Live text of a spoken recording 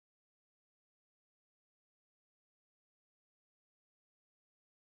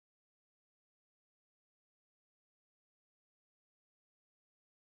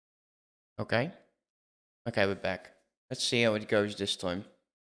Okay. Okay, we're back. Let's see how it goes this time.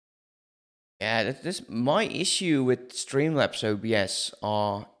 Yeah, this my issue with Streamlabs OBS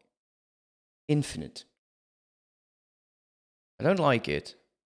are infinite. I don't like it.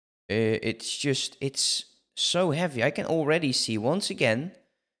 It's so heavy. I can already see once again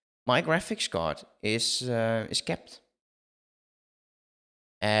my graphics card is kept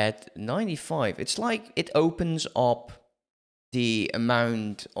at 95. It's like it opens up the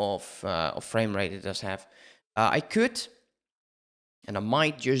amount of frame rate it does have. I could, and I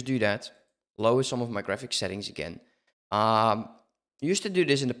might just do that, lower some of my graphics settings again. Used to do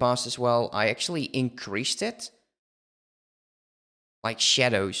this in the past as well. I actually increased it. Like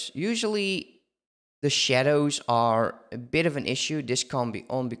shadows. Usually the shadows are a bit of an issue. This can't be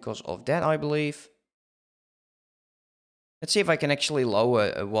on because of that, I believe. Let's see if I can actually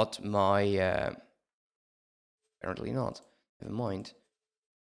lower what my... apparently not. Never mind.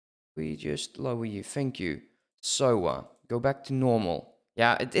 We just lower you. Thank you. So, go back to normal.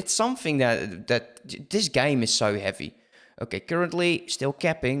 Yeah, it's something that this game is so heavy. Okay, currently still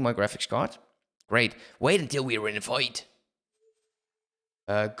capping my graphics card. Great. Wait until we're in a fight.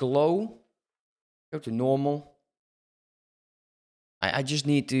 Glow. Go to normal. I just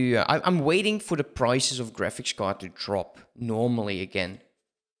need to... I'm waiting for the prices of graphics card to drop normally again.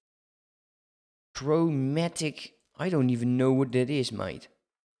 Chromatic. I don't even know what that is, mate.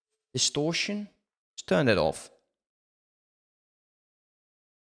 Distortion. Let's turn that off.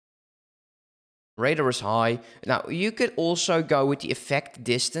 Radar is high. Now, you could also go with the effect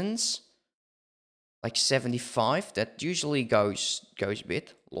distance. Like 75. That usually goes a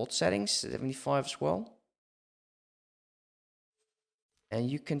bit. Lot settings, 75 as well.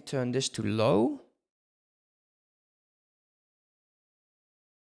 And you can turn this to low.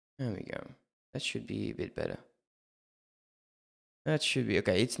 There we go. That should be a bit better. That should be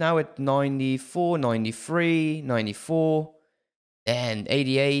okay. It's now at 94, 93, 94, and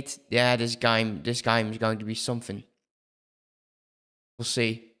 88. Yeah, this game is going to be something. We'll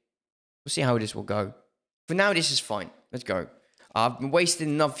see. We'll see how this will go. For now, this is fine. Let's go. I've been wasting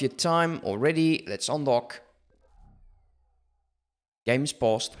enough of your time already. Let's undock. Game is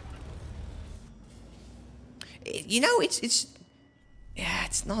paused. You know, it's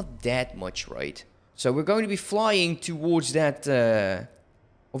not that much, right? So we're going to be flying towards that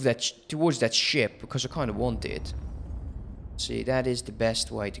towards that ship because I kind of want it. See, that is the best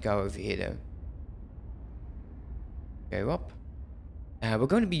way to go over here, though. Go up. We're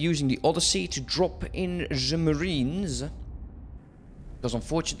going to be using the Odyssey to drop in the Marines. Because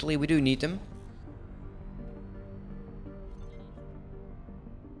unfortunately, we do need them.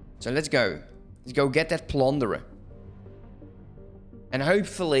 So let's go. Let's go get that plunderer. And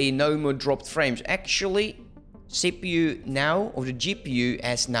hopefully no more dropped frames. Actually, CPU now, or the GPU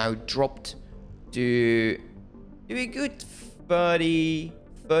has now dropped to a good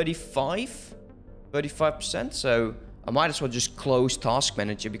 35%. So I might as well just close Task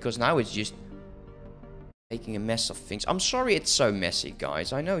Manager because now it's just making a mess of things. I'm sorry it's so messy,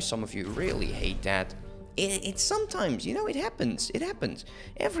 guys. I know some of you really hate that. It's sometimes, you know, it happens. It happens.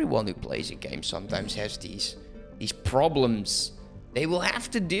 Everyone who plays a game sometimes has these problems they will have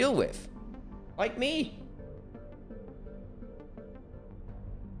to deal with. Like me.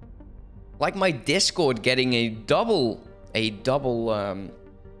 Like my Discord getting a double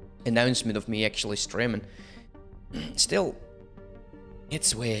announcement of me actually streaming. Still,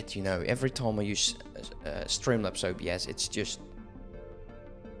 it's weird, you know. Every time I use Streamlabs OBS, it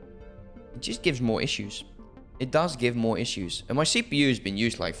just gives more issues. It does give more issues. And my CPU has been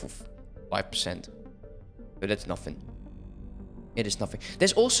used like for 5%. But that's nothing. It is nothing.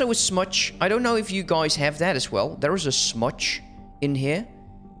 There's also a smudge. I don't know if you guys have that as well. There is a smudge in here.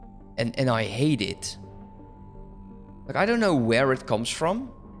 And I hate it. Like, I don't know where it comes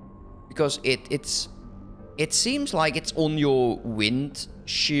from. Because it seems like it's on your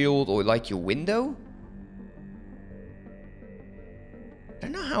windshield or like your window. I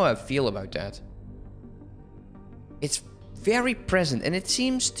don't know how I feel about that. It's very present, and it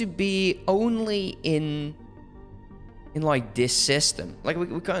seems to be only in like this system. Like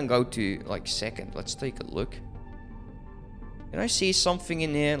we can't go to like second. Let's take a look. Can I see something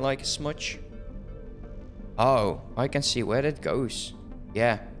in here like a smudge? Oh, I can see where that goes.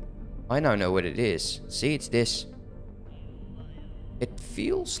 Yeah, I now know what it is. See, it's this. It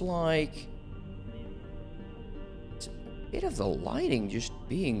feels like it's a bit of the lighting just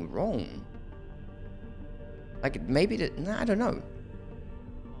being wrong. Like maybe that, nah, I don't know.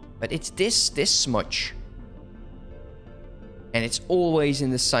 But it's this smudge. And it's always in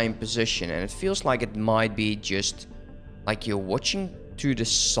the same position. And it feels like it might be just like you're watching to the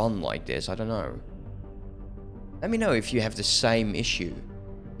sun like this. I don't know. Let me know if you have the same issue.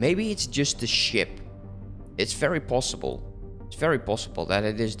 Maybe it's just the ship. It's very possible. It's very possible that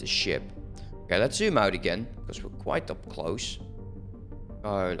it is the ship. Okay, let's zoom out again, because we're quite up close.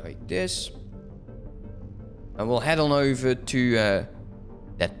 Go like this. And we'll head on over to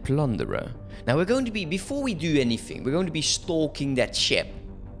that plunderer. Now we're going to be, before we do anything, we're going to be stalking that ship.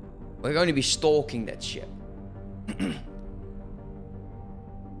 We're going to be stalking that ship.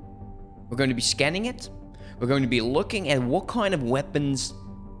 We're going to be scanning it. We're going to be looking at what kind of weapons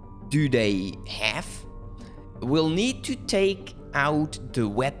do they have. We'll need to take out the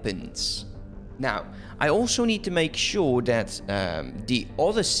weapons. Now, I also need to make sure that the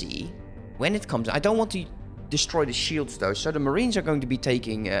Odyssey, when it comes, I don't want to destroy the shields though, so the Marines are going to be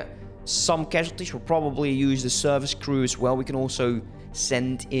taking some casualties. We'll probably use the service crew as well. We can also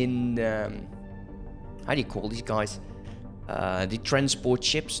send in, how do you call these guys? The transport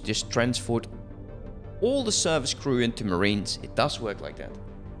ships. Just transport all the service crew into Marines. It does work like that.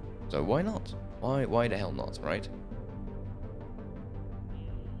 So why not? Why the hell not, right?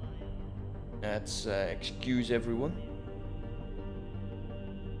 Let's excuse everyone.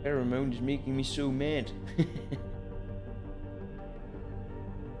 Pheromone is making me so mad.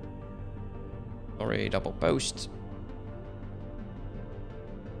 Sorry, double post.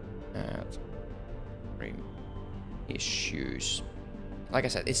 Issues. Like I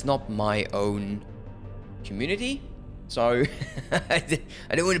said, it's not my own community, so I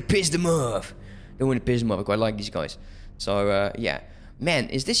don't want to piss them off. I quite like these guys. So yeah, man,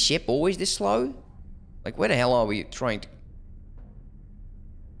 is this ship always this slow? Like, where the hell are we trying to?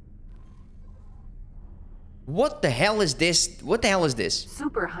 What the hell is this? What the hell is this?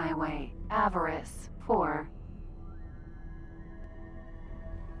 Superhighway Avarice 4.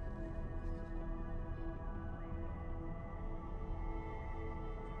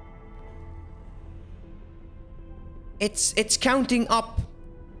 It's counting up.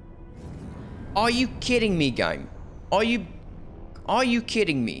 Are you kidding me, game? Are you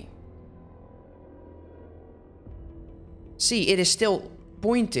kidding me? See, it is still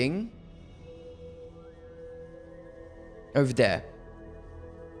pointing over there.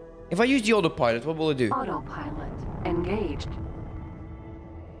 If I use the autopilot, what will it do? Autopilot engaged.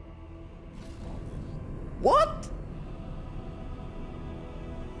 What?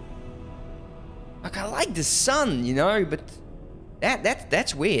 Like, I like the sun, you know, but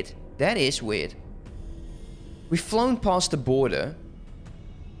that's weird. That is weird. We've flown past the border.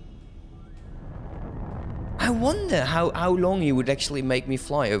 I wonder how long he would actually make me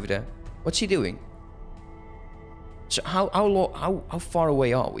fly over there. What's he doing? So how far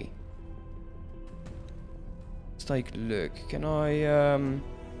away are we? Let's take a look. Can I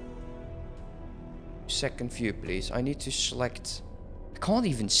second view, please? I need to select. I can't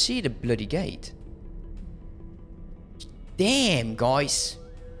even see the bloody gate. Damn, guys.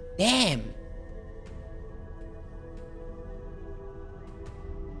 Damn.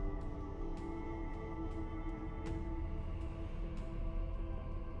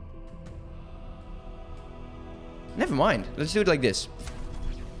 Never mind. Let's do it like this.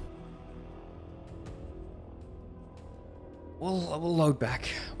 We'll load back.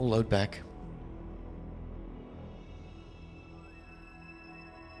 We'll load back.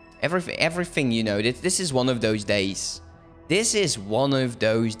 Everything, you know, this is one of those days. This is one of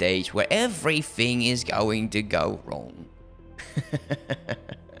those days where everything is going to go wrong.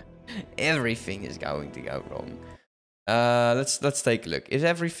 Everything is going to go wrong. Let's take a look. Is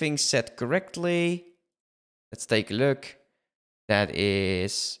everything set correctly? Let's take a look. That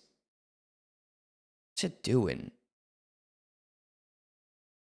is... What's it doing?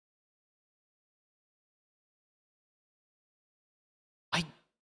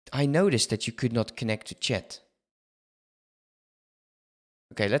 I noticed that you could not connect to chat.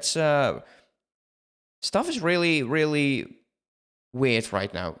 Okay, let's... Stuff is really, really weird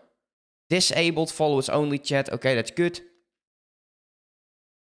right now. Disabled followers only chat. Okay, that's good.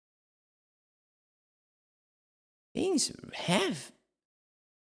 Things have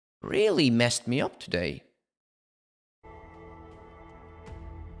really messed me up today.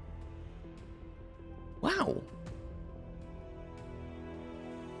 Wow.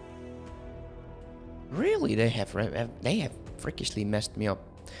 Really, they have freakishly messed me up.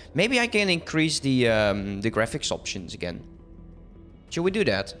 Maybe I can increase the graphics options again. Should we do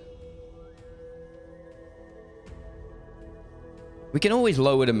that? We can always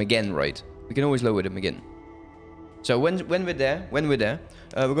lower them again, right? We can always lower them again. So when we're there, we're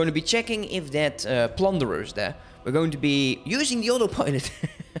going to be checking if that plunderer is there. We're going to be using the autopilot.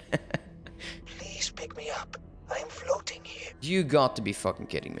 Please pick me up. I'm floating here. You got to be fucking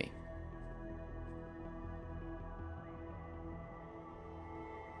kidding me.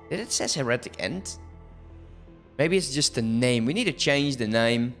 Did it says Heretic End? Maybe it's just the name. We need to change the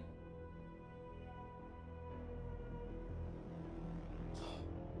name.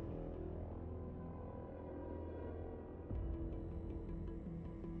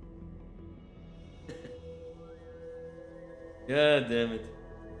 God damn it.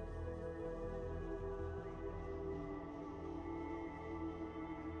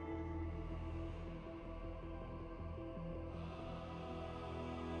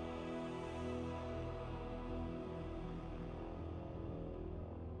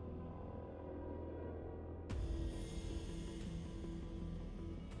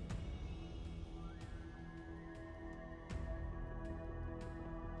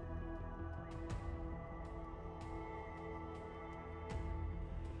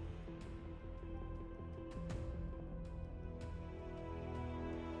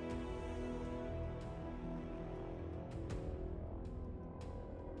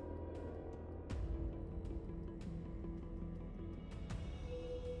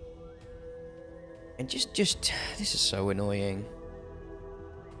 And just, this is so annoying.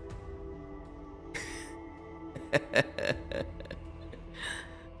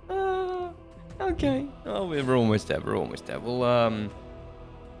 Okay. Oh, we're almost there. We're almost there. We'll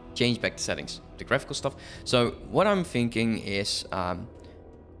change back the settings, the graphical stuff. So what I'm thinking is,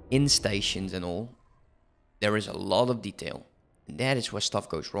 in stations and all, there is a lot of detail, and that is where stuff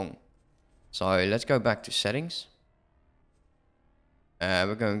goes wrong. So let's go back to settings.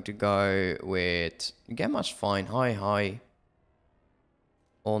 We're going to go with gamma's fine, high,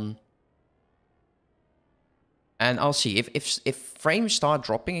 on. And I'll see if frames start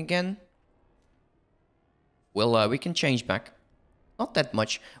dropping again. We can change back. Not that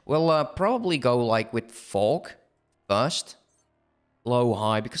much. We'll probably go like with fog first, low,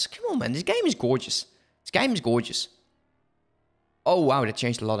 high, because come on, man, this game is gorgeous. This game is gorgeous. Oh wow, that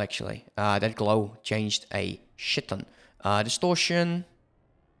changed a lot actually. That glow changed a shit ton. Distortion.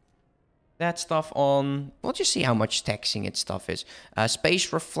 That stuff on. We'll just see how much texting its stuff is.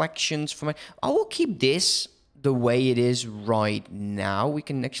 Space reflections for my. I will keep this the way it is right now. We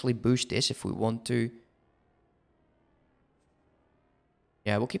can actually boost this if we want to.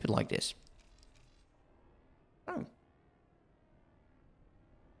 Yeah, we'll keep it like this. Oh.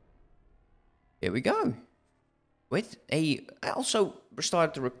 Here we go. With I also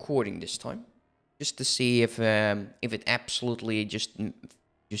started the recording this time, just to see if it absolutely just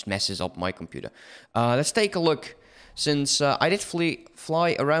messes up my computer. Let's take a look. Since I did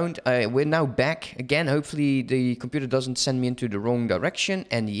fly around, we're now back again. Hopefully the computer doesn't send me into the wrong direction.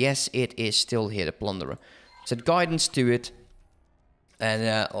 And yes, it is still here, the Plunderer. Set guidance to it.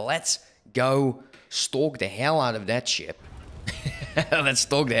 And let's go stalk the hell out of that ship. Let's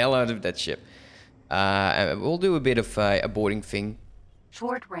stalk the hell out of that ship. We'll do a bit of a boarding thing.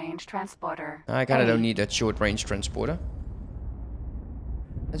 Short range transporter. I kind of don't need that short range transporter.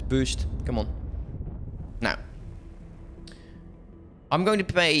 Let's boost. Come on. Now, I'm going to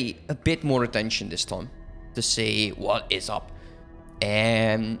pay a bit more attention this time to see what is up.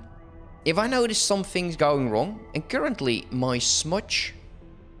 And if I notice something's going wrong, and currently my smudge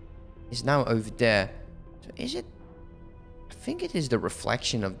is now over there. So is it? I think it is the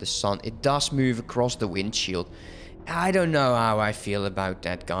reflection of the sun. It does move across the windshield. I don't know how I feel about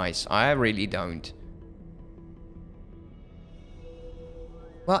that, guys. I really don't.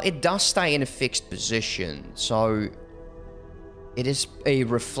 Well, it does stay in a fixed position, so it is a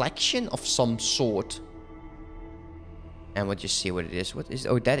reflection of some sort. And we'll just see what it is. What is?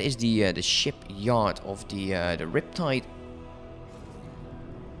 Oh, that is the shipyard of the Riptide.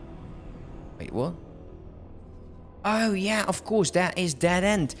 Wait, what? Oh yeah, of course, that is dead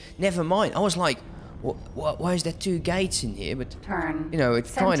end. Never mind. I was like, what? Why is there two gates in here? But you know,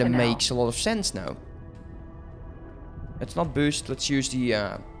 it kind of makes a lot of sense now. Let's not boost. Let's use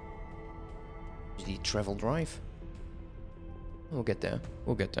the travel drive. We'll get there.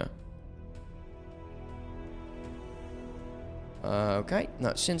 We'll get there. Okay.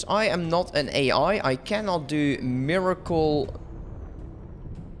 Now, since I am not an AI, I cannot do miracle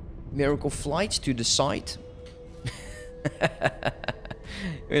flights to the side.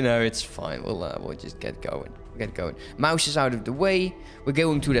 You know, it's fine. We'll just get going. Get going. Mouse is out of the way. We're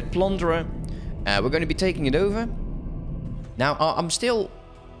going to that Plunderer. We're going to be taking it over. Now, I'm still...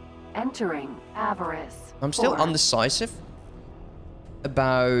 Entering Avarice. I'm still undecisive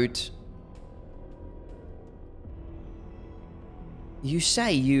about... You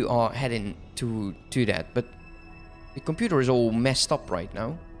say you are heading to that, but the computer is all messed up right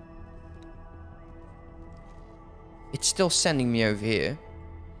now. It's still sending me over here.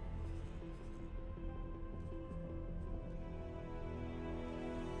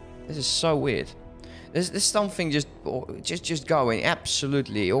 This is so weird. There's something just going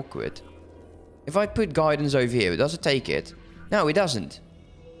absolutely awkward. If I put guidance over here, does it take it? No, it doesn't.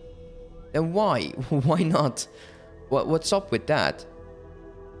 Then why? Why not? What's up with that?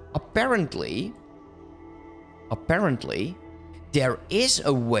 Apparently, there is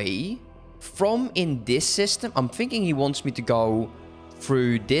a way from in this system. I'm thinking he wants me to go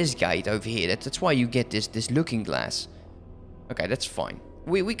through this gate over here. That's why you get this looking glass. Okay, that's fine.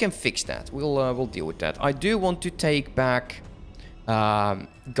 We can fix that. We'll deal with that. I do want to take back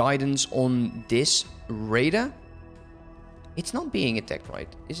guidance on this radar. It's not being attacked, right?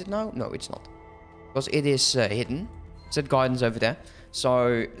 Is it now? No, it's not. Because it is hidden. Set guidance over there.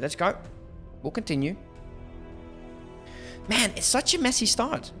 So, let's go. We'll continue. Man, it's such a messy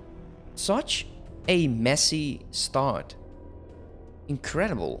start. Such a messy start.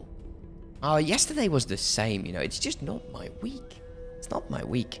 Incredible. Yesterday was the same, you know. It's just not my week. It's not my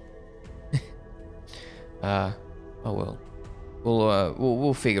week. Oh well.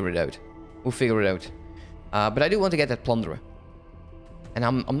 We'll figure it out. We'll figure it out. But I do want to get that plunderer. And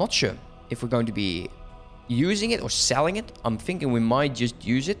I'm not sure if we're going to be using it or selling it. I'm thinking we might just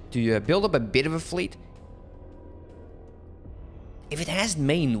use it to build up a bit of a fleet. If it has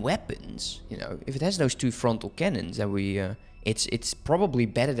main weapons, you know, if it has those 2 frontal cannons, then it's probably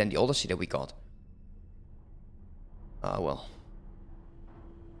better than the Odyssey that we got. Well.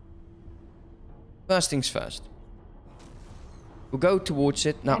 First things first. We'll go towards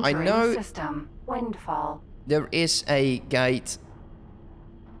it. Now, I know system. Windfall. there is a gate.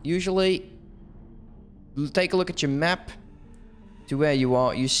 Usually, take a look at your map to where you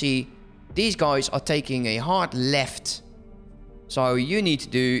are. You see, these guys are taking a hard left. So, you need to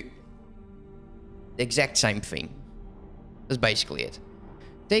do the exact same thing. That's basically it.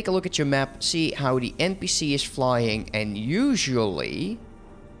 Take a look at your map, see how the NPC is flying, and usually...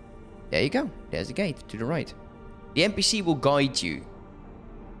 There you go. There's the gate to the right. The NPC will guide you.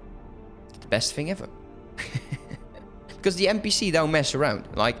 It's the best thing ever. Because the NPC don't mess around.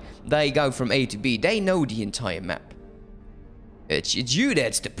 Like, they go from A to B. They know the entire map. It's you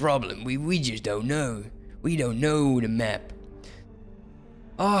that's the problem. We just don't know. We don't know the map.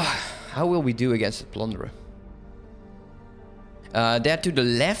 Oh, how will we do against the Plunderer? There to the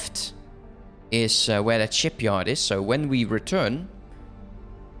left is where that shipyard is. So when we return,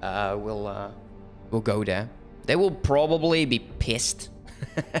 we'll go there. They will probably be pissed.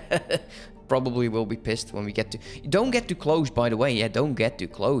 Probably will be pissed when we get to... Don't get too close, by the way. Yeah, don't get too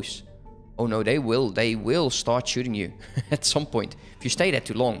close. Oh no, they will start shooting you at some point. If you stay there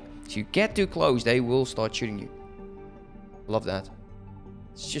too long. If you get too close, they will start shooting you. Love that.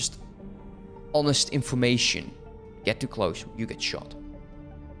 It's just honest information. Get too close, you get shot.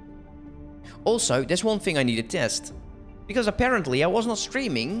 Also, there's one thing I need to test. Because apparently I was not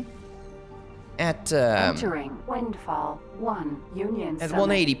streaming at... Entering Windfall 1 Union at Summit.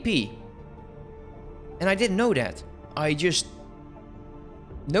 180p. And I didn't know that. I just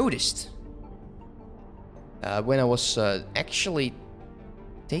noticed. When I was actually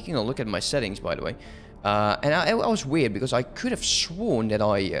taking a look at my settings, by the way. And I was weird because I could have sworn that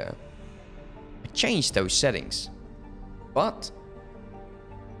I changed those settings. But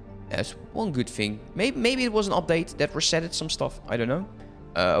there's one good thing. Maybe it was an update that resetted some stuff. I don't know.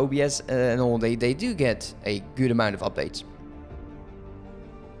 OBS and all, they do get a good amount of updates.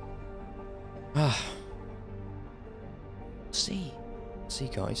 See,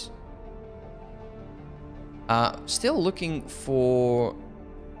 guys. Still looking for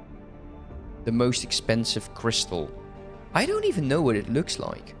the most expensive crystal. I don't even know what it looks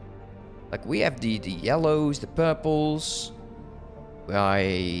like. Like, we have the yellows, the purples,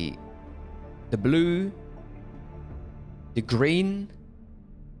 the blue, the green.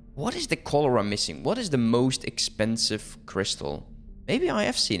 What is the color I'm missing? What is the most expensive crystal? Maybe I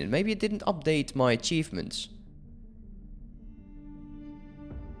have seen it. Maybe it didn't update my achievements.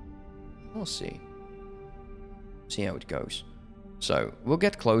 We'll see. See how it goes. So, we'll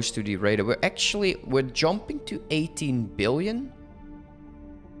get close to the radar. We're jumping to 18 billion.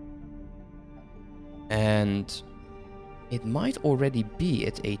 And it might already be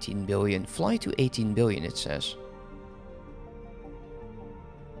at 18 billion. Fly to 18 billion, it says.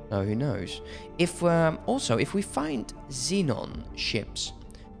 Oh, who knows? If we find Xenon ships,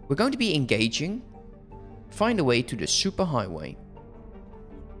 we're going to be engaging. Find a way to the superhighway.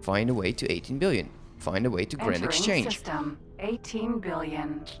 Find a way to 18 billion. Find a way to Grand Exchange. System 18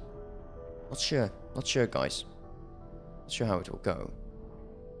 billion. Not sure. Not sure, guys. Not sure how it will go.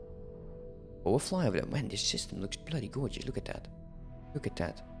 Oh, we'll fly over there. Man, this system looks bloody gorgeous. Look at that. Look at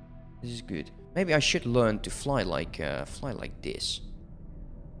that. This is good. Maybe I should learn to fly like this.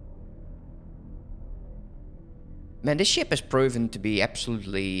 Man, this ship has proven to be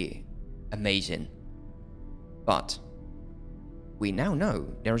absolutely amazing. But we now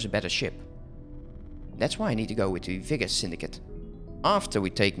know there is a better ship. That's why I need to go with the Vigor Syndicate. After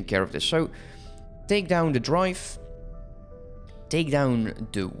we've taken care of this. So, take down the drive. Take down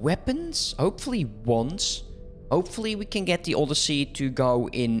the weapons. Hopefully once. Hopefully we can get the Odyssey to go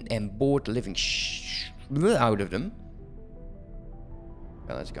in and board the living out of them.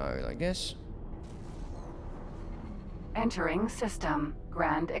 Okay, let's go like this. Entering system.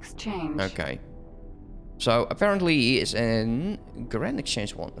 Grand Exchange. Okay. So apparently he is in Grand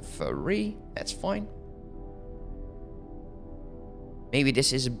Exchange 1 free. That's fine. Maybe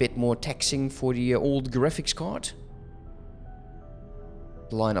this is a bit more taxing for the old graphics card.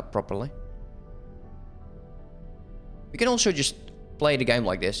 Line up properly. You can also just play the game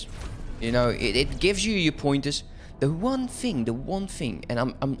like this. You know, it gives you your pointers. The one thing,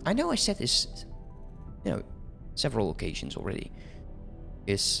 and I know I said this, you know, several occasions already,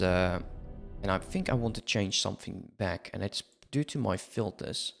 is and I think I want to change something back, and it's due to my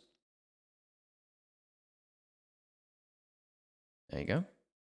filters. There you go.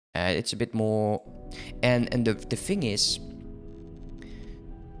 It's a bit more, and the thing is,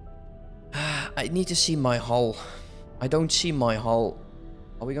 I need to see my hull. I don't see my hull.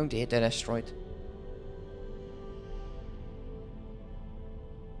 Are we going to hit that asteroid?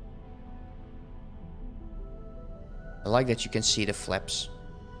 I like that you can see the flaps.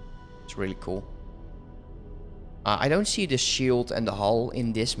 It's really cool. I don't see the shield and the hull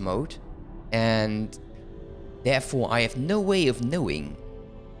in this mode. And therefore I have no way of knowing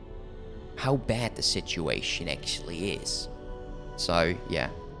how bad the situation actually is. So,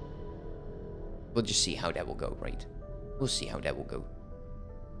 yeah. We'll just see how that will go, right? We'll see how that will go.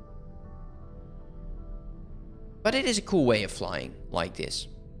 But it is a cool way of flying like this.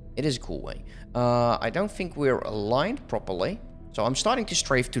 It is a cool way. I don't think we're aligned properly. So I'm starting to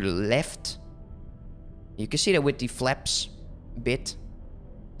strafe to the left. You can see that with the flaps a bit.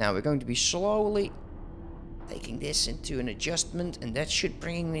 Now we're going to be slowly taking this into an adjustment. And that should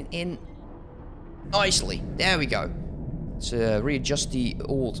bring it in nicely. There we go. Let's readjust the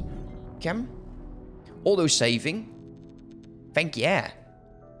old cam. Auto saving. Thank yeah.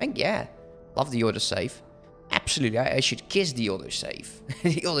 Thank yeah. Love the auto save. Absolutely, I should kiss the autosave.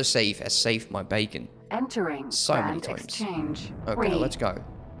 The autosave has saved my bacon. Entering So many Grand times. Exchange. Okay, Free. let's go.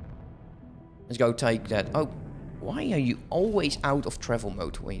 Let's go take that. Oh, why are you always out of travel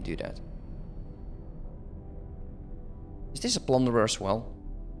mode when you do that? Is this a plunderer as well?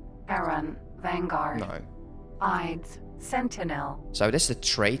 Aaron. Vanguard. No. Ides. Sentinel. So that's the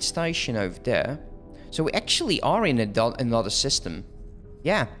trade station over there. So we actually are in another system.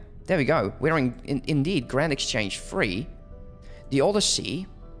 Yeah. There we go. We're indeed Grand Exchange 3. The Odyssey.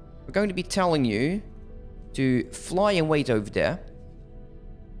 We're going to be telling you to fly and wait over there.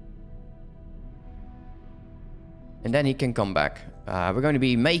 And then he can come back. We're going to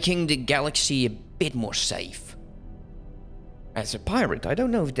be making the galaxy a bit more safe. As a pirate, I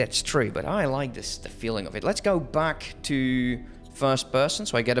don't know if that's true, but I like the feeling of it. Let's go back to first person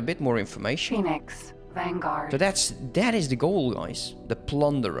so I get a bit more information. Phoenix. Vanguard. So that is the goal, guys. The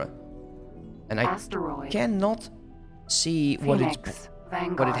plunderer. And I Asteroid. cannot see what it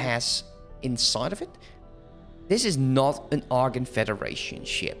Vanguard. has inside of it. This is not an Argon Federation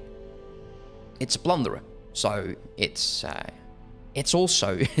ship. It's a plunderer. So it's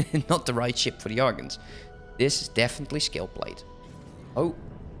also not the right ship for the Argons. This is definitely skill plate. Oh,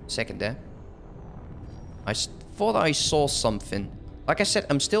 second there. I thought I saw something. Like I said,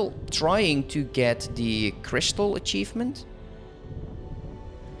 I'm still trying to get the crystal achievement.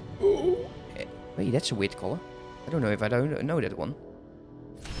 Wait, that's a weird color. I don't know if I don't know that one.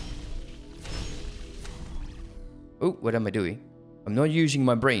 Oh, what am I doing? I'm not using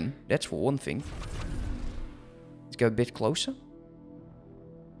my brain. That's for one thing. Let's go a bit closer.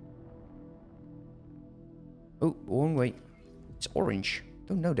 Oh, wrong way. It's orange.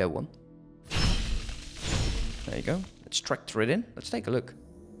 Don't know that one. There you go. Let's tractor it in. Let's take a look.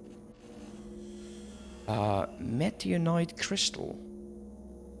 Meteorite crystal.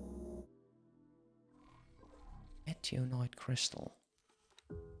 Meteorite crystal.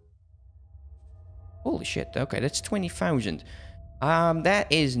 Holy shit. Okay, that's 20,000.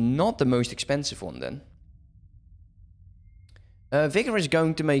 That is not the most expensive one then. Vigor is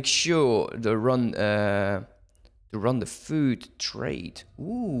going to make sure to run the food trade.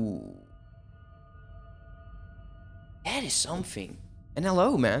 Ooh. That is something. And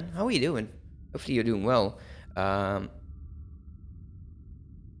hello, man. How are you doing? Hopefully you're doing well.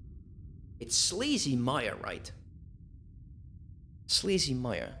 It's Sleazy Meyer, right? Sleazy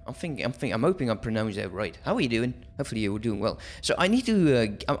Meyer. I'm hoping I pronounced that right. How are you doing? Hopefully you're doing well. So I need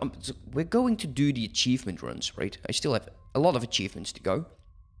to, so we're going to do the achievement runs, right? I still have a lot of achievements to go.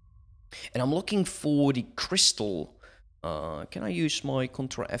 And I'm looking for the crystal. Can I use my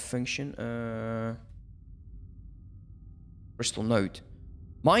Ctrl F function? Crystal node.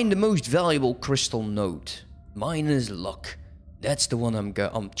 Mine the most valuable crystal node. Mine is luck. That's the one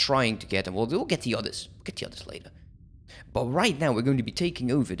I'm trying to get, and we'll get the others. We'll get the others later. But right now we're going to be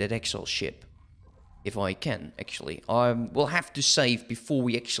taking over that Excel ship. If I can, actually. We'll have to save before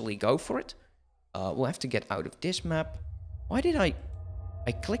we actually go for it. We'll have to get out of this map. Why did I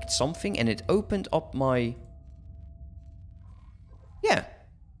clicked something and it opened up my... Yeah.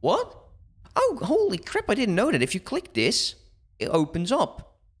 What? Oh, holy crap, I didn't know that. If you click this, it opens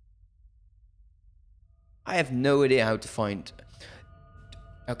up. I have no idea how to find...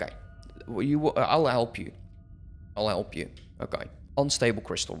 Okay. I'll help you. I'll help you. Okay. Unstable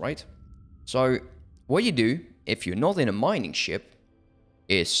crystal, right? So, what you do, if you're not in a mining ship,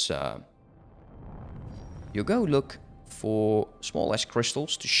 is you go look for small-ass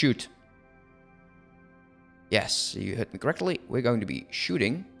crystals to shoot. Yes, you heard me correctly. We're going to be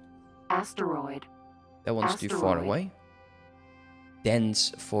shooting. Asteroid. That one's too far away.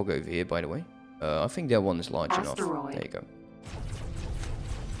 Dense fog over here, by the way. I think that one is large enough. There you go.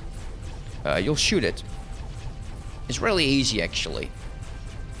 You'll shoot it. It's really easy, actually.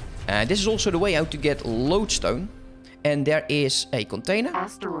 This is also the way how to get lodestone. And there is a container.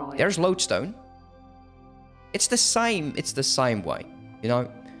 Asteroid. There's lodestone. It's the same way, you know.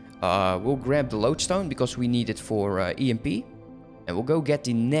 We'll grab the lodestone because we need it for EMP. And we'll go get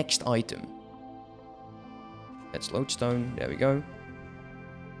the next item. That's lodestone. There we go.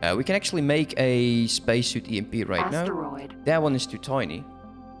 We can actually make a spacesuit EMP right now. That one is too tiny.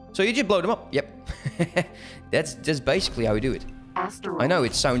 So you just blow them up. Yep. That's just basically how we do it. Asteroid. I know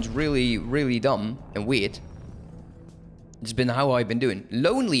it sounds really, really dumb and weird. It's been how I've been doing.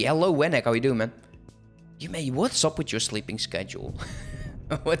 Lonely. Hello, Wenek. How you doing, man? You may. What's up with your sleeping schedule?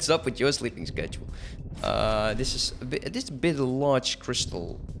 What's up with your sleeping schedule? This is a bit of a large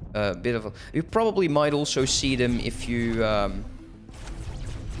crystal. You probably might also see them if you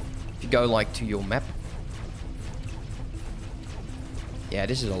go like to your map. Yeah,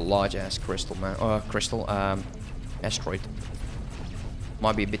 this is a large ass crystal, man. Asteroid.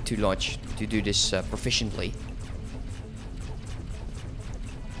 Might be a bit too large to do this proficiently.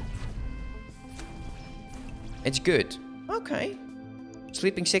 It's good. Okay.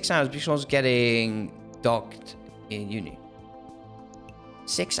 Sleeping 6 hours because I was getting docked in uni.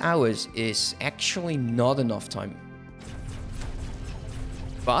 6 hours is actually not enough time.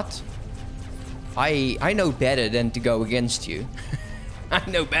 But I know better than to go against you. I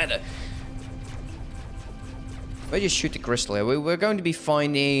know better. We'll just shoot the crystal here. We're going to be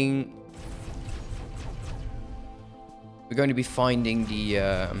finding... We're going to be finding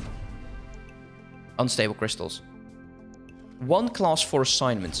the unstable crystals. 1 class 4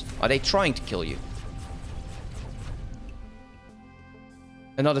 assignments. Are they trying to kill you?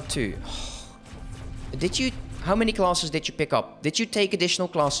 Another 2. Did you... How many classes did you pick up? Did you take additional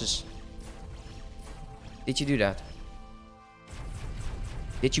classes? Did you do that?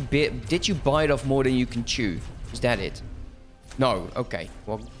 Did you bite off more than you can chew? Is that it? No. Okay.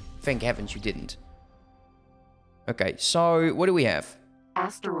 Well, thank heavens you didn't. Okay. So what do we have?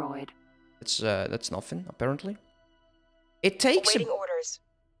 Asteroid. That's nothing apparently. It takes. Awaiting orders.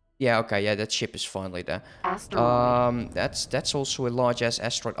 Yeah. Okay. Yeah. That ship is finally there. Asteroid. That's also a large ass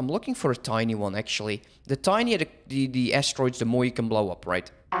asteroid. I'm looking for a tiny one actually. The tinier the asteroids, the more you can blow up, right?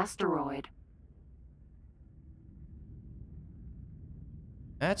 Asteroid.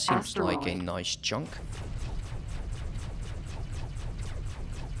 That seems like a nice chunk.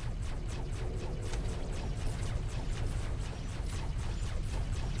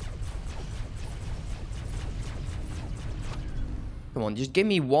 Come on, just give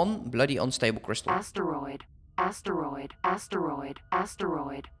me 1 bloody unstable crystal. Asteroid. Asteroid. Asteroid.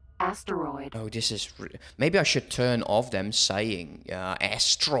 Asteroid. Asteroid. Oh, this is... Maybe I should turn off them saying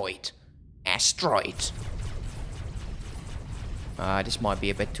asteroid. Asteroid. This might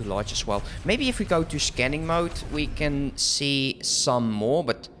be a bit too large as well. Maybe if we go to scanning mode, we can see some more.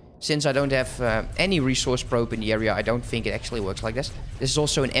 But since I don't have any resource probe in the area, I don't think it actually works like this. This is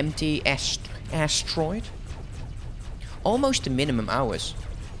also an empty asteroid. Almost the minimum hours.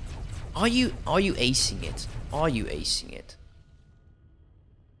 Are you acing it? Are you acing it?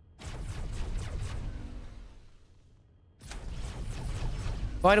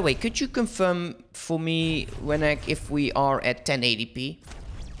 By the way, could you confirm for me, Wenek, if we are at 1080p?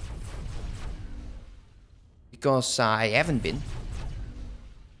 Because I haven't been.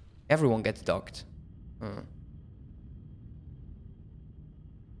 Everyone gets docked.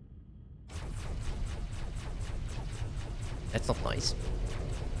 That's not nice.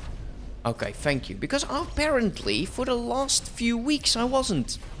 Okay, thank you. Because apparently, for the last few weeks, I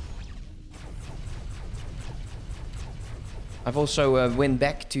wasn't. I've also went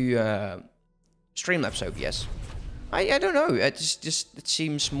back to Streamlabs OBS. I don't know. It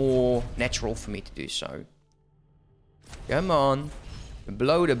seems more natural for me to do so. Come on,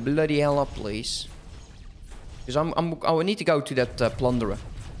 blow the bloody hell up, please. Because I need to go to that plunderer.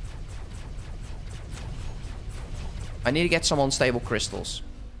 I need to get some unstable crystals.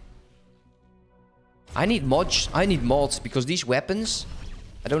 I need mods. I need mods because these weapons,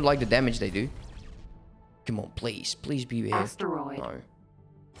 I don't like the damage they do. Come on, please. Please be here. Asteroid. No.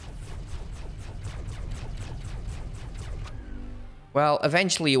 Well,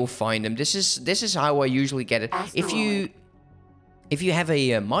 eventually you'll find them. This is how I usually get it. Asteroid. If you have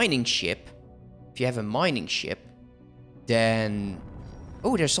a mining ship, then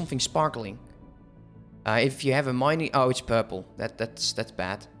there's something sparkling. If you have a mining, it's purple. That's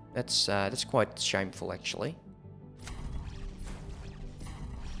bad. That's quite shameful actually.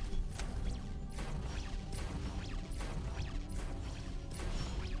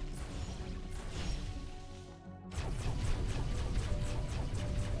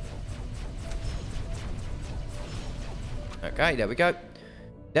 Okay, there we go.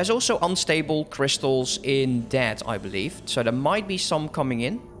 There's also unstable crystals in that, I believe. So there might be some coming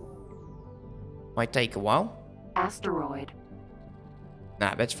in. Might take a while. Asteroid.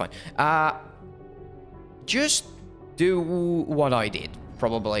 Nah, that's fine. Just do what I did,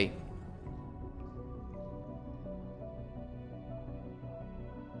 probably.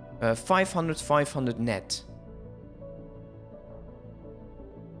 Uh, 500 net.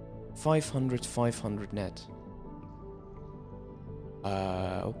 500 net.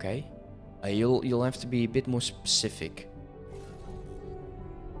 Okay. You'll have to be a bit more specific.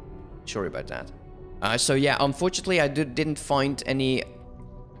 Sorry about that. So yeah, unfortunately I didn't find any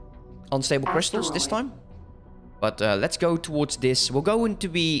unstable crystals this time. But let's go towards this. We're going to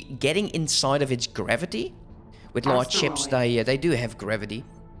be getting inside of its gravity. With large ships, they do have gravity,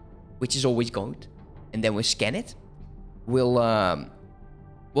 which is always good. And then we'll scan it. We'll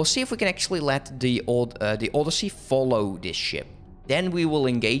see if we can actually let the Odyssey follow this ship. Then we will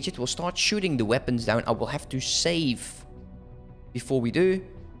engage it. We'll start shooting the weapons down. I will have to save before we do.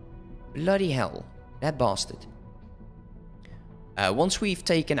 Bloody hell. That bastard. Once we've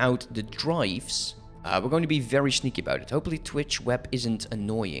taken out the drives, we're going to be very sneaky about it. Hopefully Twitch web isn't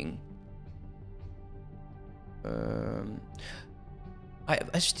annoying.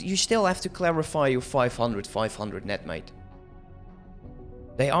 You still have to clarify your 500 net, mate.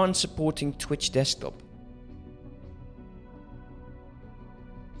 They aren't supporting Twitch desktop.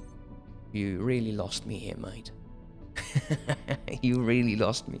 You really lost me here, mate. You really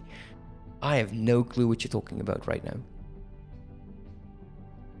lost me. I have no clue what you're talking about right now.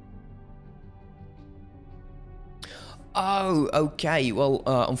 Oh, okay. Well,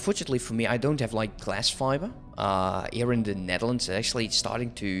 unfortunately for me, I don't have like glass fiber. Here in the Netherlands, it's actually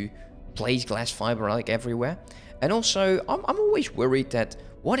starting to place glass fiber like everywhere. And also, I'm always worried that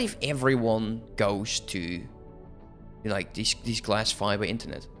what if everyone goes to like these glass fiber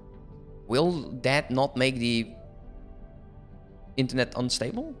internet? Will that not make the internet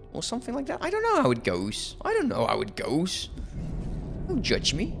unstable or something like that? I don't know how it goes. Don't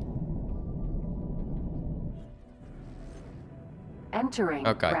judge me. Entering.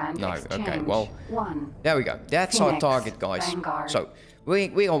 Okay, no, okay, well, there we go. That's Phoenix, our target, guys. Vanguard. So, what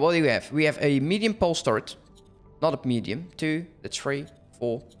do we have? We have a medium pulse turret. Not a medium. 2, that's 3,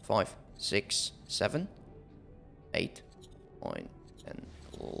 4, 5, 6, 7, 8, 9, 10,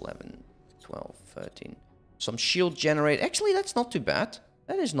 11, 12, 13. Some shield generate. Actually, that's not too bad.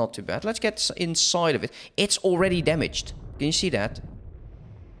 That is not too bad. Let's get inside of it. It's already damaged. Can you see that?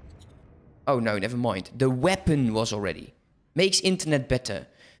 Oh, no, never mind. The weapon was already. Makes internet better.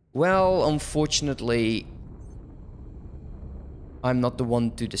 Well, unfortunately, I'm not the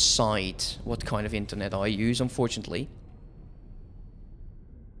one to decide what kind of internet I use, unfortunately.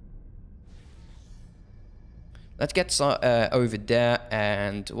 Let's get over there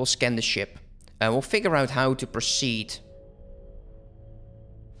and we'll scan the ship. We'll figure out how to proceed.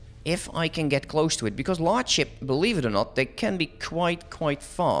 If I can get close to it. Because large ship, believe it or not, they can be quite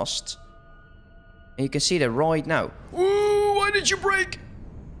fast. And you can see that right now. Ooh, why did you break?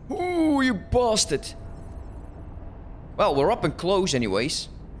 Ooh, you bastard. Well, we're up and close anyways.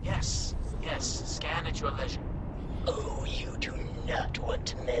 Yes, scan at your leisure. Oh, you do not want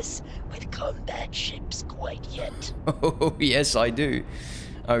to mess with combat ships quite yet. Oh, yes, I do.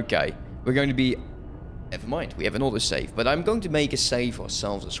 Okay, we're going to be... Never mind, we have an autosave. But I'm going to make a save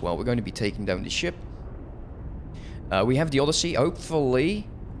ourselves as well. We're going to be taking down the ship. We have the Odyssey, hopefully...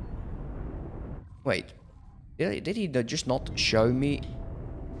 Wait. Did he just not show me?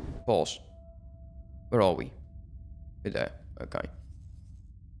 Pause. Where are we? We're there. Okay.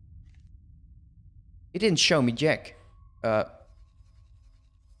 He didn't show me Jack. What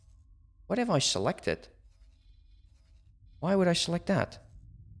have I selected? Why would I select that?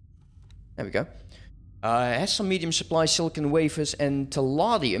 There we go. It has some medium supply silicon wafers and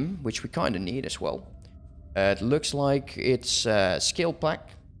palladium, which we kind of need as well. It looks like it's skill pack.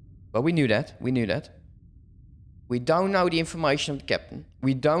 But we knew that. We knew that. We don't know the information of the captain.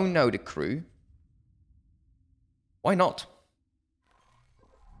 We don't know the crew. Why not?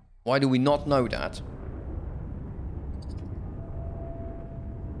 Why do we not know that?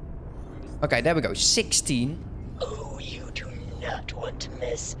 Okay, there we go. 16. Oh, you do not want to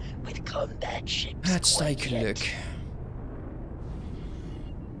mess with combat ships. Let's quite take a yet. look.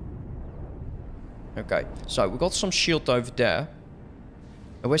 Okay, so we got some shield over there.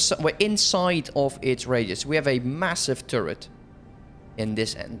 And we're inside of its radius. We have a massive turret in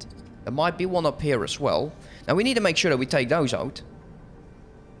this end. There might be one up here as well. Now we need to make sure that we take those out.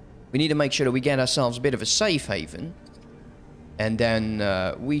 We need to make sure that we get ourselves a bit of a safe haven. And then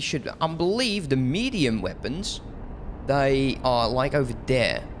we should, I believe the medium weapons, they are like over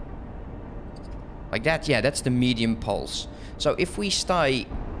there. Like that, yeah, that's the medium pulse. So if we stay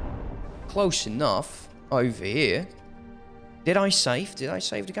close enough over here. Did I save? Did I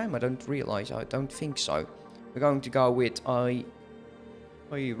save the game? I don't realize. I don't think so. We're going to go with Pirates.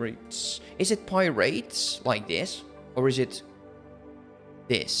 Is it Pirates like this? Or is it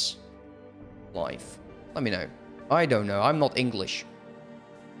this? Live. Let me know. I don't know. I'm not English.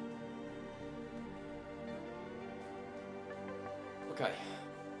 Okay.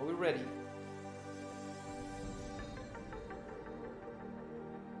 Are we ready?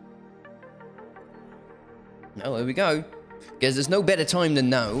 Oh, there we go. Guess there's no better time than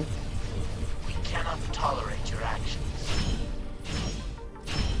now. We cannot tolerate your actions.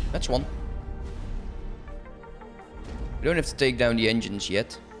 That's one. We don't have to take down the engines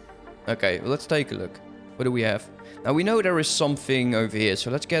yet. Okay, well, let's take a look. What do we have? Now, we know there is something over here, so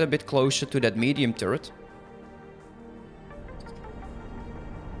let's get a bit closer to that medium turret.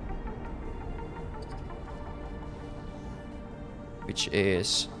 Which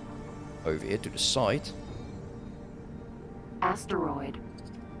is over here to the side. Asteroid.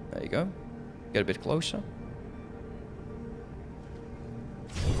 There you go. Get a bit closer.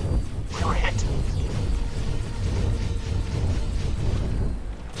 We were hit.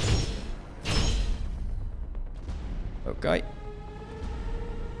 Okay.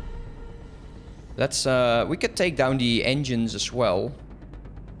 Let's, we could take down the engines as well.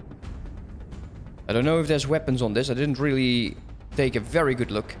 I don't know if there's weapons on this. I didn't really take a very good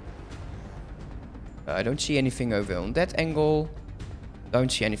look. I don't see anything over on that angle. Don't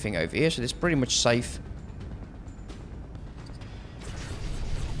see anything over here, so it's pretty much safe.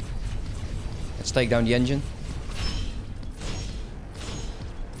 Let's take down the engine.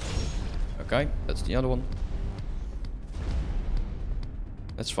 Okay, that's the other one.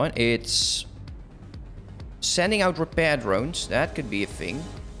 That's fine. It's sending out repair drones. That could be a thing.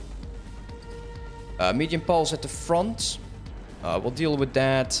 Medium pulse at the front. We'll deal with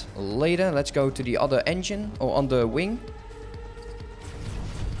that later. Let's go to the other engine, or on the wing.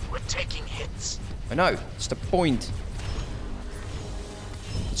 We're taking hits. I know, it's the point.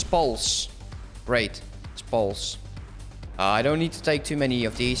 It's pulse. Great, it's pulse. I don't need to take too many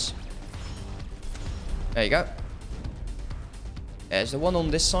of these. There you go. There's the one on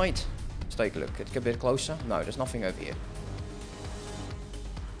this side. Let's take a look. Get a bit closer. No, there's nothing over here.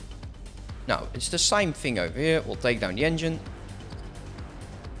 No, it's the same thing over here. We'll take down the engine.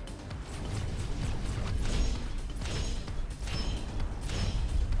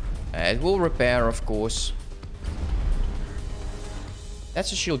 It will repair, of course.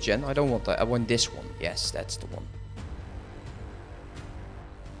 That's a shield gen. I don't want that. I want this one. Yes, that's the one.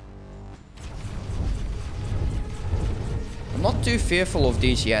 I'm not too fearful of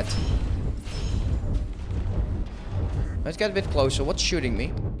these yet. Let's get a bit closer. What's shooting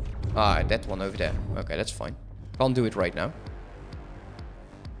me? Ah, that one over there. Okay, that's fine. Can't do it right now.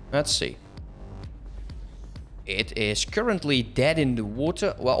 Let's see. It is currently dead in the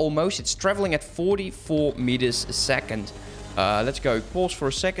water. Well, almost. It's traveling at 44 meters a second. Let's go pause for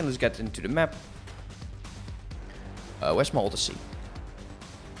a second. Let's get into the map. Where's my Odyssey?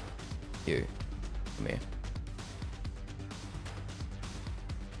 You. Come here.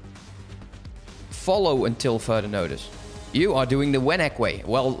 Follow until further notice. You are doing the Wenak way.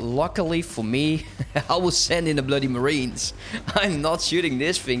 Well, luckily for me, I will send in the bloody Marines. I'm not shooting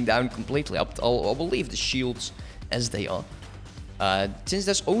this thing down completely. I'll leave the shields as they are. Since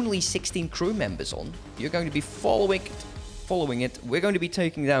there's only 16 crew members on, you're going to be following it. We're going to be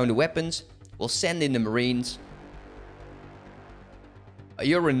taking down the weapons. We'll send in the Marines.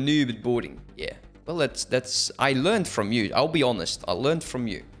 You're a noob at boarding. Yeah. Well, that's... I learned from you. I'll be honest. I learned from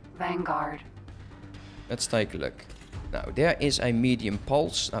you. Vanguard. Let's take a look. Now, there is a medium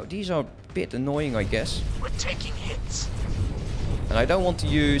pulse. Now, these are a bit annoying, I guess. We're taking hits. And I don't want to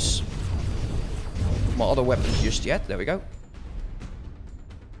use my other weapons just yet. There we go.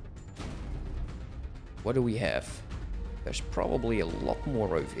 What do we have? There's probably a lot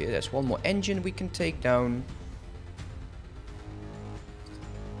more over here. There's one more engine we can take down.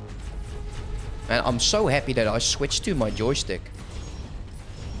 And I'm so happy that I switched to my joystick.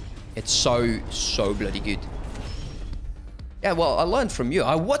 It's so bloody good. Yeah, well, I learned from you.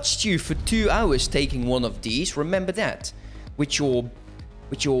 I watched you for 2 hours taking one of these. Remember that? With your,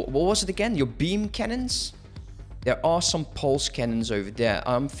 what was it again? Your beam cannons? There are some pulse cannons over there.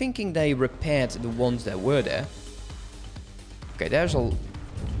 I'm thinking they repaired the ones that were there. Okay, there's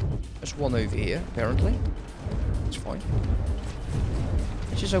one over here, apparently. It's fine.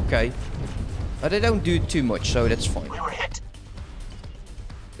 Which is okay. They don't do too much, so that's fine. We were hit.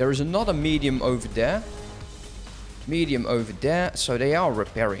 There is another medium over there. Medium over there, so they are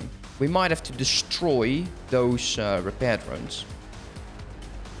repairing. We might have to destroy those repair drones.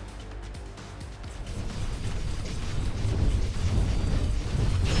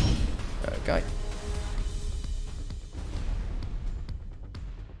 Okay.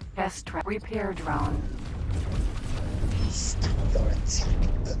 Test repair drone. Stop your attack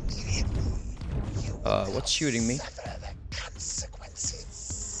immediately. You will What's shooting me? suffer the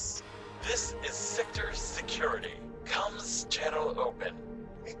consequences. This is Sector Security. Comms channel open.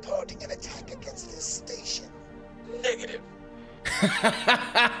 Reporting an attack against this station. Negative.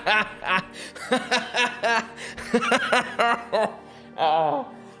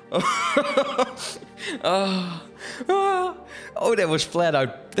 Oh, that was flat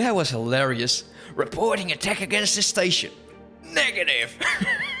out. That was hilarious. Reporting attack against the station. Negative.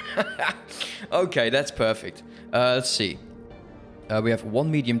 Okay, that's perfect. Let's see. We have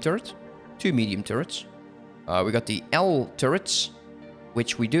 1 medium turret, 2 medium turrets. We got the L turrets,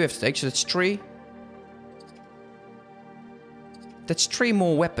 which we do have to take, so that's 3. That's 3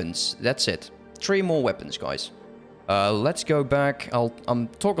 more weapons. That's it. 3 more weapons, guys. Let's go back. I'm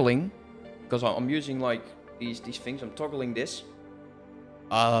toggling, because I'm using like these things. I'm toggling this.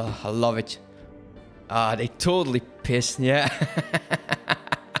 I love it. They totally pissed. Yeah.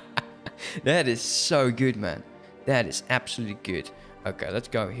 That is so good, man. That is absolutely good. Okay, let's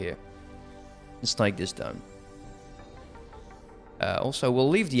go here. Let's take this down. Also, we'll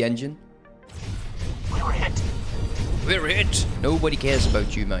leave the engine. We were hit. We're hit. Nobody cares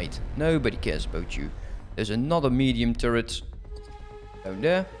about you, mate. Nobody cares about you. There's another medium turret down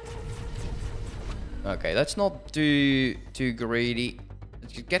there. Okay, let's not do too greedy.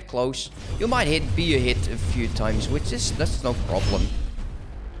 Let's just get close. You might be a hit a few times, that's no problem.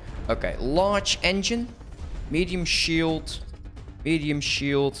 Okay, large engine, medium shield, medium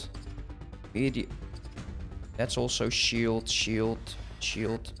shield, medium. That's also shield.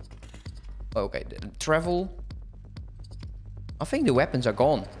 Okay, travel. I think the weapons are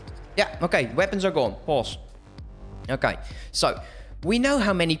gone. Yeah, okay, weapons are gone. Pause. Okay, so we know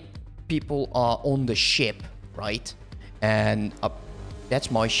how many people are on the ship, right? And that's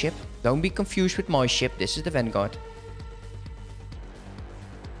my ship. Don't be confused with my ship. This is the Vanguard.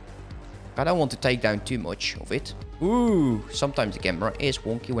 I don't want to take down too much of it. Ooh, sometimes the camera is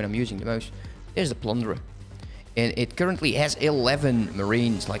wonky when I'm using the mouse. There's the Plunderer. And it currently has 11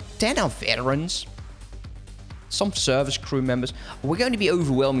 Marines, like 10 are veterans. Some service crew members. We're going to be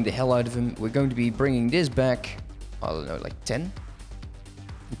overwhelming the hell out of them. We're going to be bringing this back. I don't know, like 10.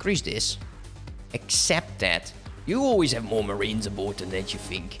 Increase this. Except that you always have more Marines aboard than that you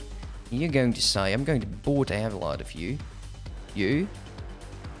think. You're going to say, I'm going to board the hell out of you. You.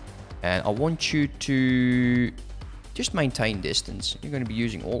 And I want you to just maintain distance. You're going to be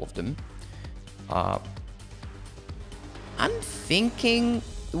using all of them. I'm thinking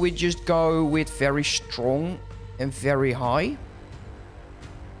we just go with very strong and very high.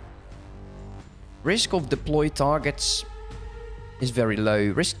 Risk of deploy targets is very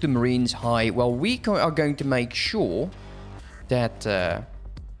low. Risk to Marines high. Well, we are going to make sure that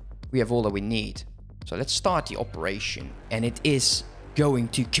we have all that we need. So let's start the operation. And it is going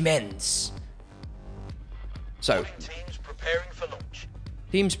to commence. So, Teams preparing for launch.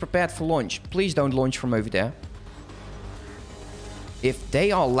 teams prepared for launch. Please don't launch from over there. If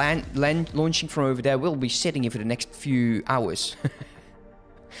they are launching from over there, we'll be sitting here for the next few hours.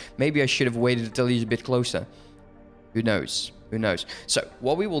 Maybe I should have waited until he's a bit closer. Who knows? Who knows? So,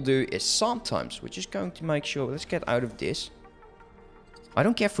 what we will do is sometimes we're just going to make sure... Let's get out of this. I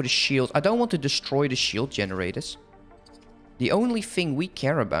don't care for the shield. I don't want to destroy the shield generators. The only thing we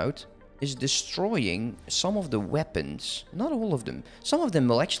care about is destroying some of the weapons. Not all of them. Some of them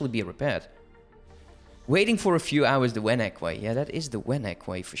will actually be repaired. Waiting for a few hours, the Wenek way. Yeah, that is the Wenek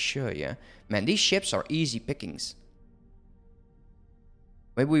way for sure, yeah. Man, these ships are easy pickings.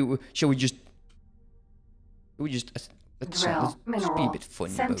 Maybe shall we just... Let's be a bit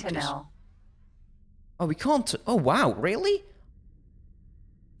funny about this. Oh, we can't... Oh, wow, really?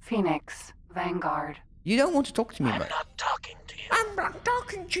 Phoenix, Vanguard. You don't want to talk to me, man. I'm not talking to you. I'm not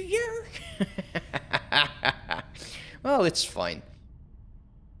talking to you. Well, it's fine.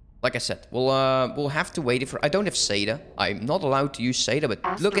 Like I said, we'll have to wait for... I don't have Seda. I'm not allowed to use Seda,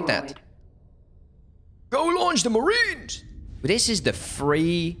 but look at that. Go launch the Marines! This is the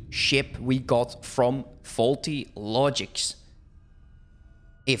free ship we got from Faulty Logics.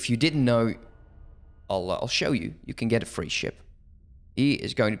 If you didn't know, I'll show you. You can get a free ship. He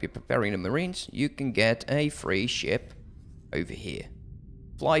is going to be preparing the Marines. You can get a free ship over here.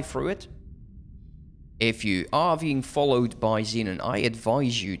 Fly through it. If you are being followed by Xenon, I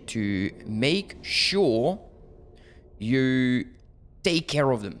advise you to make sure you take care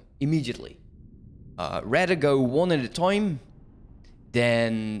of them immediately. Rather go one at a time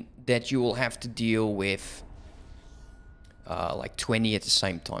than that you will have to deal with like 20 at the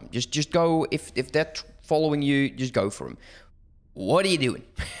same time. Just go, if they're following you, just go for them. What are you doing?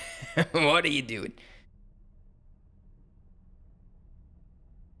 What are you doing?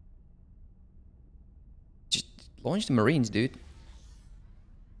 Just launch the Marines, dude.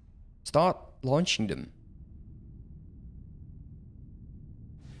 Start launching them.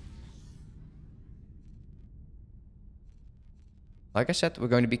 Like I said, we're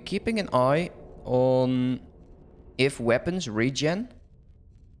going to be keeping an eye on if weapons regen.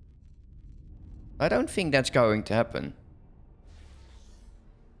 I don't think that's going to happen.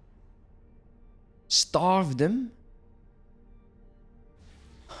 Starve them?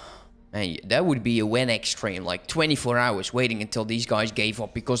 Man, that would be a Wenek stream, like 24 hours waiting until these guys gave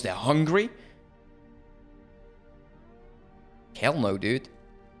up because they're hungry? Hell no, dude.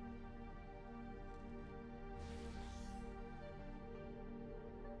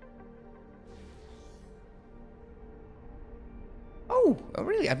 Oh,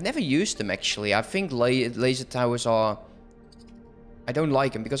 really? I've never used them, actually. I think laser towers are... I don't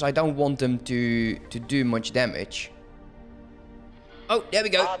like them because I don't want them to do much damage. Oh, there we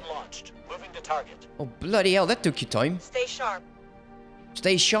go. Launched. Moving to target. Oh, bloody hell, that took you time. Stay sharp.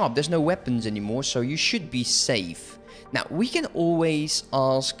 Stay sharp. There's no weapons anymore, so you should be safe. Now, we can always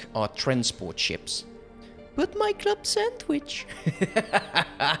ask our transport ships. But my club sandwich.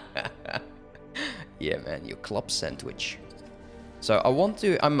 Yeah, man, your club sandwich. So I want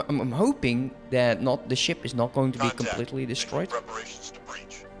to... I'm hoping that the ship is not going to be completely destroyed. Preparations to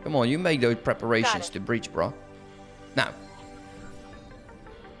breach. Come on, you make those preparations to breach, bro. Now.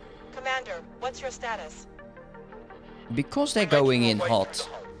 Commander, what's your status? Because they're going in hot.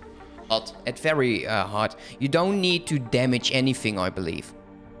 At very hard. You don't need to damage anything, I believe.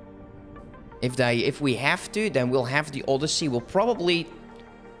 If we have to, then we'll have the Odyssey. We'll probably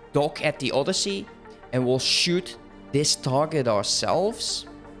dock at the Odyssey and we'll shoot this target ourselves.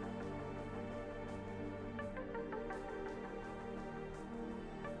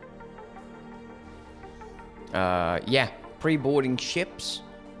 Yeah, pre-boarding ships,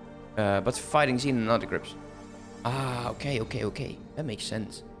 but fighting Xenon and other groups. Ah, okay. That makes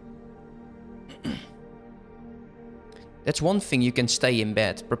sense. That's one thing you can stay in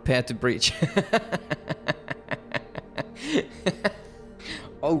bed, prepared to breach.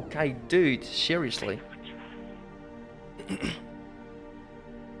 Okay, dude, seriously.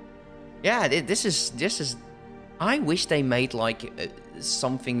 Yeah, this is. I wish they made like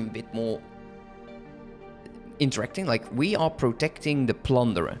something a bit more interacting. Like, we are protecting the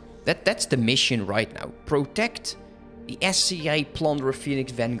plunderer. That's the mission right now. Protect the SCA Plunderer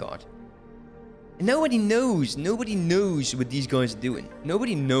Phoenix Vanguard. And nobody knows what these guys are doing.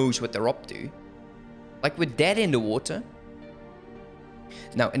 Nobody knows what they're up to. Like, we're dead in the water.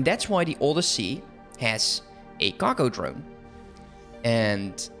 Now, and that's why the Odyssey has a cargo drone.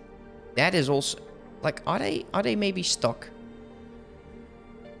 And that is also... Like, are they maybe stuck?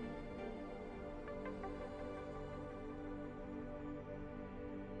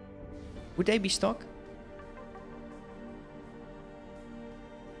 Would they be stuck?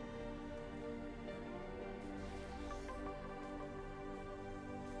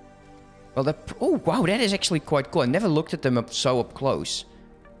 Well, oh wow, that is actually quite cool. I never looked at them up close.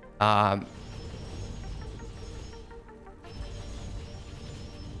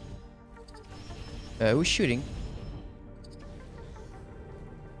 Who's shooting?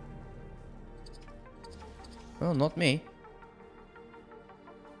 Well, not me.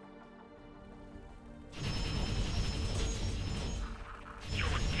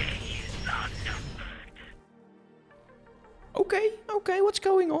 Okay, what's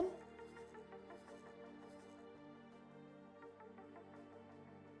going on?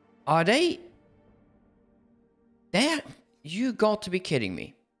 Are they... There? You got to be kidding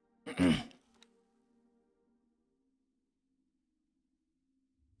me.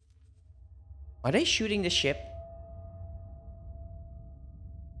 Are they shooting the ship?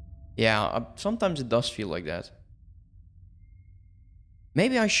 Yeah, sometimes it does feel like that.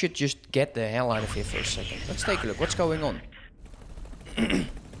 Maybe I should just get the hell out of here for a second. Let's take a look. What's going on?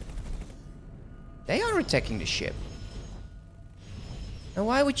 They are attacking the ship. And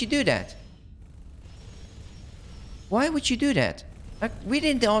why would you do that? Why would you do that? Like, we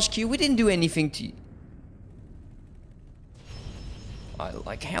didn't ask you. We didn't do anything to you.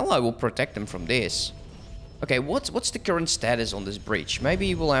 Like hell, I will protect them from this. Okay, what's the current status on this breach?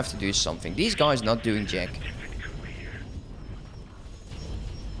 Maybe we'll have to do something. These guys not doing jack.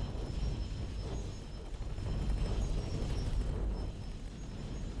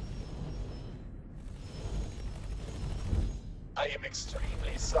 I am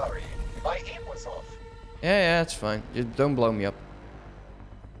extremely sorry. My aim was off. Yeah, it's fine. Just don't blow me up.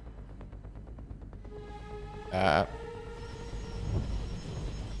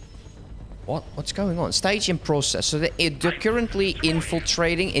 What's going on? Stage in process. So they're currently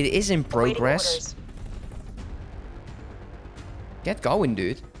infiltrating. It is in progress. Get going,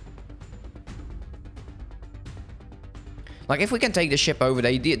 dude. Like, if we can take the ship over,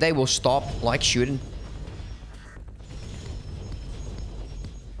 they will stop, like, shooting.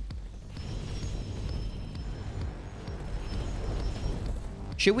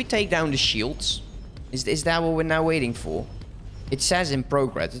 Should we take down the shields? Is that what we're now waiting for? It says in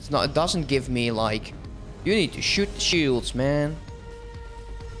progress. It's not. It doesn't give me like, you need to shoot the shields, man.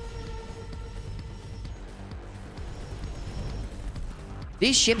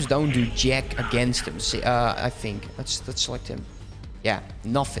 These ships don't do jack against them. See, I think let's select him. Yeah,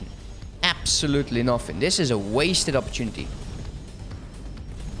 nothing. Absolutely nothing. This is a wasted opportunity.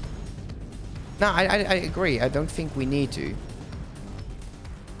 No, I agree. I don't think we need to.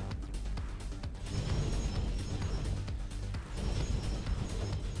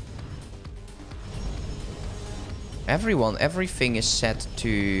 Everything is set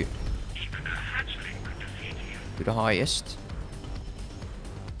to the highest.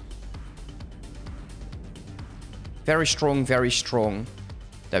 Very strong, very strong.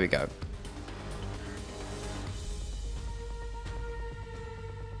 There we go.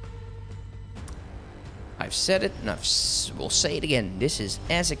 I've said it and will say it again. This is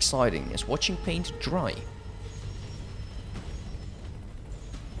as exciting as watching paint dry.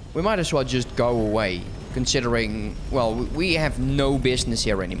 We might as well just go away, considering, well, we have no business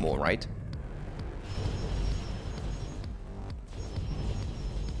here anymore, right?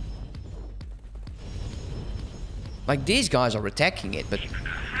 Like, these guys are attacking it, but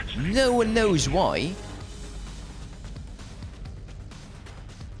no one knows why.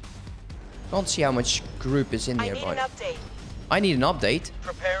 Can't see how much group is in here, I need an update. I need an update.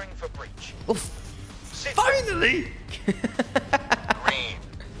 Preparing for breach. Oh, finally! Green.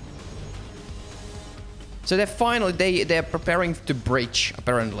 So they're preparing to breach,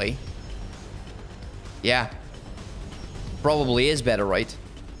 apparently. Yeah. Probably is better, right?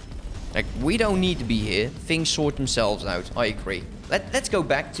 Like, we don't need to be here. Things sort themselves out. I agree. Let's go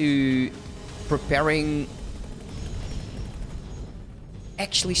back to preparing.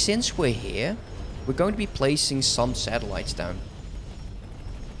 Actually, since we're here, we're going to be placing some satellites down.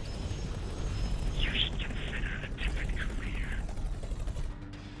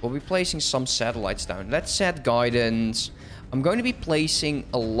 We'll be placing some satellites down. Let's set guidance. I'm going to be placing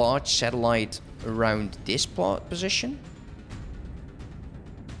a large satellite around this position.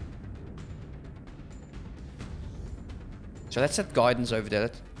 So let's set guidance over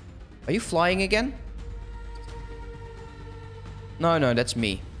there. Are you flying again? No, that's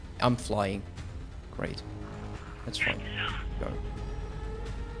me. I'm flying. Great. That's fine. Go.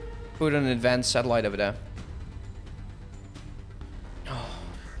 Put an advanced satellite over there.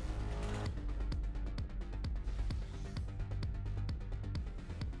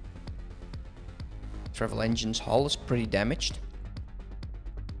 travel engine's hull is pretty damaged.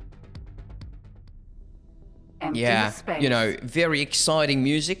 Empty Yeah, space. you know, very exciting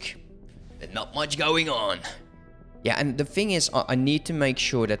music, but not much going on. Yeah, and the thing is, I need to make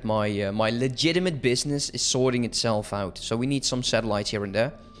sure that my legitimate business is sorting itself out. So we need some satellites here and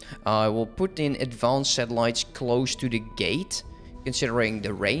there. I will put in advanced satellites close to the gate, considering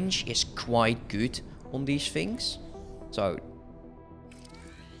the range is quite good on these things. So,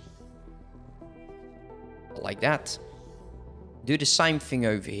 like that. Do the same thing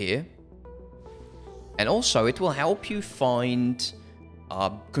over here. And also, it will help you find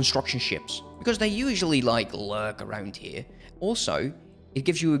construction ships, because they usually like lurk around here. Also, it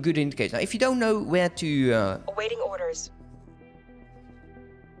gives you a good indicator. Now, if you don't know where to... Awaiting orders.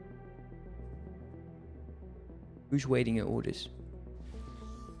 Who's waiting at orders?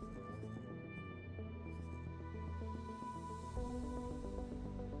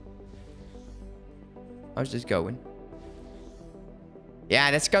 How's this going?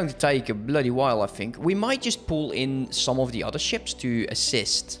 Yeah, that's going to take a bloody while, I think. We might just pull in some of the other ships to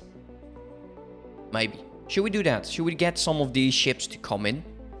assist. Maybe. Should we do that? Should we get some of these ships to come in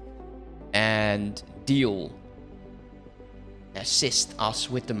and assist us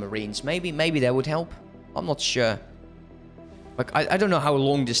with the Marines? Maybe that would help. I'm not sure. Like, I don't know how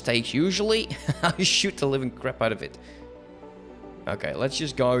long this takes usually. I shoot the living crap out of it. Okay, let's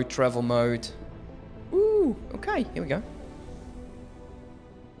just go travel mode. Ooh, okay, here we go.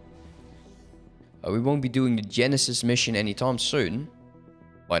 We won't be doing the Genesis mission anytime soon,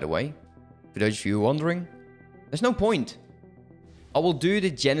 by the way. For those of you who are wondering, there's no point. I will do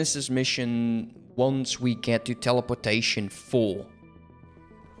the Genesis mission once we get to teleportation 4.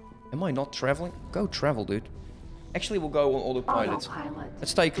 Am I not traveling? Go travel, dude. Actually, we'll go on autopilot.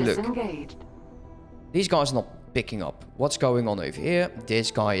 Let's take a look. Disengaged. These guys are not picking up. What's going on over here?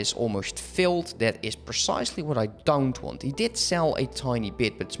 This guy is almost filled. That is precisely what I don't want. He did sell a tiny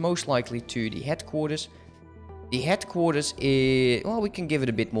bit, but it's most likely to the headquarters. The headquarters is... well, we can give it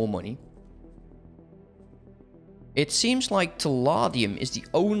a bit more money. It seems like Palladium is the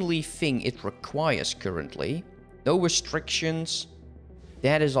only thing it requires currently. No restrictions.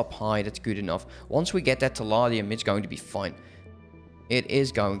 That is up high. That's good enough. Once we get that Palladium, it's going to be fine. It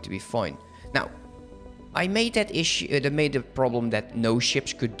is going to be fine. Now, I made that issue, made the problem that no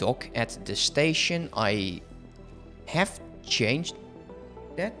ships could dock at the station. I have changed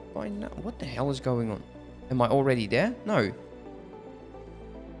that by now. What the hell is going on? Am I already there? No.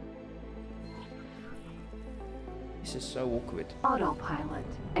 This is so awkward. Autopilot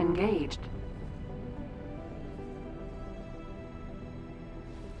engaged.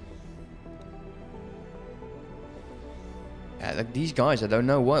 Like these guys, I don't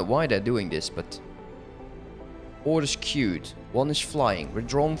know why they're doing this, but... Orders queued. One is flying.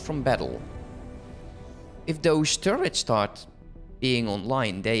 Withdrawn from battle. If those turrets start being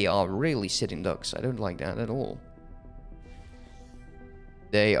online, they are really sitting ducks. I don't like that at all.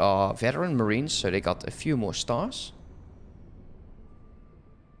 They are veteran Marines, so they got a few more stars.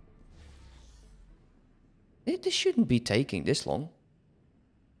 This shouldn't be taking this long.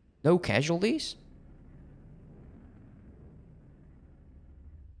 No casualties?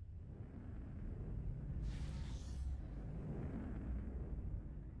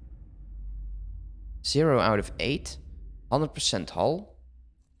 Zero out of 8. 100% hull.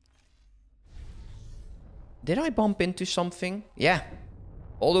 Did I bump into something? Yeah.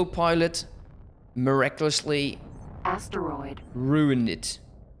 Autopilot miraculously Asteroid. ruined it.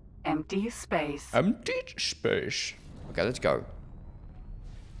 Empty space. Empty space. Okay, let's go.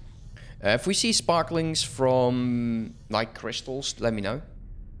 If we see sparklings from, like, crystals, let me know.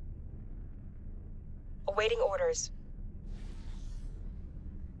 Awaiting orders.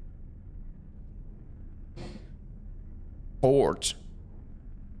 Board.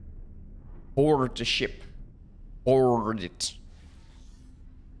 Board the ship. Board it.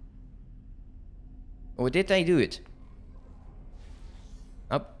 Or did they do it?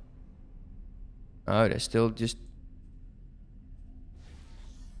 Up. Oh, they're still just...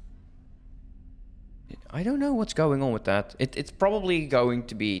 I don't know what's going on with that. It's probably going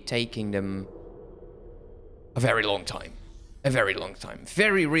to be taking them a very long time. A very long time.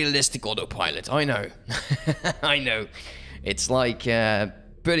 Very realistic autopilot, I know. I know. It's like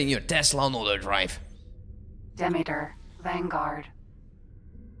putting your Tesla on auto drive. Demeter. Vanguard.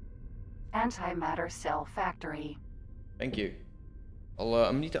 Antimatter cell factory. Thank you.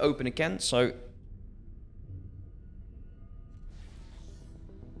 I need to open a can, so...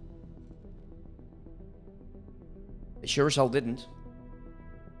 It sure as hell didn't.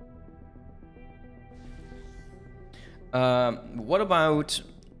 What about...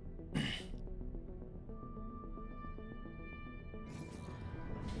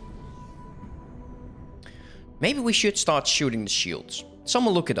 Maybe we should start shooting the shields.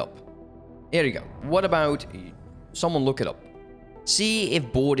 Someone look it up. Here you go. What about... Someone look it up. See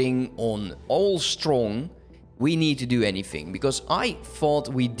if boarding on all strong, we need to do anything. Because I thought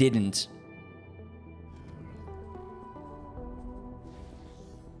we didn't.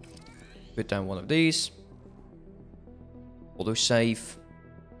 Put down one of these. Auto save.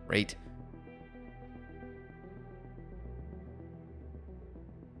 Great.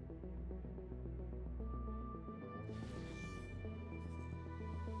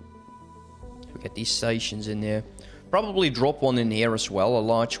 We get these stations in there. Probably drop one in here as well, a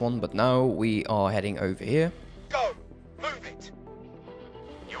large one. But now we are heading over here. Go! Move it!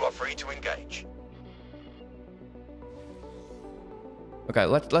 You are free to engage. Okay,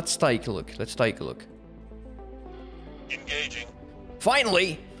 let's take a look. Let's take a look. Engaging.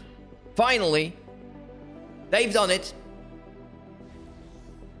 Finally! Finally! They've done it!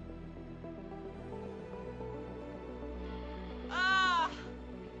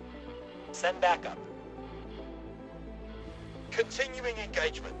 Send backup. Continuing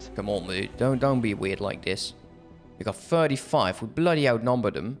engagement. Come on, dude. Don't be weird like this. We got 35. We bloody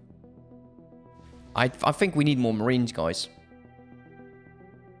outnumbered them. I think we need more Marines, guys.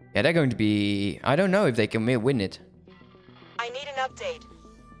 Yeah, they're going to be... I don't know if they can win it. I need an update.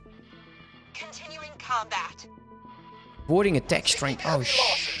 Continuing combat. Boarding attack strength. Oh,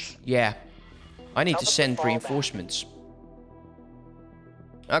 yeah. I need to send reinforcements.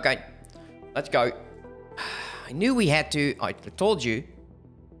 Okay. Let's go. I knew we had to. I told you.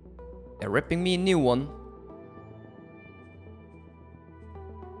 They're ripping me a new one.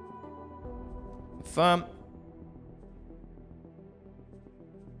 Confirm.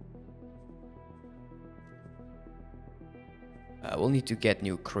 We'll need to get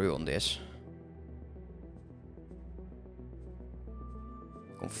new crew on this.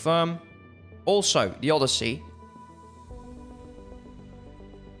 Confirm. Also, the Odyssey.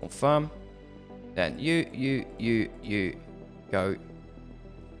 Confirm. Then you go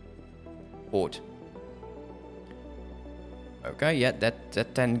board. Okay, yeah,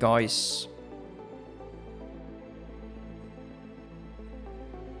 that 10 guys.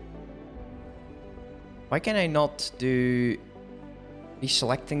 Why can I not be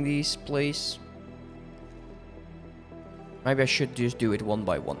selecting these, please? Maybe I should just do it one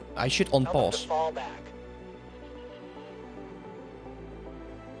by one. I should on pause. Fall back.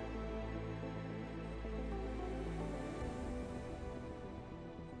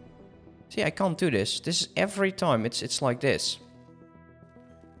 See, I can't do this. This is every time. It's like this.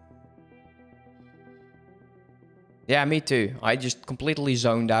 Yeah, me too. I just completely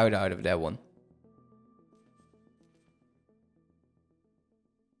zoned out of that one.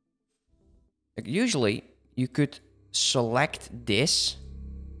 Like, usually, you could select this.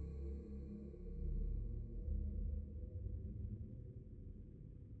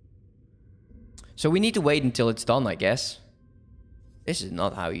 So we need to wait until it's done, I guess. This is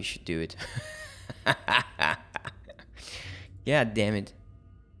not how you should do it. Yeah, damn it.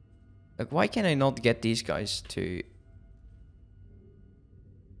 Like, why can I not get these guys to...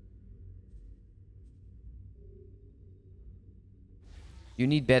 You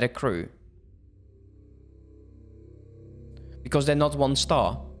need better crew. Because they're not 1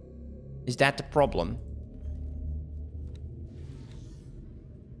 star. Is that the problem?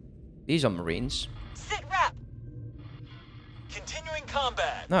 These are Marines. Sit rep. Continuing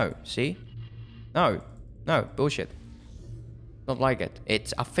combat. No, see? No, bullshit. Not like it.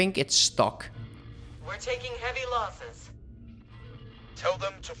 I think it's stuck. We're taking heavy losses. Tell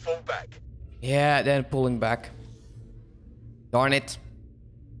them to fall back. Yeah, they're pulling back. Darn it.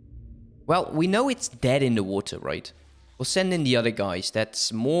 Well, we know it's dead in the water, right? We'll send in the other guys.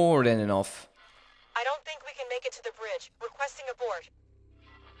 That's more than enough. I don't think we can make it to the bridge. Requesting abort.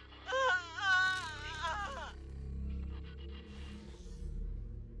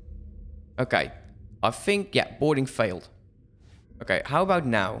 Okay. I think, yeah, boarding failed. Okay, how about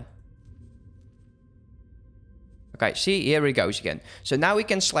now? Okay, see, here he goes again. So now we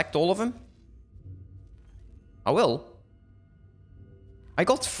can select all of them. I will. I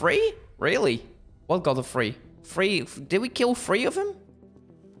got 3? Really? What got a 3? 3? Did we kill 3 of them?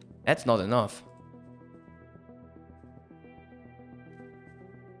 That's not enough.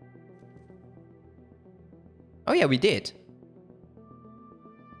 Oh yeah, we did.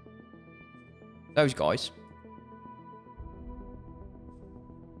 Those guys.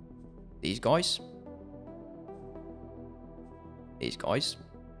 These guys. These guys.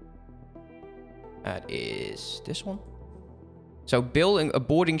 That is this one. So building a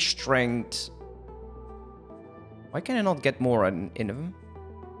boarding strength. Why can I not get more in them?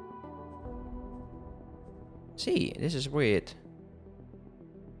 See, this is weird.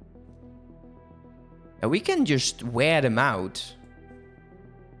 Now we can just wear them out.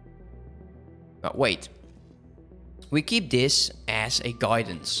 Oh, wait. We keep this as a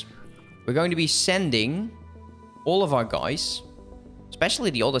guidance. We're going to be sending all of our guys, especially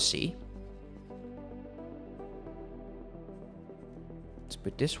the Odyssey. Let's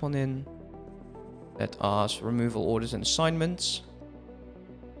put this one in. Let us removal orders and assignments.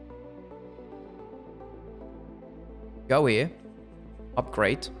 Go here.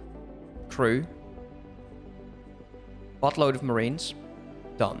 Upgrade. Crew. Buttload of Marines.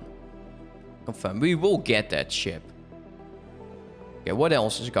 Done. Confirm. We will get that ship. Okay, what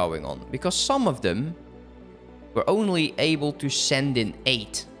else is going on? Because some of them were only able to send in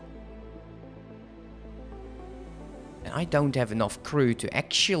 8. And I don't have enough crew to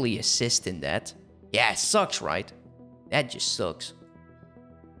actually assist in that. Yeah, it sucks, right? That just sucks.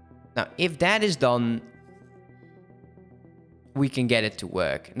 Now, if that is done, we can get it to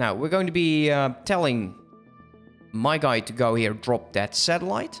work. Now, we're going to be telling my guy to go here, drop that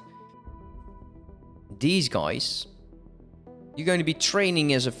satellite. These guys, you're going to be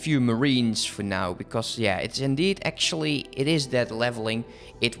training as a few Marines for now, because yeah, it's indeed actually, it is that leveling.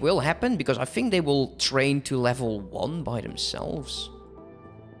 It will happen because I think they will train to level 1 by themselves.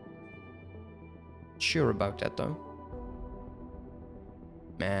 Sure about that though.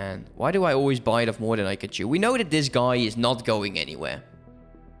 Man, why do I always bite off more than I can chew? We know that this guy is not going anywhere.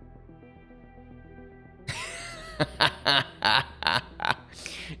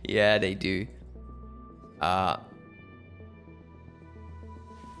 Yeah, they do. That's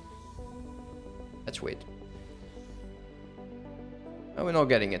weird. Oh, we're not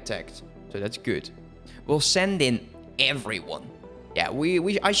getting attacked, so that's good. We'll send in everyone. Yeah,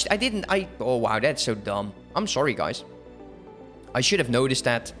 I didn't. Oh wow, that's so dumb. I'm sorry, guys. I should have noticed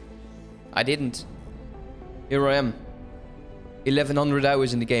that. I didn't. Here I am. 1100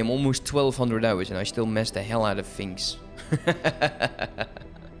 hours in the game, almost 1200 hours, and I still mess the hell out of things.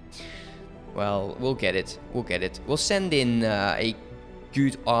 Well, we'll get it. We'll get it. We'll send in a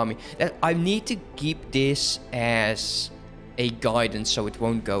good army. I need to keep this as a guidance so it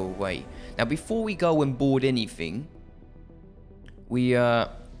won't go away. Now, before we go and board anything, we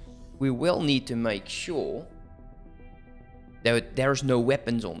will need to make sure that there's no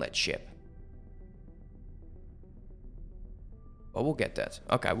weapons on that ship. But we'll get that.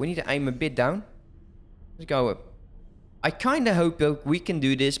 Okay, we need to aim a bit down. Let's go up. I kind of hope that we can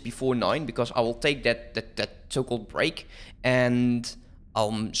do this before 9, because I will take that so-called break, and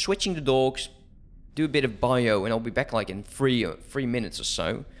I'm switching the dogs, do a bit of bio, and I'll be back like in 3 minutes or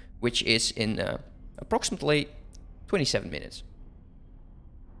so, which is in approximately 27 minutes.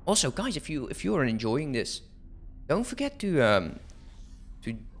 Also, guys, if you are enjoying this, don't forget to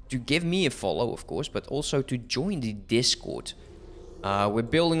give me a follow, of course, but also to join the Discord. We're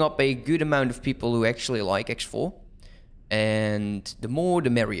building up a good amount of people who actually like X4. And the more, the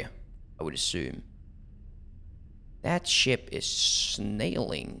merrier, I would assume. That ship is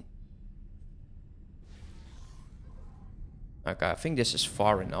snailing. Okay, I think this is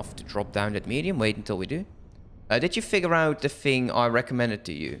far enough to drop down that medium. Wait until we do. Did you figure out the thing I recommended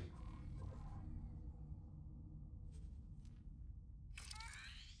to you?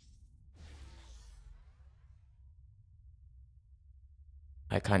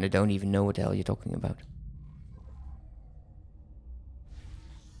 I kind of don't even know what the hell you're talking about.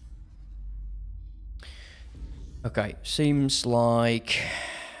 Okay, seems like...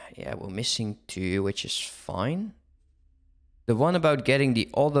 yeah, we're missing 2, which is fine. The one about getting the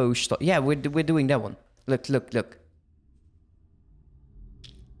auto stuff... yeah, we're doing that one. Look, look, look.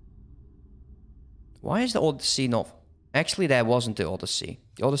 Why is the Odyssey not... actually, that wasn't the Odyssey.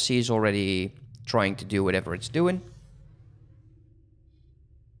 The Odyssey is already trying to do whatever it's doing.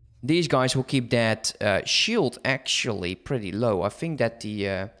 These guys will keep that shield actually pretty low. I think that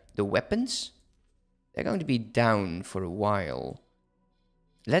the weapons... they're going to be down for a while.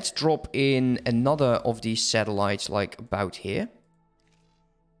 Let's drop in another of these satellites, like about here.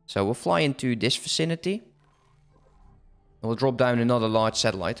 So we'll fly into this vicinity. We'll drop down another large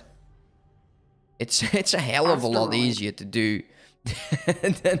satellite. It's a hell of a lot easier to do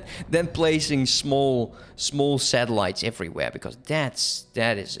than placing small satellites everywhere, because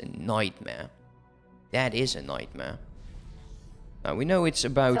that is a nightmare. That is a nightmare. Now, we know it's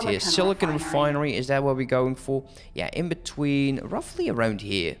about here. Silicon refinery, is that what we're going for? Yeah, in between, roughly around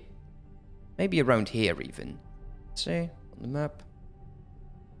here. Maybe around here even. Let's see, on the map.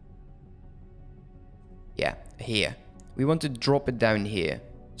 Yeah, here. We want to drop it down here.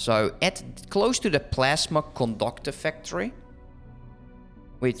 So, close to the plasma conductor factory.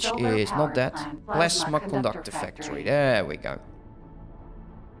 which Solar is power not that. plant, Plasma conductor factory. There we go.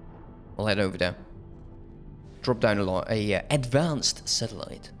 We'll head over there. Drop down a advanced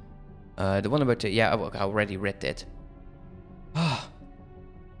satellite. The one about the... Yeah, I already read that.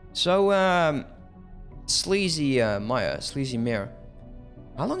 So, Sleazy Sleazy Mirror.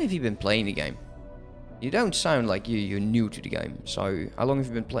 How long have you been playing the game? You don't sound like you're new to the game. So, how long have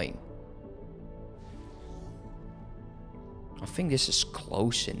you been playing? I think this is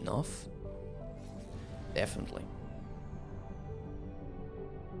close enough. Definitely.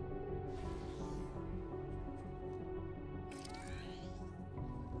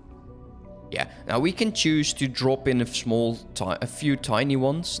 Yeah, now we can choose to drop in a few tiny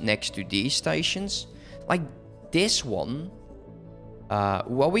ones next to these stations. Like this one.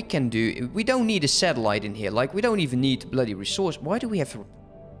 What we can do, we don't need a satellite in here. Like, we don't even need bloody resource. Why do we have...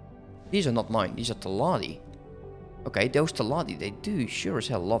 These are not mine, these are Taladi. Okay, those Taladi, they do sure as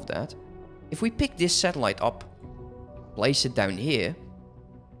hell love that. If we pick this satellite up, place it down here.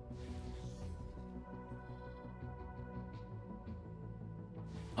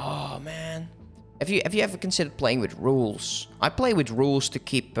 Oh, man. Have you ever considered playing with rules? I play with rules to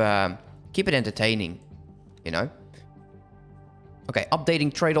keep it entertaining, you know? Okay,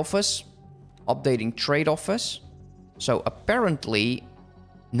 updating trade office. Updating trade office. So apparently...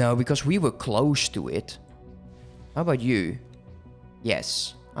 No, because we were close to it. How about you?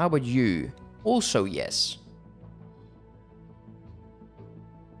 Yes. How about you? Also yes.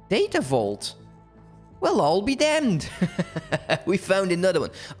 Data vault. Well, I'll be damned. We found another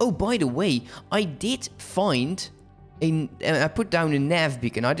one. Oh, by the way, I did find... I put down a nav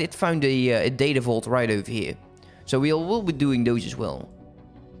beacon. I did find a data vault right over here. So we'll be doing those as well.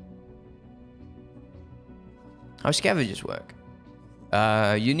 How scavengers work?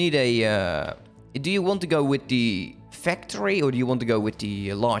 You need a... do you want to go with the factory or do you want to go with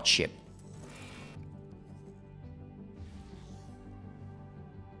the large ship?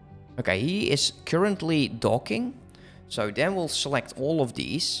 Okay, he is currently docking. So then we'll select all of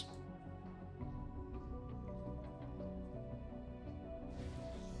these.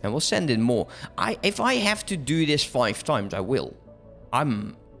 And we'll send in more. If I have to do this 5 times, I will.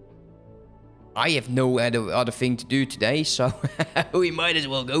 I have no other thing to do today, so we might as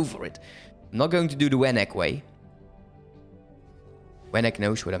well go for it. I'm not going to do the Wennek way. Wennek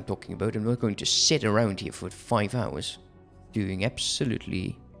knows what I'm talking about. I'm not going to sit around here for 5 hours doing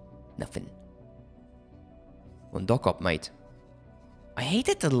absolutely nothing. One dock up, mate. I hate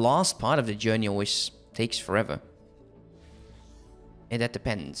that the last part of the journey always takes forever. And that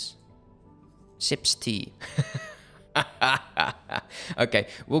depends. Sips tea. Okay,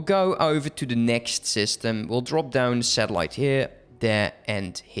 we'll go over to the next system. We'll drop down the satellite here, there,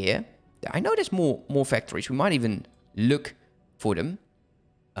 and here. I know there's more factories. We might even look for them.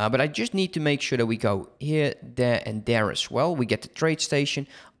 But I just need to make sure that we go here, there, and there as well. We get the trade station.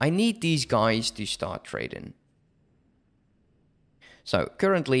 I need these guys to start trading. So,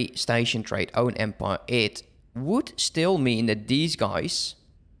 currently, station trade, own empire, it would still mean that these guys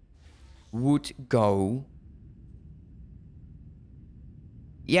would go...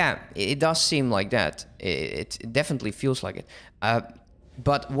 Yeah, it does seem like that. It definitely feels like it.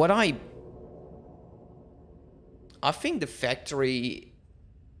 But what I think the factory...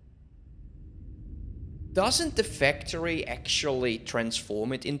 Doesn't the factory actually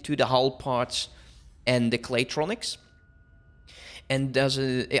transform it into the hull parts and the Claytronics? And does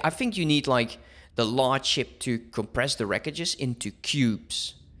it... I think you need like the large ship to compress the wreckages into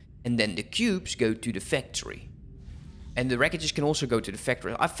cubes. And then the cubes go to the factory. And the wreckages can also go to the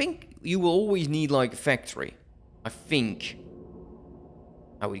factory. I think you will always need like a factory. I think.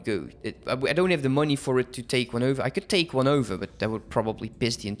 How would it go? I don't have the money for it to take one over. I could take one over, but that would probably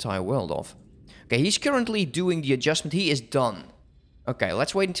piss the entire world off. Okay, he's currently doing the adjustment. He is done. Okay,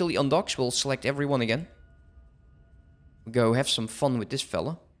 let's wait until he undocks. We'll select everyone again. We'll go have some fun with this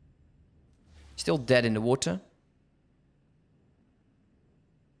fella. Still dead in the water.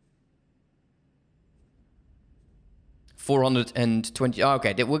 $420.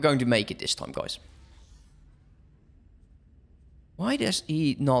 Okay, we're going to make it this time, guys. Why does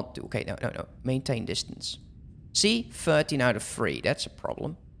he not do... Okay, no. Maintain distance. See? 13 out of 3. That's a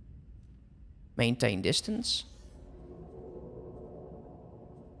problem. Maintain distance.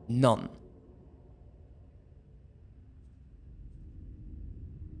 None.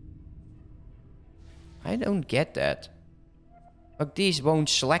 I don't get that. Like, these won't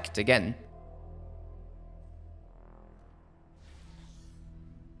select again.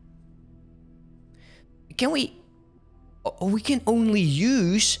 Can we... Oh, we can only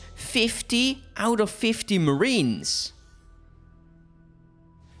use 50 out of 50 Marines.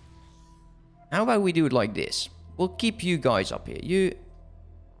 How about we do it like this? We'll keep you guys up here. You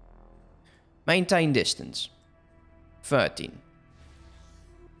maintain distance. 13.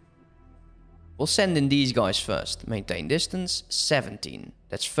 We'll send in these guys first. Maintain distance. 17.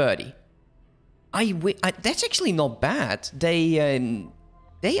 That's 30. That's actually not bad.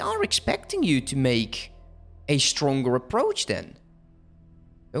 They are expecting you to make a stronger approach then.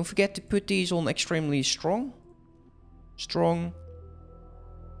 Don't forget to put these on extremely strong. Strong.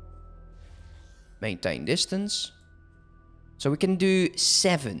 Maintain distance. So we can do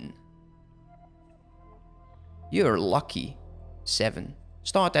 7. You're lucky. 7.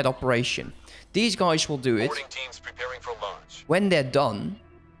 Start that operation. These guys will do it. Boarding teams preparing for launch. When they're done,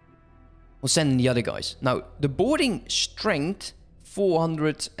 we'll send in the other guys. Now, the boarding strength,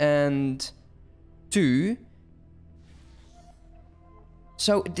 402.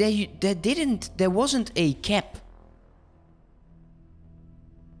 So there wasn't a cap.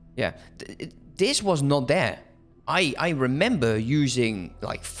 Yeah, this was not there. I remember using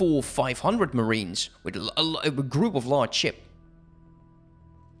like 400-500 Marines with a group of large ship.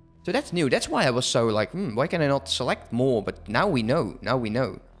 So that's new. That's why I was so like, why can I not select more? But now we know. Now we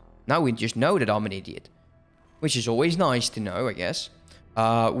know. Now we just know that I'm an idiot. Which is always nice to know, I guess.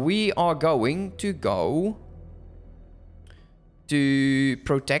 We are going to go to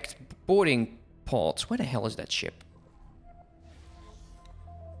protect boarding pods. Where the hell is that ship?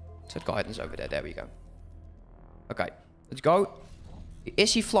 Set guidance over there. There we go. Okay, let's go.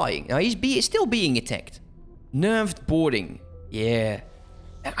 Is he flying? No, he's still being attacked. Nerfed boarding. Yeah.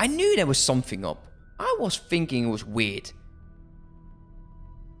 I knew there was something up. I was thinking it was weird.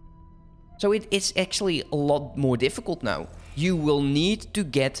 So it's actually a lot more difficult now. You will need to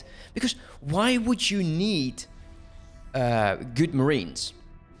get... Because why would you need good Marines?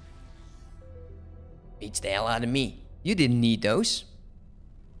 Beats the hell out of me. You didn't need those.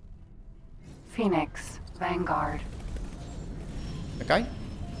 Phoenix, Vanguard. Okay.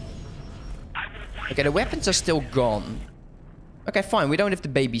 Okay, the weapons are still gone. Okay, fine. We don't have to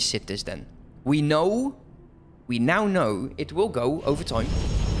babysit this then. We now know it will go over time.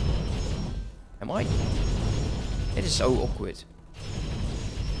 Am I? It is so awkward.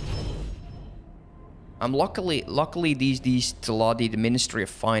 Luckily these Teladi, the Ministry of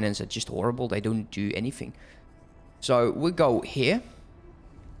Finance, are just horrible. They don't do anything. So we'll go here.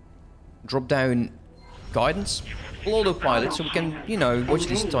 Drop down guidance. We'll autopilot so we can, you know, watch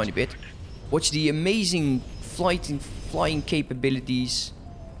this a tiny bit. Watch the amazing flying capabilities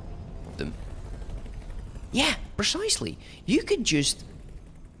of them. Yeah, precisely. You could just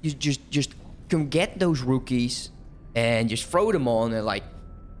come get those rookies and just throw them on and like,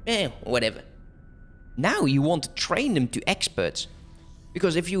 whatever. Now you want to train them to experts.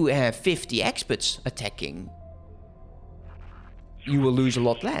 Because if you have 50 experts attacking, you will lose a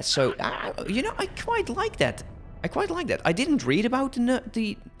lot less. So, you know, I quite like that. I quite like that. I didn't read about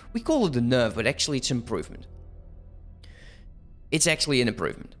the we call it the nerf, but actually it's improvement. It's actually an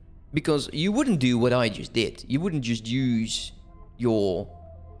improvement. Because you wouldn't do what I just did. You wouldn't just use your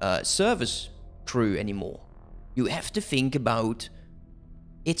service crew anymore. You have to think about...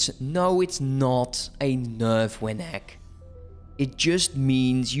 it's not a nerf Winhack. It just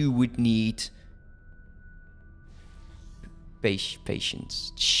means you would need...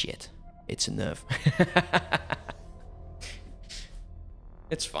 patience. Shit. It's a nerf.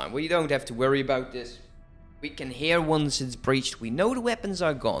 It's fine. We don't have to worry about this. We can hear once it's breached. We know the weapons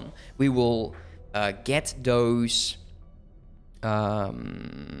are gone. We will get those...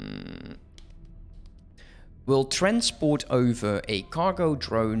 we'll transport over a cargo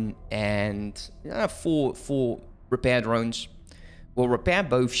drone and four repair drones. We'll repair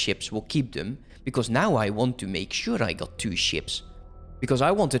both ships. We'll keep them. Because now I want to make sure I got 2 ships. Because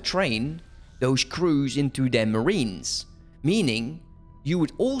I want to train those crews into their Marines. Meaning... you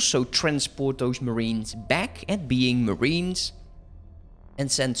would also transport those Marines back at being Marines and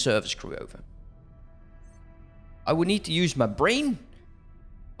send service crew over. I would need to use my brain.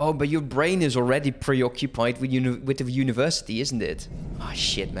 Oh, but your brain is already preoccupied with the university, isn't it? Oh,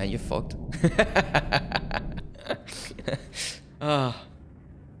 shit, man, you're fucked. Ah.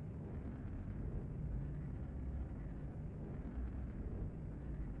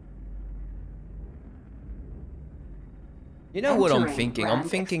 You know what I'm thinking? I'm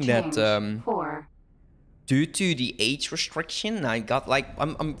thinking that due to the age restriction, I got like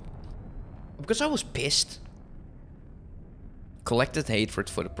I'm because I was pissed. Collected hatred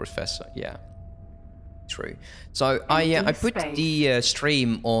for the professor. Yeah, true. So I put the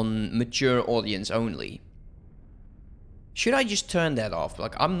stream on mature audience only. Should I just turn that off?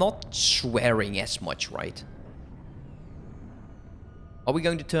 Like I'm not swearing as much, right? Are we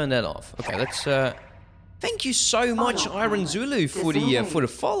going to turn that off? Okay, let's... Thank you so much, Iron Zulu, for the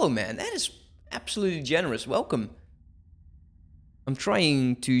follow, man. That is absolutely generous. Welcome. I'm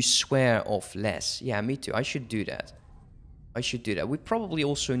trying to swear off less. Yeah, me too. I should do that. I should do that. We probably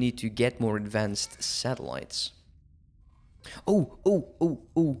also need to get more advanced satellites. Oh,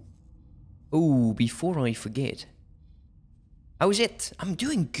 before I forget. How's it? I'm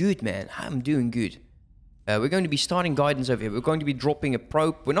doing good, man. I'm doing good. We're going to be starting guidance over here. We're going to be dropping a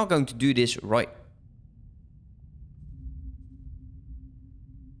probe. We're not going to do this right.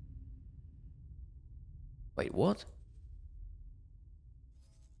 Wait, what?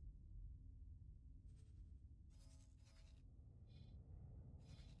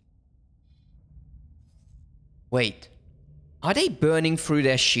 Wait. Are they burning through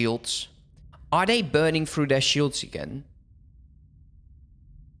their shields? Are they burning through their shields again?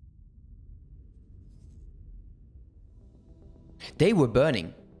 They were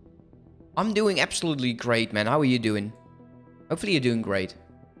burning. I'm doing absolutely great, man. How are you doing? Hopefully you're doing great.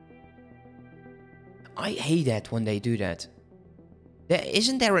 I hate that when they do that.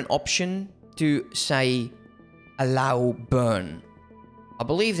 Isn't there an option to say allow burn? I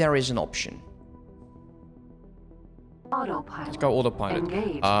believe there is an option. Autopilot. Let's go autopilot.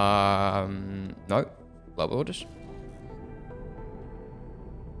 Engaged. No. Global orders.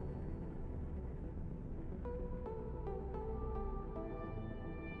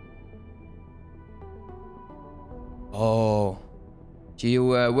 Oh. So you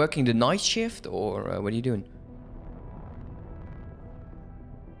working the night shift or what are you doing?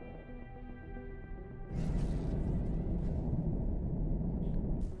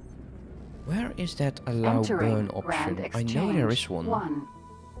 Where is that allow Entering burn option? Grand I know there is one.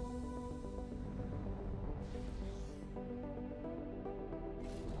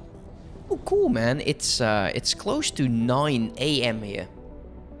 Oh, cool, man. It's close to 9 a.m. here.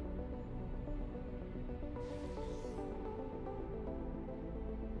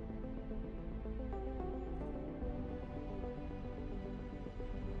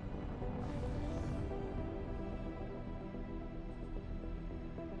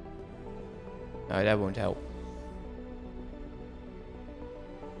 No, that won't help.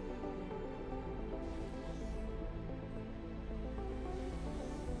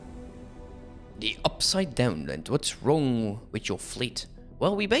 The upside down land. What's wrong with your fleet?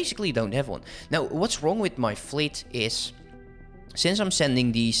 Well, we basically don't have one. Now, what's wrong with my fleet is, since I'm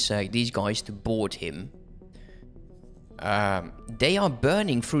sending these guys to board him, they are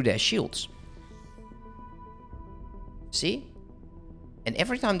burning through their shields. See? And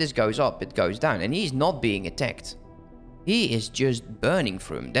every time this goes up, it goes down. And he's not being attacked. He is just burning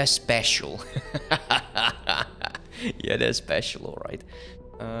through him. They're special. Yeah, they're special, alright.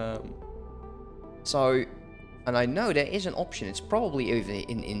 So, and I know there is an option. It's probably over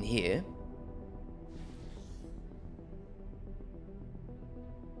in here.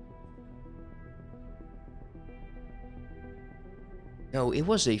 No, it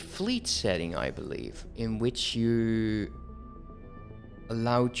was a fleet setting, I believe, in which you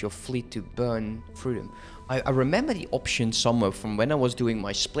allowed your fleet to burn through them. I remember the option somewhere from when I was doing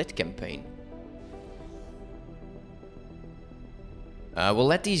my split campaign. We'll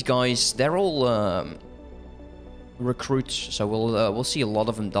let these guys, they're all recruits, so we'll see a lot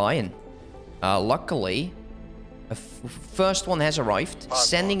of them dying. Luckily, first one has arrived,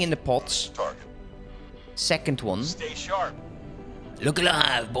 sending in the pots. Target. Second one. Stay sharp. Look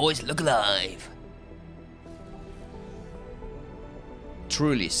alive, boys, look alive.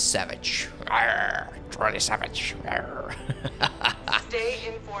 Truly savage. Arr, truly savage. Stay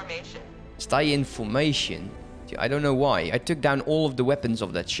in formation. Stay in formation. I don't know why. I took down all of the weapons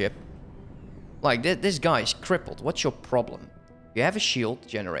of that ship. Like, this guy's crippled. What's your problem? You have a shield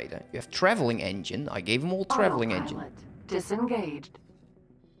generator. You have traveling engine. I gave him all traveling engine. Disengaged.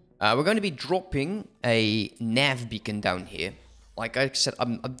 We're going to be dropping a nav beacon down here. Like I said,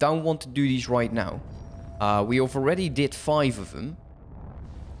 I don't want to do these right now. We have already did 5 of them.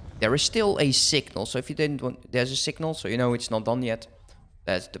 There is still a signal, so if you didn't want... There's a signal, so you know it's not done yet.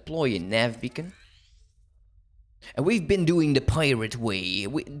 Let's deploy a nav beacon. And we've been doing the pirate way.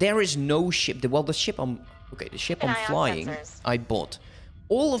 There is no ship... Well, the ship I'm... Okay, the ship I'm flying, I bought.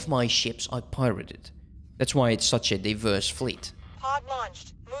 All of my ships are pirated. That's why it's such a diverse fleet. Pod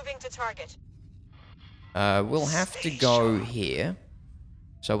launched. Moving to target. We'll have to go here.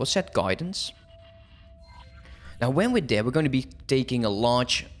 So we'll set guidance. Now, when we're there, we're going to be taking a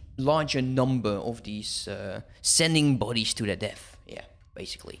larger number of these sending bodies to their death. Yeah,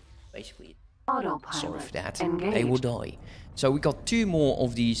 basically. Autopilot. Sorry for that. Engaged. They will die. So we got 2 more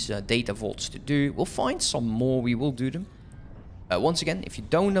of these data vaults to do. We'll find some more. We will do them. Once again, if you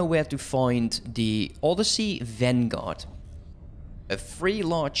don't know where to find the Odyssey Vanguard, a free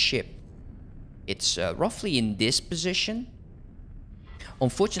large ship, it's roughly in this position.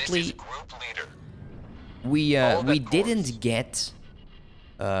 Unfortunately, This is group leader. we didn't get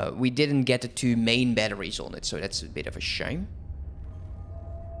the 2 main batteries on it, so that's a bit of a shame.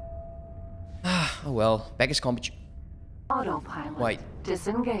 Oh well, back is combat. Autopilot. Wait.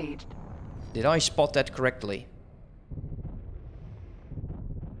 Disengaged. Did I spot that correctly?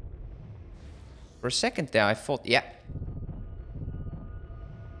 For a second there, I thought, yeah.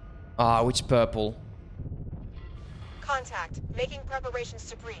 Oh, it's purple. Contact. Making preparations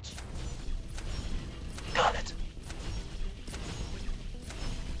to breach. Got it.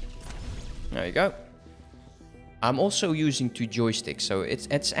 There you go. I'm also using 2 joysticks, so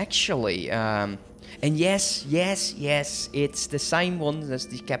it's actually and yes, it's the same one as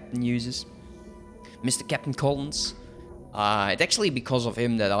the captain uses, Mr. Captain Collins. It's actually because of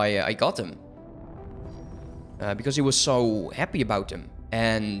him that I got him, because he was so happy about them,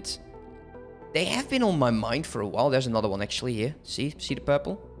 and they have been on my mind for a while. There's another one actually here. See the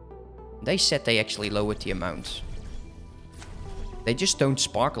purple? They said they actually lowered the amount. They just don't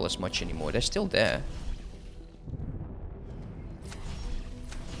sparkle as much anymore. They're still there.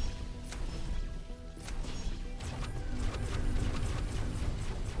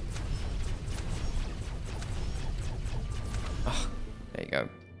 Ah, there you go.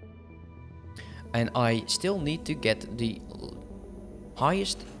 And I still need to get the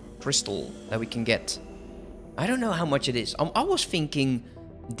highest crystal that we can get. I don't know how much it is. I was thinking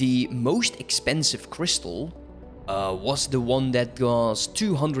the most expensive crystal was the one that was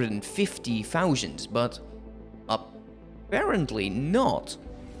 250,000, but apparently not.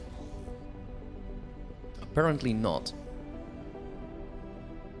 Apparently not.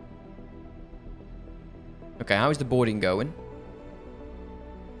 Okay, how is the boarding going?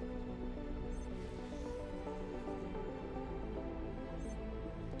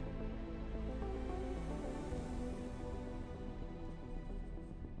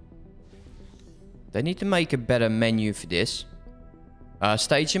 They need to make a better menu for this.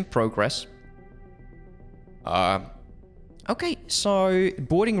 Stage in progress. Okay, so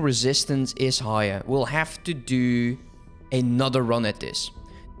boarding resistance is higher. We'll have to do another run at this.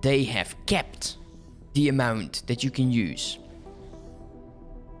 They have kept the amount that you can use.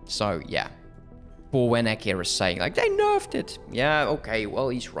 So, yeah. Poor Wenak here is saying, like, they nerfed it. Yeah, okay, well,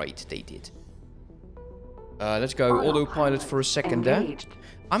 he's right, they did. Let's go autopilot for a second there.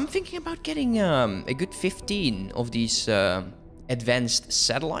 I'm thinking about getting a good 15 of these advanced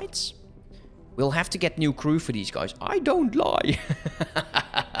satellites. We'll have to get new crew for these guys. I don't lie.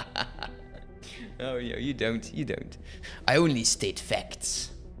 Oh, yeah, you don't. I only state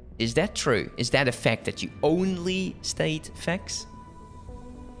facts. Is that true? Is that a fact that you only state facts?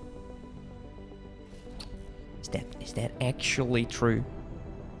 Is that actually true?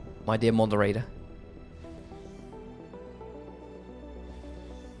 My dear moderator.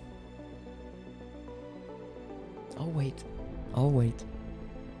 I'll wait.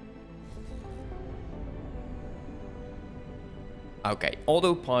 Okay,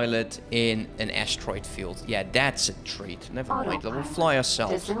 autopilot in an asteroid field. Yeah, that's a treat. Never mind, we'll fly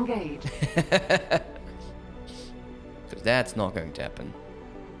ourselves. Disengage. Because that's not going to happen.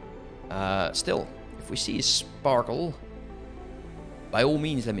 Still, if we see a sparkle, by all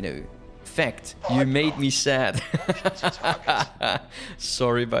means let me know. Fact, you made me sad.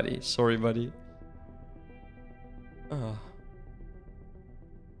 Sorry, buddy. Oh.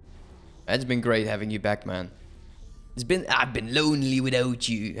 It's been great having you back, man. I've been lonely without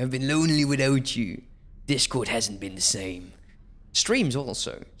you. Discord hasn't been the same. Streams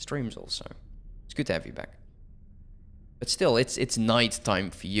also. It's good to have you back. But still, it's night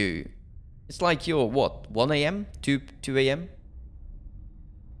time for you. It's like you're what, 1 AM? 2 AM?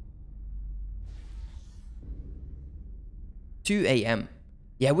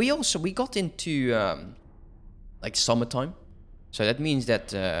 Yeah, we got into like summertime. So that means that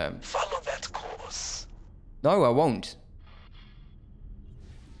Follow that course. no, I won't.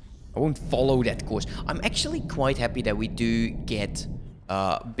 I won't follow that course. I'm actually quite happy that we do get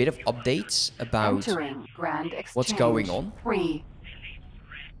a bit of updates about Entering Grand what's Exchange. going on. 3.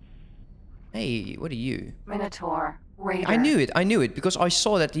 Hey, what are you? Minotaur. Raider. I knew it because I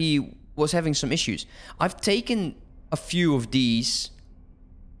saw that he was having some issues. I've taken a few of these.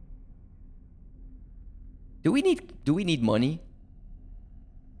 Do we need money?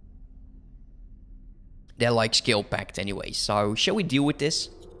 They're like skill packed anyway, so shall we deal with this?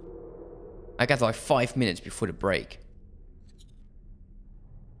 I got like 5 minutes before the break.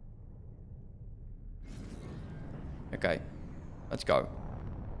 Okay. Let's go.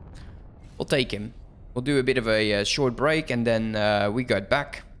 We'll take him. We'll do a bit of a short break and then we go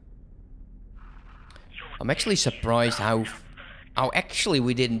back. I'm actually surprised how actually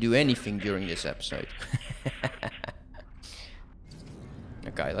we didn't do anything during this episode.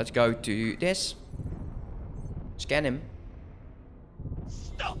 Okay, let's go to this. Scan him.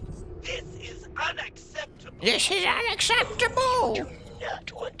 Stop! This is unacceptable! This is unacceptable! Do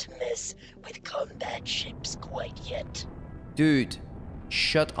not want to mess with combat ships quite yet. Dude,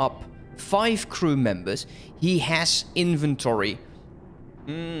 shut up. 5 crew members. He has inventory.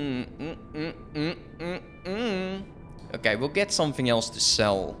 Okay, we'll get something else to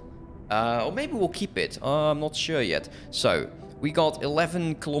sell. Or maybe we'll keep it. I'm not sure yet. So, we got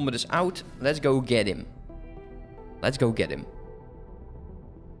 11 kilometers out. Let's go get him. Let's go get him.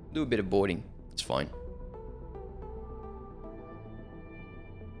 Do a bit of boarding. It's fine.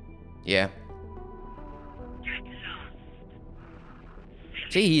 Yeah.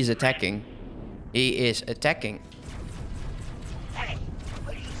 See, he's attacking. He is attacking. Hey,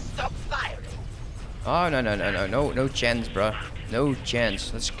 will you stop firing? Oh, no chance, bruh. No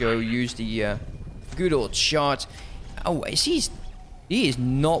chance. Let's go use the good old shot. Oh, he is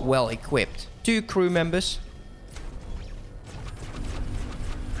not well equipped. 2 crew members.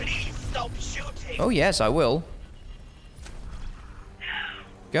 Please stop shooting! Oh, yes, I will.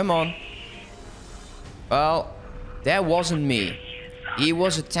 Come on. Well, that wasn't me. He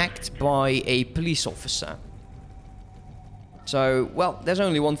was attacked by a police officer. So, well, there's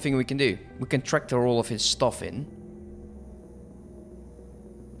only one thing we can do. We can tractor all of his stuff in.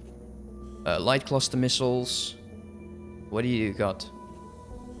 Light cluster missiles. What do you got?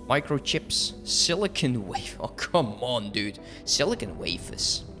 Microchips. Silicon wafer. Oh, come on, dude. Silicon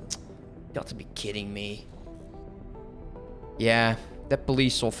wafers. Got to be kidding me. Yeah, that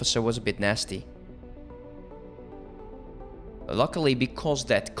police officer was a bit nasty. Luckily, because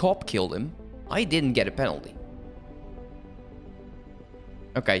that cop killed him, I didn't get a penalty.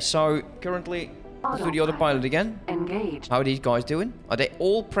 Okay, so currently, let's do the autopilot again. Engaged. How are these guys doing? Are they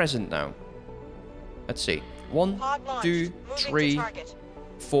all present now? Let's see. 1, Pod launched. 2, Moving to 3, target.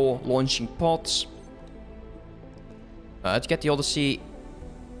 4 launching pods. Let's get the Odyssey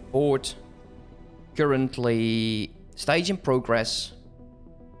board. Currently, stage in progress.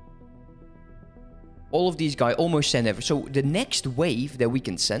 All of these guys almost send every. So the next wave that we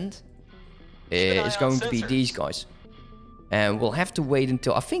can send is going to be these guys. And we'll have to wait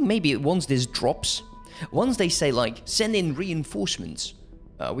until, I think maybe once this drops, once they say like, send in reinforcements,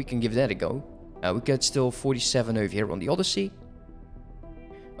 we can give that a go. We got still 47 over here on the Odyssey.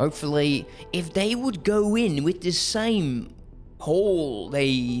 Hopefully, if they would go in with the same hole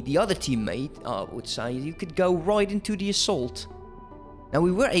the other teammate, I would say, you could go right into the assault. Now,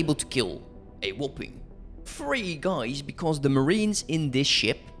 we were able to kill a whopping 3 guys because the Marines in this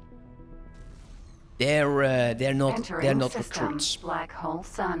ship, they're not recruits. Black hole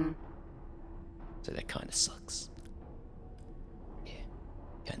sun. So that kind of sucks. Yeah,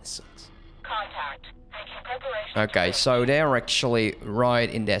 kind of sucks. Contact. Making preparation. Okay, so they're actually right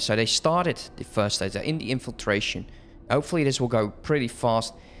in there. So they started the first stage. They're in the infiltration. Hopefully this will go pretty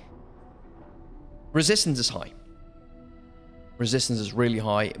fast. Resistance is high. Resistance is really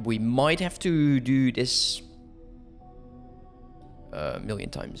high. We might have to do this a million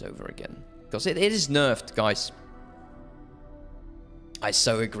times over again. Because it is nerfed, guys. I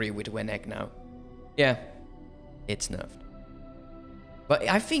so agree with Winegg now. Yeah, it's nerfed. But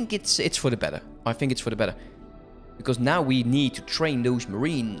I think it's for the better. I think it's for the better. Because now we need to train those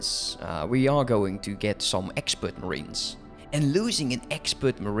Marines. We are going to get some expert Marines. And losing an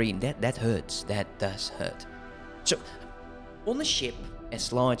expert Marine, that hurts. That does hurt. So, on a ship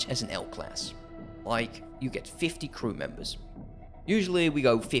as large as an L class, like, you get 50 crew members. Usually we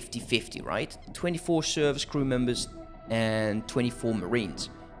go 50-50, right? 24 service crew members and 24 Marines.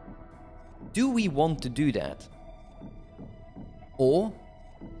 Do we want to do that? Or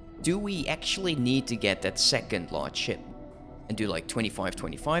do we actually need to get that second large ship and do like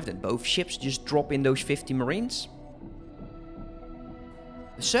 25-25, then both ships just drop in those 50 Marines?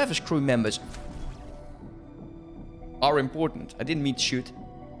 The service crew members are important. I didn't mean to shoot.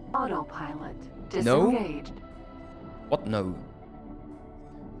 Autopilot No? disengaged. What? No.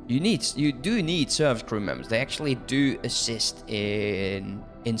 You do need service crew members. They actually do assist in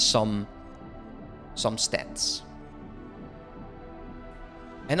some stats.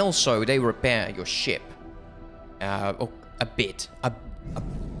 And also they repair your ship. A bit. A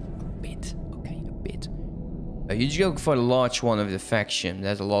bit. Okay, a bit. You just go for the large one of the faction.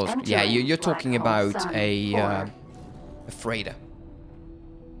 There's a lot of... Yeah, you're talking about a freighter.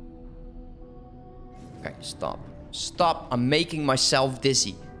 Okay, stop. Stop. I'm making myself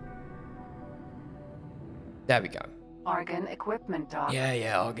dizzy. There we go. Argon equipment dock.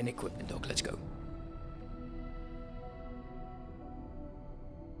 Yeah, Argon equipment dock. Let's go.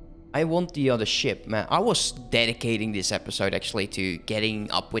 I want the other ship, man. I was dedicating this episode actually to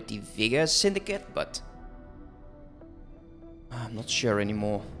getting up with the Vigor Syndicate, but I'm not sure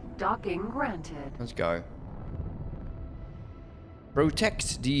anymore. Docking granted. Let's go.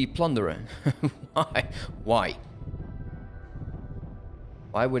 Protect the plunderer. Why? Why?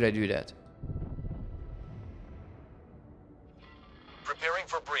 Why would I do that? Preparing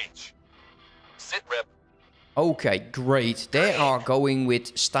for breach. Sit rep. Okay, great. They are going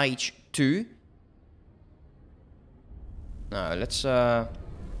with stage 2. Now, let's get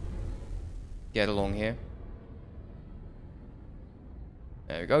along here.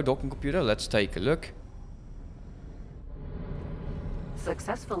 There we go, docking computer. Let's take a look.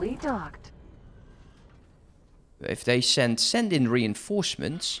 Successfully docked. If they send in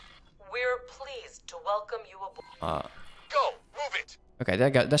reinforcements. We're pleased to welcome you aboard. Go! Move it! Okay,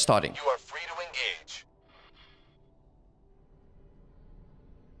 they're starting. You are free to engage.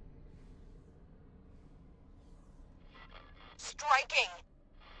 Striking!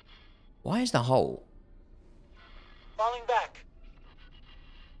 Why is the hull? Falling back.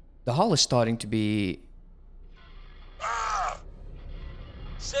 The hull is starting to be... Ah!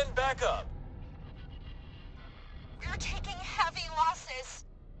 Send backup. We're taking heavy losses.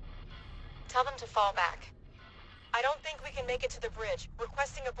 Tell them to fall back. I don't think we can make it to the bridge.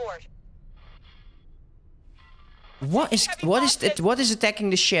 Requesting abort. What is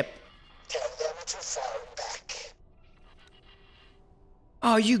attacking the ship? Tell them to fall back.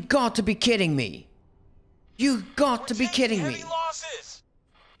 Oh, you got to be kidding me. You got to be kidding me. Heavy losses.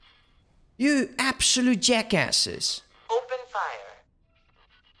 You absolute jackasses. Open fire.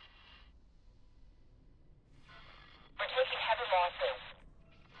 We're taking heavy losses.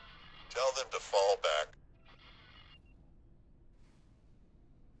 Tell them to fall back.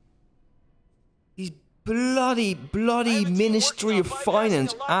 These bloody Ministry of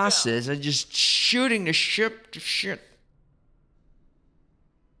Finance asses are just shooting the ship to shit.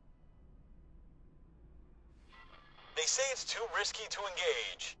 They say it's too risky to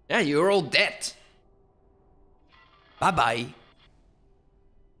engage. Yeah, you're all dead. Bye-bye.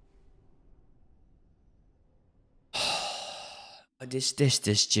 This.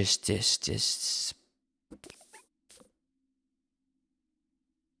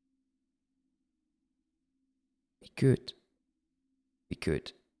 We could.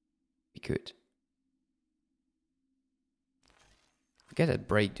 Get that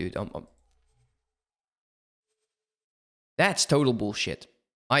break, dude. That's total bullshit.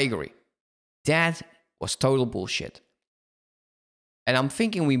 I agree. That was total bullshit. And I'm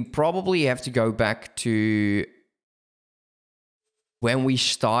thinking we probably have to go back to when we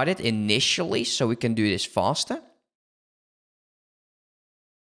started initially so we can do this faster.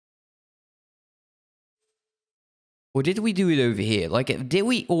 Or did we do it over here? Like, did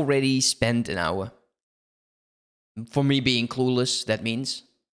we already spend an hour? For me being clueless, that means.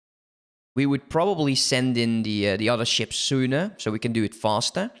 We would probably send in the other ships sooner, so we can do it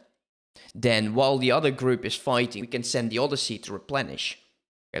faster. Then, while the other group is fighting, we can send the Odyssey to replenish.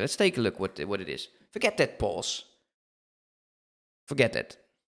 Okay, let's take a look what it is. Forget that pause. Forget it.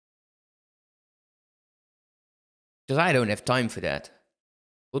 Because I don't have time for that.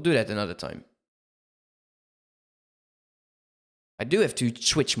 We'll do that another time. I do have to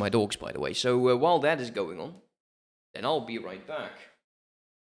switch my dogs, by the way. So while that is going on, then I'll be right back.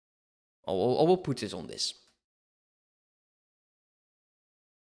 I will put this on this.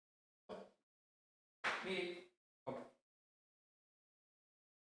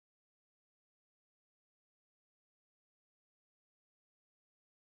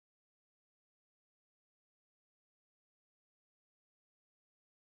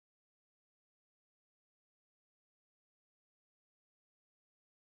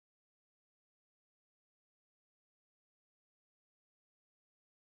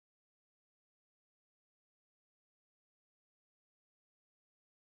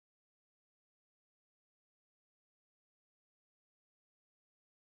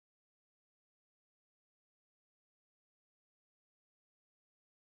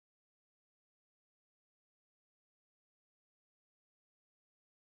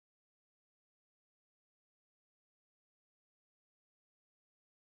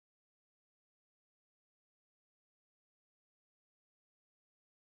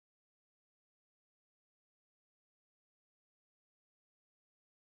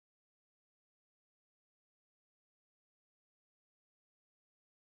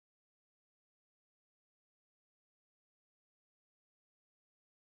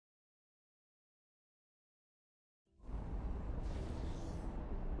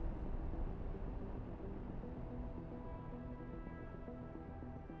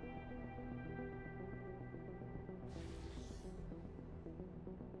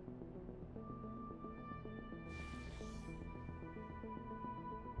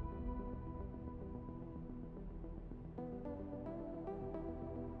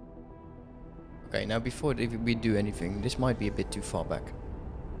 Okay, now before we do anything, this might be a bit too far back.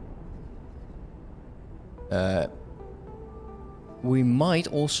 We might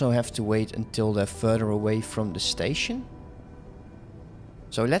also have to wait until they're further away from the station.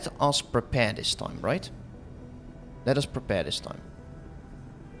 So let us prepare this time, right? Let us prepare this time.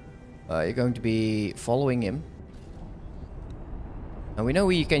 You're going to be following him. And we know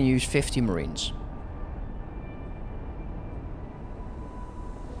we can use 50 Marines.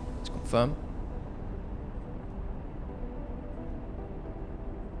 Let's confirm.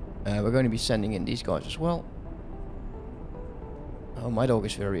 We're going to be sending in these guys as well. Oh, my dog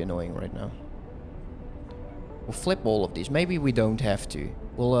is very annoying right now. We'll flip all of these. Maybe we don't have to.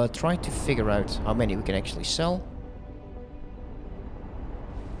 We'll try to figure out how many we can actually sell.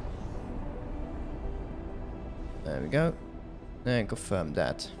 There we go. And confirm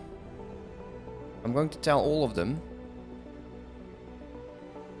that. I'm going to tell all of them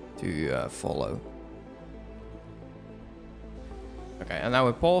to follow. Okay, and now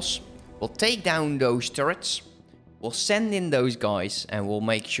we pause. We'll take down those turrets. We'll send in those guys and we'll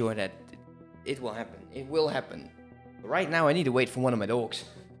make sure that it will happen. It will happen. But right now I need to wait for one of my dogs.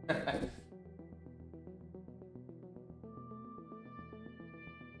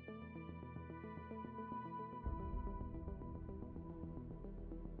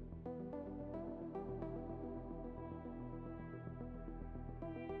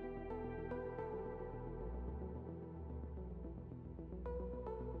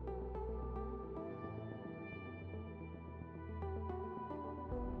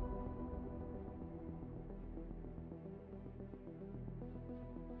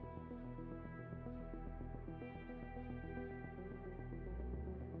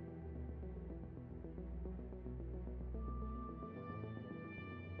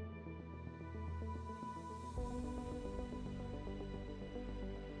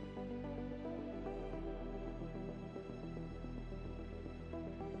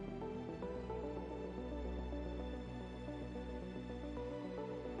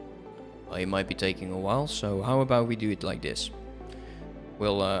 It might be taking a while, so how about we do it like this?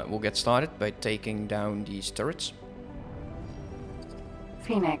 We'll get started by taking down these turrets.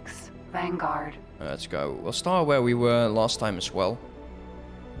 Phoenix, Vanguard. Let's go. We'll start where we were last time as well.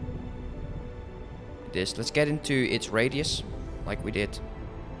 Let's get into its radius, like we did.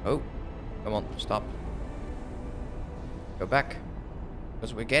 Oh, come on, stop. Go back,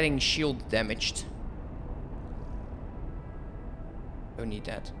 because we're getting shield damaged. Don't need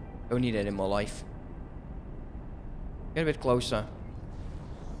that. Don't need that in my life. Get a bit closer.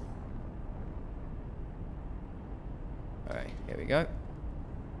 Alright, here we go.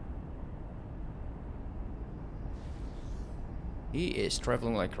 He is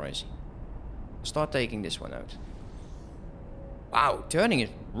traveling like crazy. Start taking this one out. Wow, turning is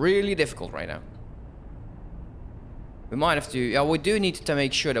really difficult right now. We might have to... Yeah, we do need to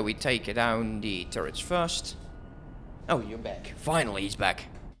make sure that we take down the turrets first. Oh, you're back. Finally, he's back.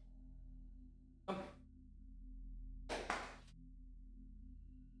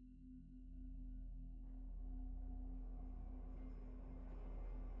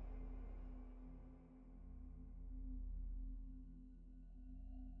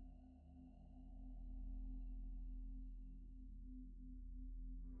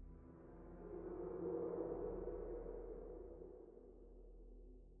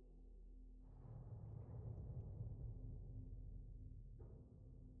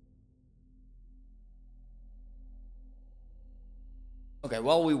 Okay,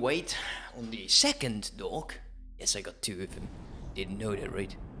 while we wait on the second dog. Yes, I got two of them. Didn't know that,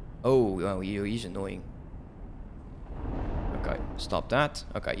 right? Oh, well, he's annoying. Okay, stop that.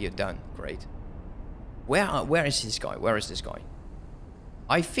 Okay, you're done. Great. Where is this guy? Where is this guy?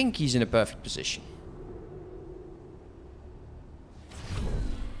 I think he's in a perfect position.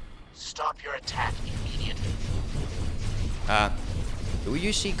 Stop your attack immediately. Do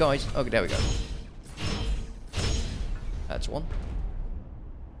you see guys? Okay, there we go. That's one.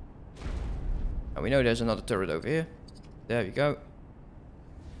 And we know there's another turret over here. There we go.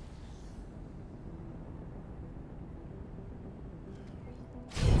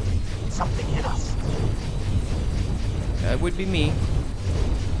 Something hit us. That would be me.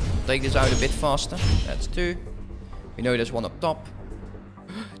 Take this out a bit faster. That's two. We know there's one up top.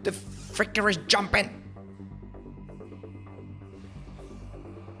 The fricker is jumping.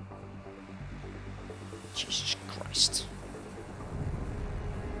 Jesus Christ.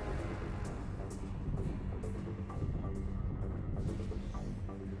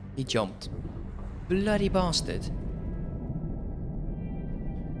 He jumped. Bloody bastard.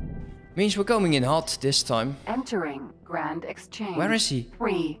 Means we're coming in hot this time. Entering Grand Exchange. Where is he?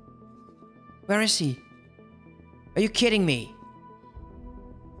 3. Where is he? Are you kidding me?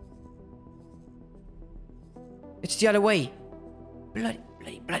 It's the other way. Bloody,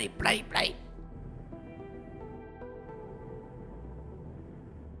 bloody, bloody, bloody, bloody.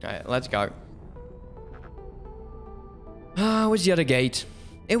 Alright, let's go. Ah, what's the other gate?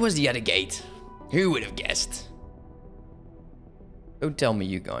 It was the other gate. Who would have guessed? Don't tell me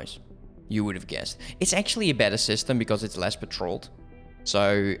you guys. You would have guessed. It's actually a better system because it's less patrolled.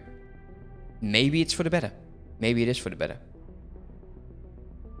 So, maybe it's for the better. Maybe it is for the better.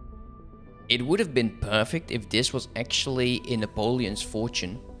 It would have been perfect if this was actually in Napoleon's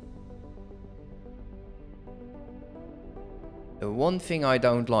fortune. The one thing I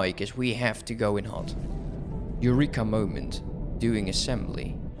don't like is we have to go in hot. Eureka moment. Doing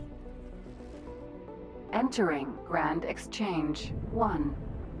assembly. Entering Grand Exchange 1.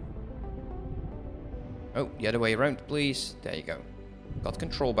 Oh, the other way around, please. There you go. Got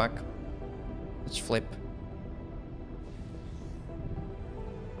control back. Let's flip.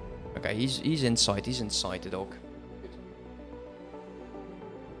 Okay, he's inside. He's inside the dog.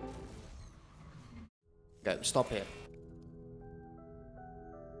 Go, stop here.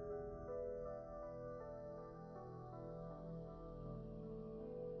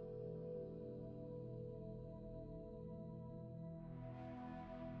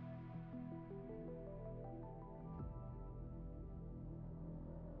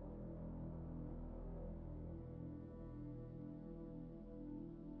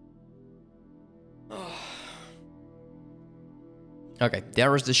 Okay,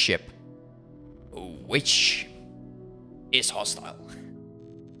 there is the ship, which is hostile.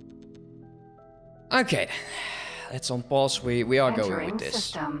 Okay, let's on pause. We are going with this.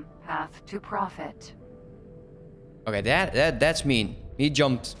 System path to profit. Okay, that's mean. He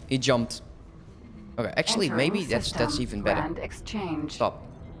jumped. He jumped. Okay, actually, maybe that's even better. Grand Exchange. Stop.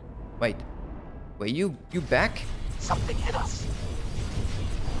 Wait, you back? Something hit us.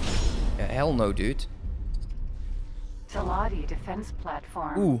 Yeah, hell no, dude. Saladi defense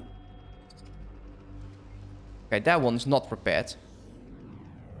platform. Ooh. Okay, that one's not prepared.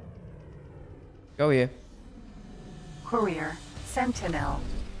 Go here. Courier Sentinel.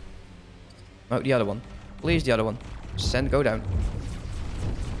 Oh, the other one. Please, the other one. Go down.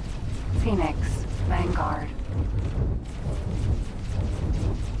 Phoenix Vanguard.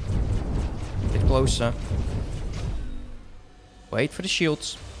 Bit closer. Wait for the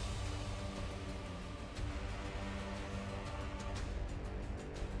shields.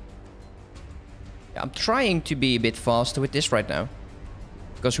 I'm trying to be a bit faster with this right now.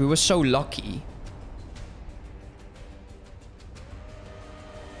 Because we were so lucky.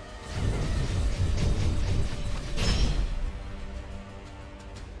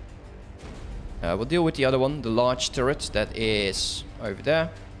 We'll deal with the other one, the large turret that is over there.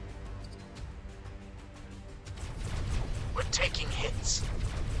 We're taking hits.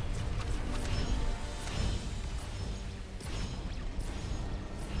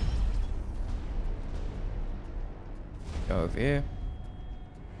 Go over here.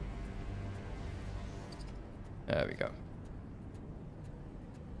 There we go.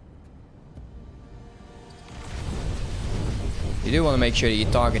 You do want to make sure that you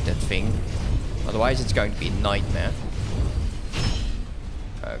target that thing. Otherwise it's going to be a nightmare.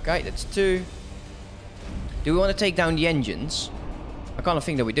 Okay, that's 2. Do we want to take down the engines? I kind of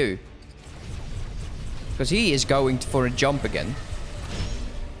think that we do. Because he is going for a jump again.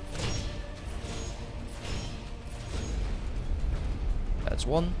 That's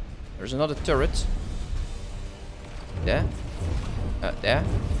 1. There's another turret. There. There.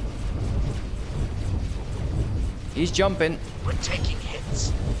 He's jumping. We're taking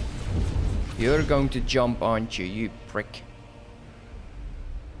hits. You're going to jump, aren't you, you prick?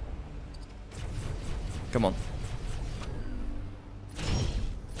 Come on.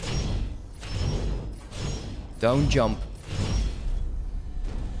 Don't jump.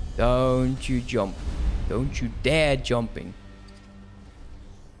 Don't you jump. Don't you dare jumping.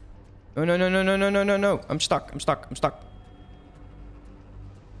 No, no, no, no, no, no, no, no, no. I'm stuck. I'm stuck. I'm stuck.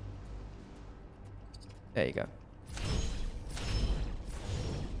 There you go.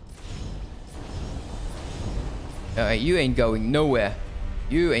 You ain't going nowhere.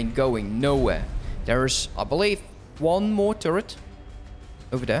 You ain't going nowhere. There's, I believe, 1 more turret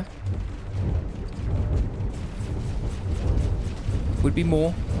over there. Would be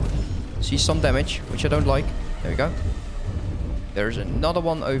more. See some damage, which I don't like. There we go. There's another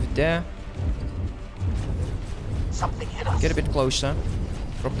one over there. Something hit us. Get a bit closer.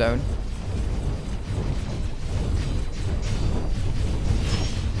 Drop down.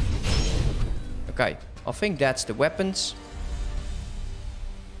 Okay, I think that's the weapons.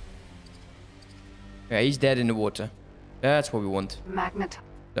 Yeah, he's dead in the water. That's what we want. Magnet.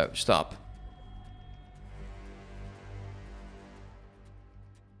 No, stop.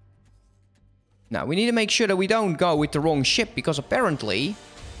 Now, we need to make sure that we don't go with the wrong ship, because apparently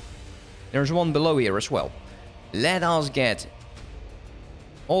there's one below here as well. Let us get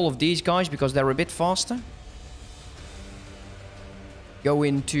all of these guys, because they're a bit faster. Go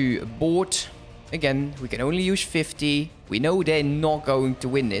into board. Again, we can only use 50. We know they're not going to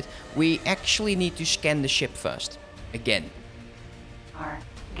win it. We actually need to scan the ship first. Again. Our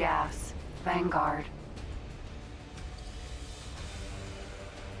gas. Vanguard.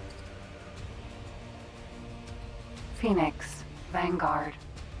 Phoenix. Vanguard.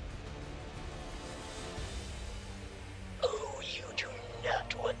 Oh, you do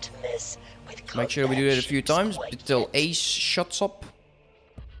not want to mess with Make sure we do that a few combat times ships until quite yet. Ace shuts up.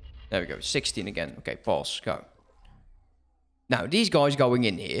 There we go. 16 again. Okay, pause. Go. Now, these guys going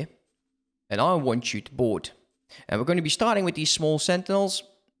in here. And I want you to board. And we're going to be starting with these small sentinels.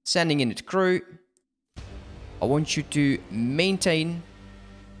 Sending in its crew. I want you to maintain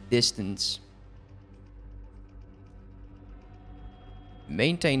distance.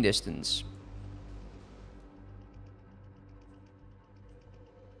 Maintain distance.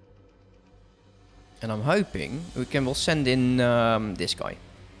 And I'm hoping we'll send in this guy.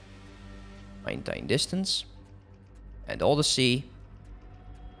 Maintain distance. And all the sea.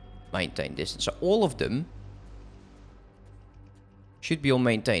 Maintain distance. So all of them should be on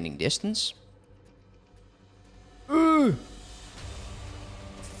maintaining distance.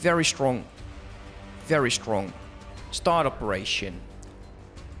 Very strong. Very strong. Start operation.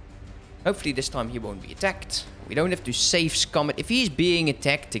 Hopefully this time he won't be attacked. We don't have to save scum it. If he's being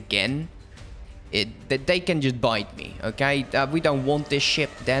attacked again, they can just bite me, okay? We don't want this ship,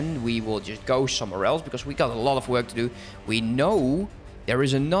 then we will just go somewhere else, because we got a lot of work to do. We know there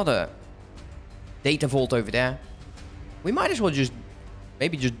is another data vault over there. We might as well just,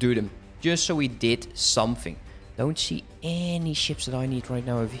 maybe just do them, just so we did something. Don't see any ships that I need right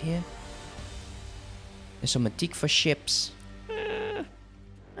now over here. There's some Antiqua ships.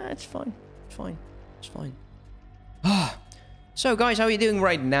 It's fine. It's fine. It's fine. So, guys, how are you doing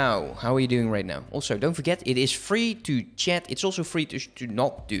right now? How are you doing right now? Also, don't forget, it is free to chat. It's also free to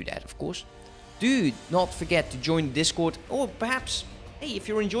not do that, of course. Do not forget to join the Discord. Or perhaps, hey, if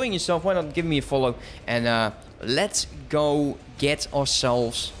you're enjoying yourself, why not give me a follow? And let's go get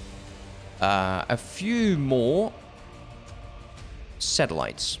ourselves a few more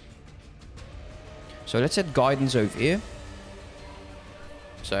satellites. So let's set guidance over here.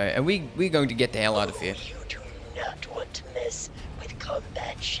 So, and we're going to get the hell out of here. You do not want to mess with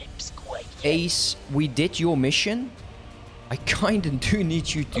combat ships quite yet. Ace, we did your mission. I kinda do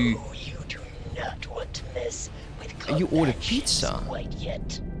need you to... Oh, you do not want to mess with combat You ordered ships pizza? quite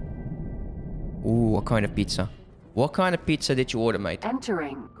yet. Ooh, what kind of pizza? What kind of pizza did you order, mate?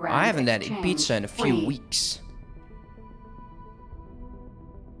 Entering Grand I haven't had Exchange pizza in a few Fleet. weeks.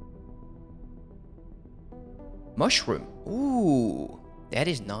 Mushroom. Ooh, that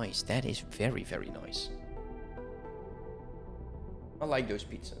is nice. That is very, very nice. I like those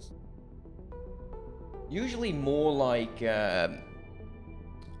pizzas. Usually more like... I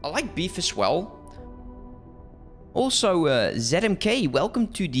like beef as well. Also, ZMK, welcome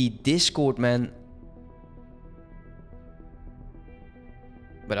to the Discord, man.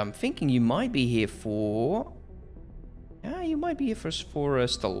 But I'm thinking you might be here for... Yeah, you might be here for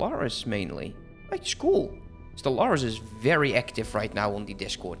Stellaris mainly. It's cool. Stellaris is very active right now on the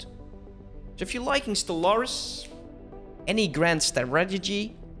Discord. So if you're liking Stellaris, any grand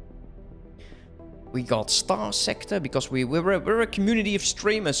strategy, we got Star Sector, because we're a community of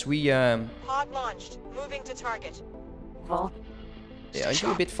streamers. We Pod launched. Moving to target. Vault. yeah, are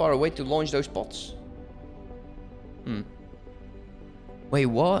you a bit far away to launch those pods? Wait,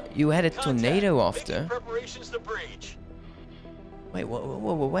 what? You had a tornado after? Making preparations to breach. Wait,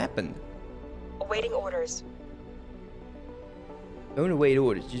 what happened? Awaiting orders. Don't await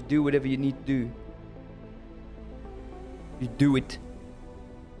orders. Just do whatever you need to do. Just do it.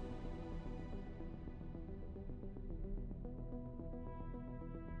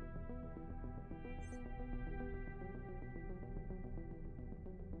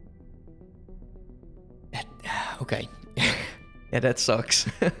 Okay. Yeah, that sucks.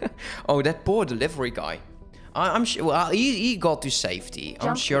 Oh, that poor delivery guy. I'm sure. Well, he got to safety.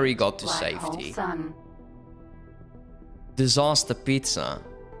 I'm sure he got to Black hole safety. sun. Disaster pizza.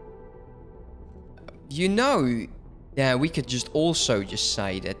 You know, yeah, we could just also just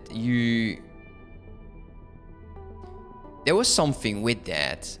say that there was something with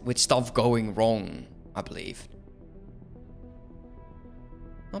that, with stuff going wrong, I believe.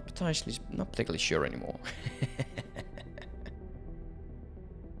 not particularly sure anymore.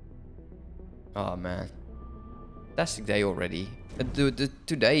 Oh man, fantastic day already.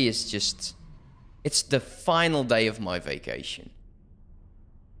 Today is just, it's the final day of my vacation.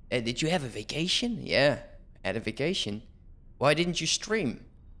 Did you have a vacation? Yeah, I had a vacation. Why didn't you stream?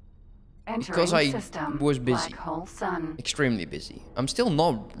 Because I was busy. Black hole sun. Extremely busy. I'm still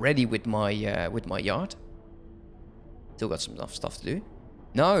not ready with my yard. Still got some stuff to do.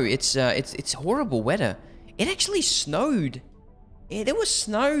 No, it's horrible weather. It actually snowed. There was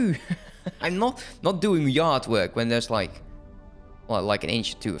snow. I'm not doing yard work when there's like an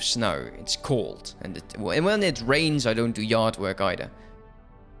inch or two of snow. It's cold, and when it rains, I don't do yard work either.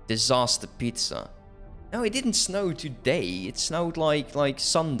 Disaster pizza. No, it didn't snow today. It snowed like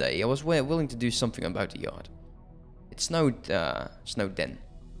Sunday. I was willing to do something about the yard. It snowed then.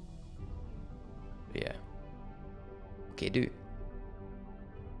 Yeah. Okay, do.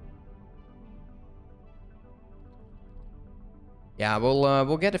 Yeah,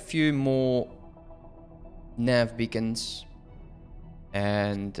 we'll get a few more nav beacons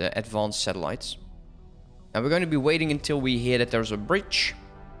and advanced satellites. Now we're going to be waiting until we hear that there's a bridge.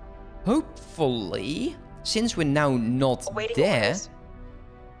 Hopefully, since we're now not there. Orders.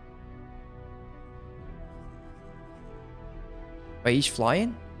 Wait, he's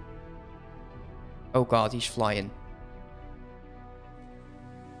flying? Oh god, he's flying.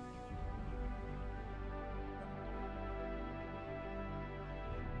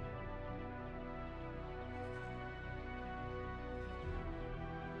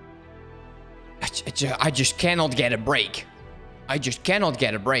 I just cannot get a break. I just cannot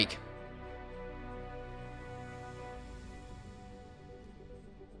get a break.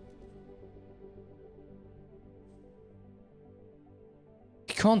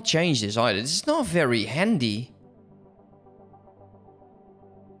 You can't change this either. This is not very handy.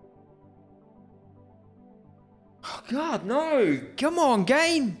 Oh god, no! Come on,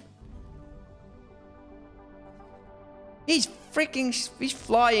 game! He's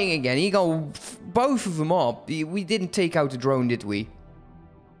flying again. He got both of them up. We didn't take out the drone, did we?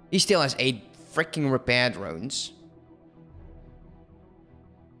 He still has 8 freaking repair drones.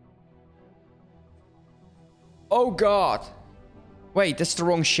 Oh god. Wait, that's the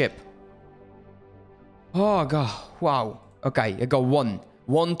wrong ship. Oh god, wow. Okay, I got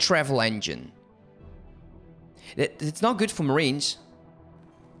one travel engine. It's not good for Marines.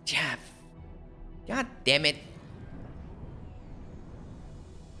 Yeah. God damn it.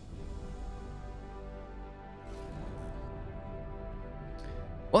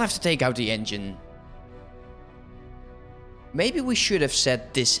 We'll have to take out the engine. Maybe we should have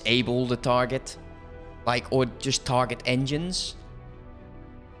said disable the target. Like, or just target engines.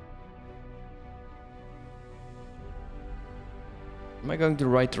 Am I going the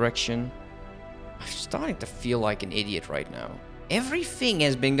right direction? I'm starting to feel like an idiot right now. Everything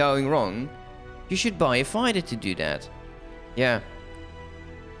has been going wrong. You should buy a fighter to do that. Yeah.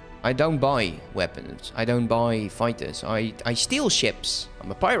 I don't buy weapons. I don't buy fighters. I steal ships. I'm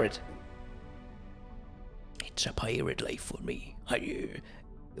a pirate. It's a pirate life for me.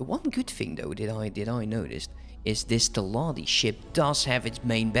 The one good thing though that I noticed is this Teladi ship does have its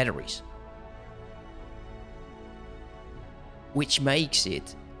main batteries, which makes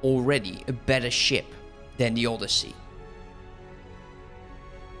it already a better ship than the Odyssey.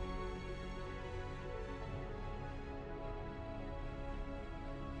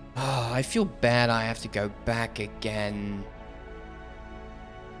 Oh, I feel bad I have to go back again.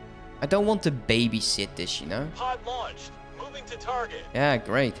 I don't want to babysit this, you know? Pod launched. Moving to target. Yeah,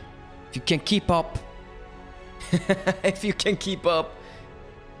 great. If you can keep up. If you can keep up.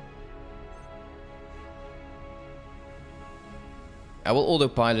 I will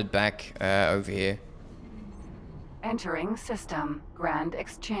autopilot back over here. Entering system. Grand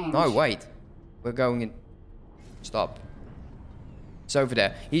exchange. No, wait. We're going in. Stop. It's over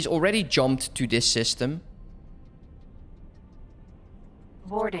there. He's already jumped to this system.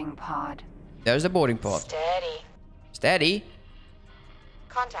 Boarding pod. There's the boarding pod. Steady. Steady.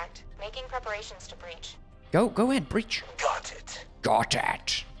 Contact. Making preparations to breach. Go ahead, breach. Got it. Got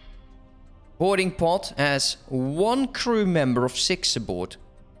it. Boarding pod has 1 crew member of 6 aboard.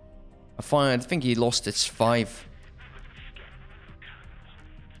 I think he lost its 5.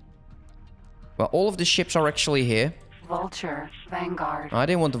 Well, all of the ships are actually here. Vulture. Vanguard. I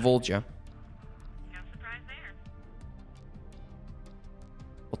didn't want the Vulture.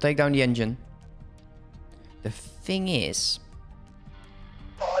 We'll take down the engine. The thing is...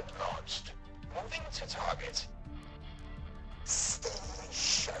 Pod launched. Moving to target. Stay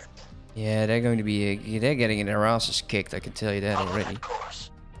sharp. Yeah, they're going to be... they're getting their asses kicked, I can tell you that On already. that course.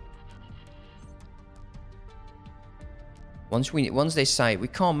 Once they say we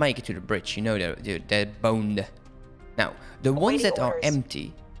can't make it to the bridge, you know they're boned. Now, the ones that are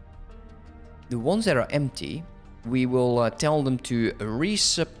empty, we will tell them to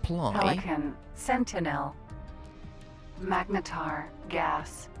resupply. Pelican, Sentinel. Magnetar,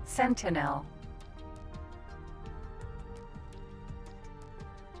 Gas, Sentinel.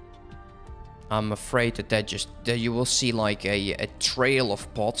 I'm afraid that you will see like a trail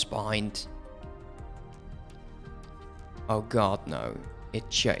of pods behind. Oh god, no. It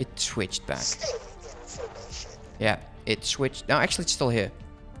switched back. Yeah, it switched. No, actually it's still here.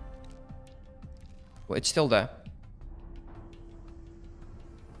 Well, it's still there.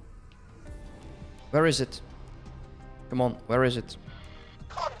 Where is it? Come on, where is it?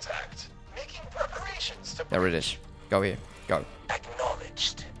 Contact. Making preparations to... There it is. Go here. Go.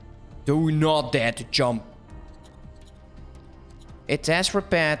 Acknowledged. Do not dare to jump. It has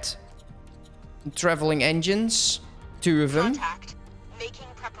repaired traveling engines. 2 of them. Contact. Making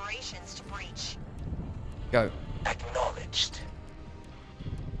preparations to breach. Go. Acknowledged.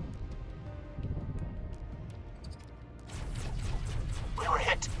 We were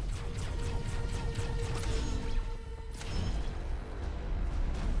hit.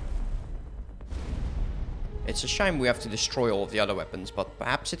 It's a shame we have to destroy all of the other weapons, but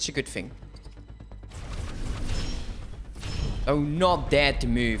perhaps it's a good thing. Oh, not dare to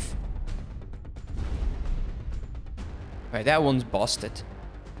move. Right, that one's busted.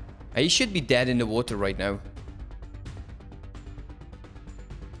 He should be dead in the water right now.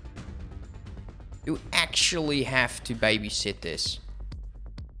 You actually have to babysit this.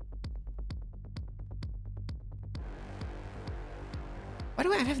 Why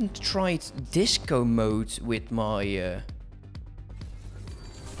do I haven't tried disco mode with my...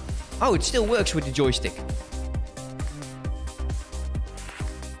 Oh, it still works with the joystick.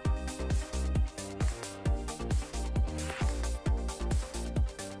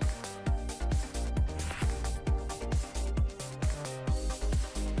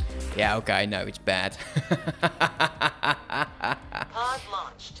 Yeah, okay, no, it's bad. Pod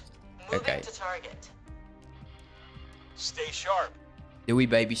launched. Moving Okay. to target. Stay sharp. Do we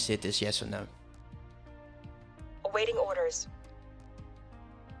babysit this, yes or no? Awaiting orders.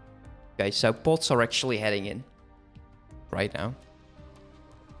 Okay, so pods are actually heading in. Right now.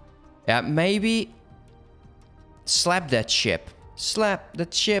 Yeah, maybe... Slap that ship. Slap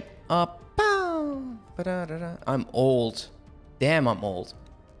that ship up. Pow! Ba-da-da-da. I'm old. Damn, I'm old.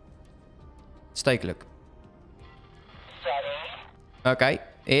 Let's take a look. Okay,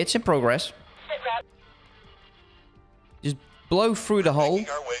 it's in progress. Just blow through the hole.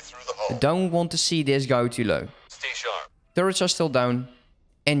 Making our way through the I hull. don't want to see this go too low. Stay sharp. Turrets are still down.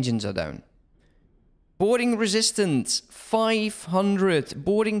 Engines are down. Boarding resistance 500.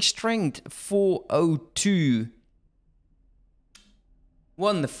 Boarding strength 402.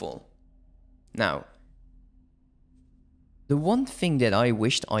 Wonderful. Now, the one thing that I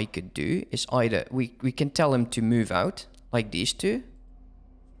wished I could do is either we can tell him to move out, like these two.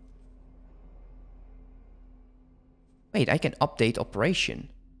 Wait, I can update operation.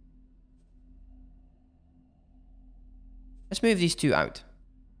 Let's move these two out.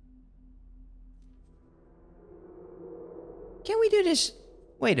 Can we do this?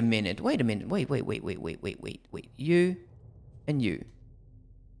 Wait a minute, wait. You and you.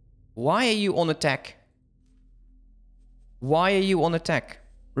 Why are you on attack? Why are you on attack?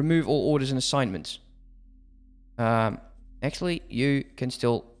 Remove all orders and assignments. Actually, you can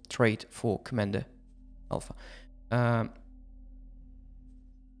still trade for Commander Alpha.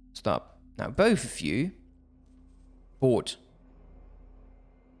 Stop. Now, both of you board.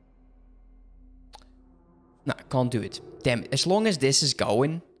 No, I can't do it. Damn it. As long as this is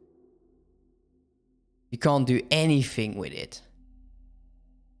going, you can't do anything with it.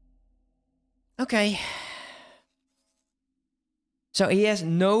 Okay. So he has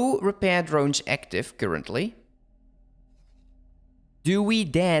no repair drones active currently. Do we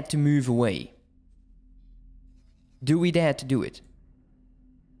dare to move away? Do we dare to do it?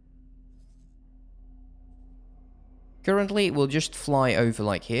 Currently, we'll just fly over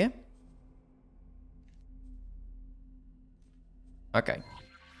like here. Okay.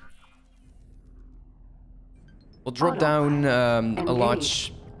 We'll drop down a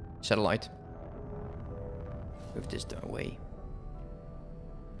large satellite. Move this away.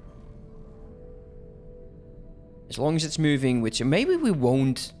 As long as it's moving, which maybe we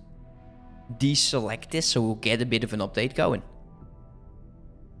won't deselect this, so we'll get a bit of an update going.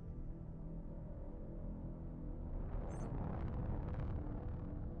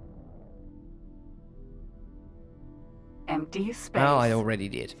 Empty space. Well, I already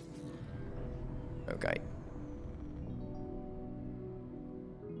did. Okay.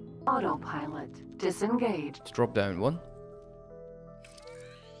 Autopilot disengaged. Let's drop down one.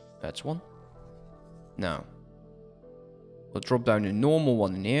 That's one. Now, we'll drop down a normal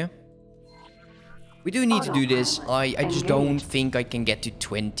one in here. We do need to do this. I just don't think I can get to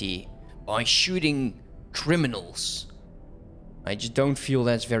 20 by shooting criminals. I just don't feel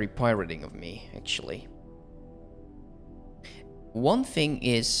that's very pirating of me, actually. One thing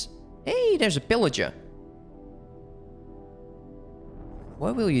is... Hey, there's a pillager.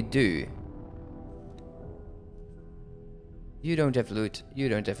 What will you do? You don't have loot. You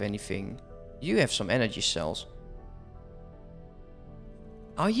don't have anything. You have some energy cells.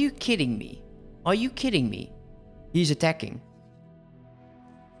 Are you kidding me? Are you kidding me? He's attacking.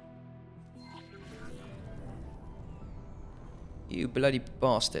 You bloody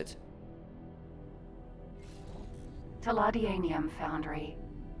bastard. Palladium foundry.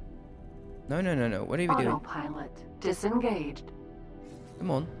 No, no, no, no. What are you doing? Autopilot disengaged. Come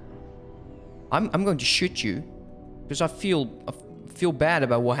on. I'm going to shoot you. Because I feel bad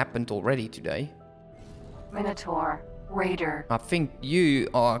about what happened already today. Minotaur. Raider. I think you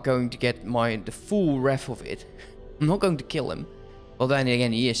are going to get the full wrath of it. I'm not going to kill him. Well, then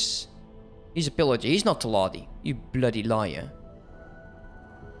again, he's a pillager. He's not Taladi. You bloody liar.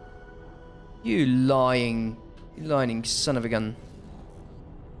 You lying son of a gun.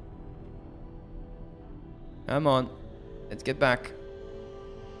 Come on. Let's get back.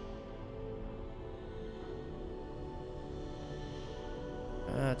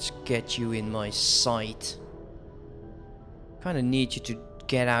 Let's get you in my sight. Kind of need you to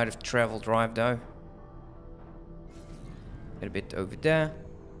get out of travel drive though. Get a bit over there.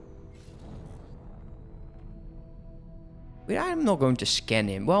 But I'm not going to scan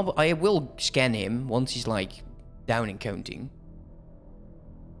him. Well, I will scan him once he's like down and counting.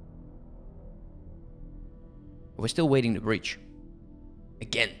 We're still waiting to breach.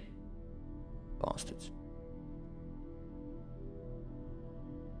 Again. Bastards.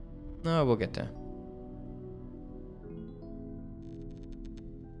 No, we'll get there.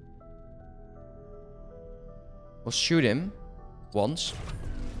 We'll shoot him once.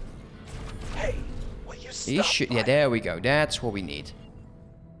 Hey, will you stop? Yeah, there we go. That's what we need.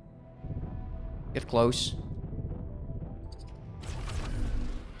 Get close.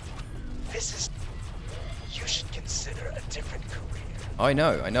 This is... You should consider a different career. I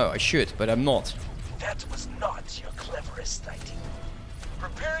know, I should, but I'm not. That was not your cleverest idea.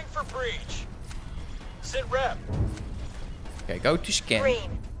 Preparing for breach. Sit rep. Okay, go to scan.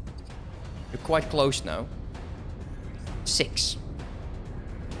 Green. You're quite close now. 6.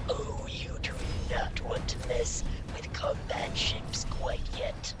 Oh, you do not want to mess with combat ships quite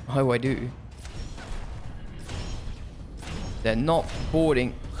yet. Oh, I do. They're not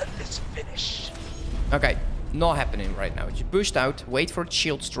boarding. Let this finish. Okay, not happening right now. Just boost out, wait for its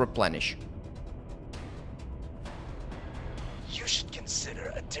shields to replenish. You should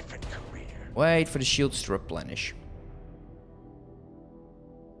consider a different career. Wait for the shields to replenish.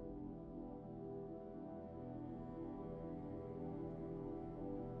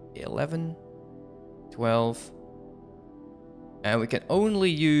 $11, $12, and we can only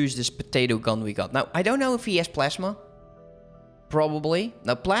use this potato gun we got. Now, I don't know if he has plasma. Probably.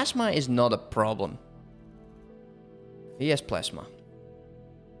 Now, plasma is not a problem. He has plasma.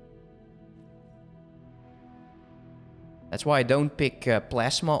 That's why I don't pick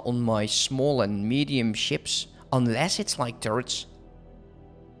plasma on my small and medium ships, unless it's like turrets.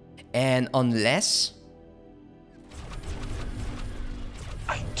 And unless...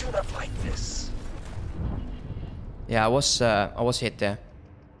 I do not like this. Yeah, I was hit there.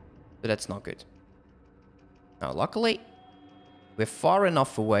 But that's not good. Now, luckily, we're far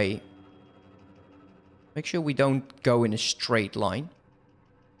enough away. Make sure we don't go in a straight line.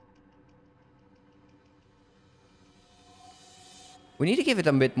 We need to give it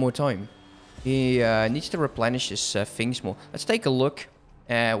a bit more time. He needs to replenish his things more. Let's take a look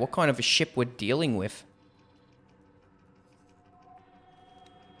at what kind of a ship we're dealing with.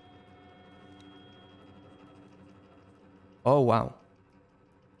 Oh, wow.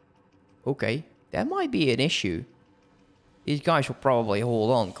 Okay, that might be an issue. These guys will probably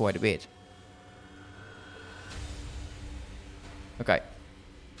hold on quite a bit. Okay.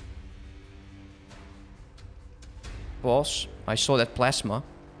 Boss, I saw that plasma.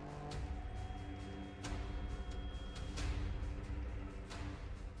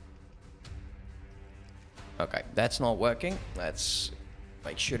 Okay, that's not working. Let's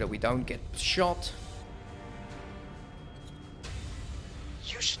make sure that we don't get shot.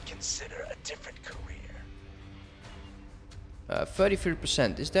 You should consider a different career.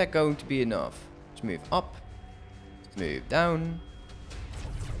 33%. Is that going to be enough? Let's move up. Move down.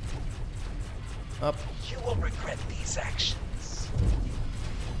 Up. You will regret these actions.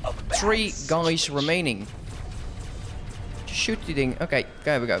 A bad 3 guys situation. remaining. Just shoot the thing. Okay,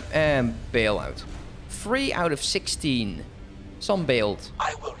 there we go. And bail out. 3 out of 16. Some bailed.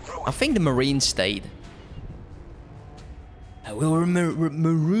 I will ruin. I think the Marines stayed. I will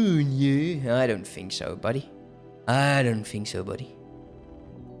maroon you. I don't think so, buddy. I don't think so, buddy.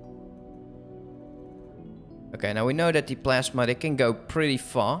 Okay, now we know that the plasma, they can go pretty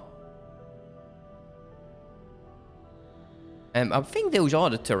far. And I think those are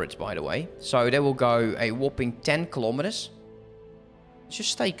the turrets, by the way. So they will go a whopping 10 kilometers.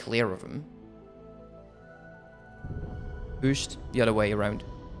 Just stay clear of them. Boost the other way around.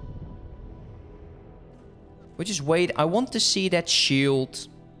 We just wait. I want to see that shield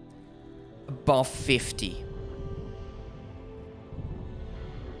above 50.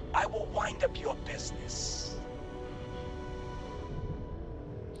 I will wind up your business.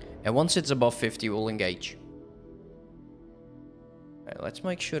 And once it's above 50, we'll engage. Okay, let's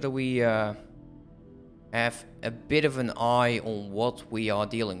make sure that we have a bit of an eye on what we are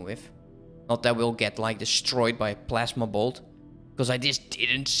dealing with. Not that we'll get like destroyed by a plasma bolt. Because I just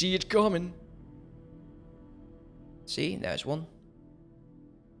didn't see it coming. See, there's one.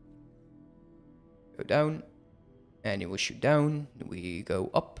 Go down. And it will shoot down. We go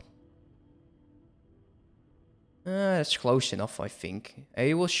up. That's close enough, I think.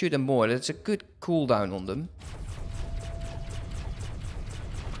 He will shoot them more. That's a good cooldown on them.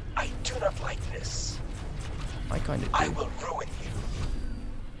 I do not like this. I kind of I do. will ruin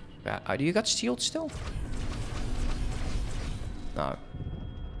you. Do you got shield still? No.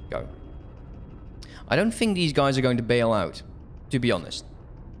 Go. I don't think these guys are going to bail out, to be honest.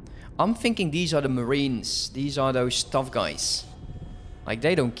 I'm thinking these are the Marines. These are those tough guys. Like,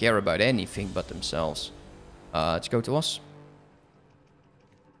 they don't care about anything but themselves. Let's go to us.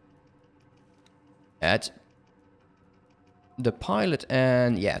 At the pilot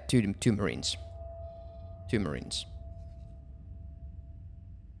and, yeah, two Marines. 2 Marines.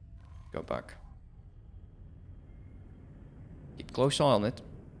 Go back. Keep close eye on it.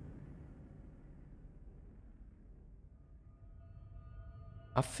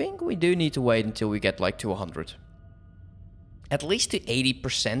 I think we do need to wait until we get like to 100. At least to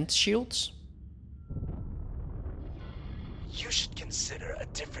 80% shields. You should consider a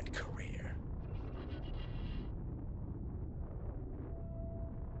different career.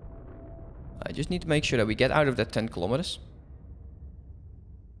 I just need to make sure that we get out of that 10 kilometers.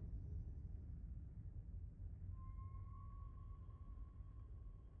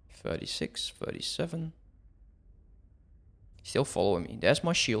 $36, $37. Still following me. There's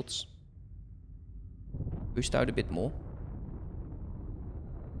my shields. Boost out a bit more.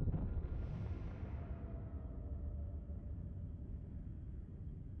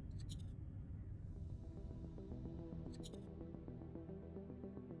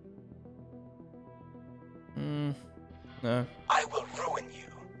 No. I will ruin you.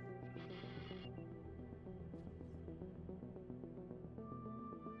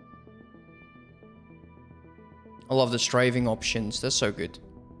 I love the strafing options. That's so good.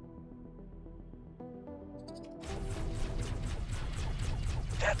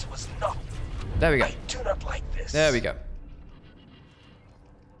 That was not. There we go. I do not like this. There we go.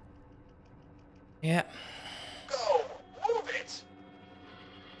 Yeah. Go. Move it.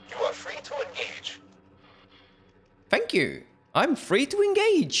 You are free to engage. Thank you. I'm free to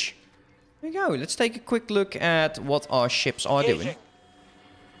engage. There we go. Let's take a quick look at what our ships are doing. Engaging.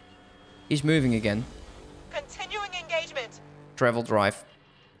 He's moving again. Continuing engagement. Travel drive.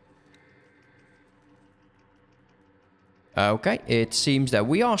 Okay, it seems that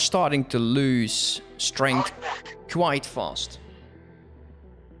we are starting to lose strength quite fast.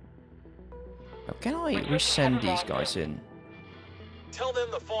 Now, can I resend these guys in? Tell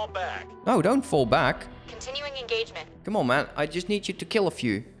them to fall back. No, don't fall back. Continuing engagement. Come on, man. I just need you to kill a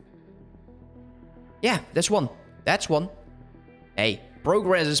few. Yeah, that's one. That's one. Hey,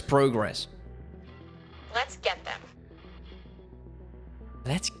 progress is progress. Let's get them.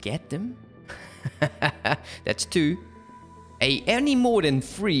 Let's get them. That's 2. Hey, any more than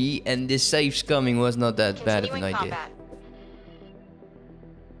 3 and this safe's coming was not that bad of an Continuing idea. combat.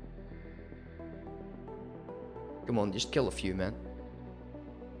 Come on, just kill a few, man.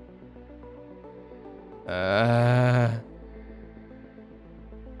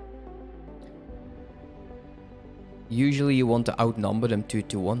 Usually you want to outnumber them 2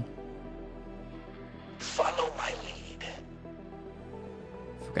 to 1. Follow my lead.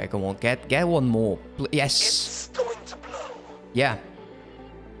 Okay, come on, get one more. Yes. It's going to blow. Yeah.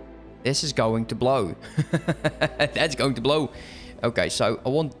 This is going to blow. That's going to blow. Okay, so I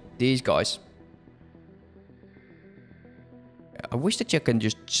want these guys I wish that you can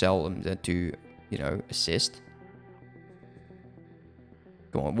just sell them to, you know, assist.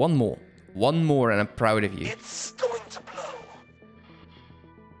 Come on, one more. One more and I'm proud of you. It's going to blow.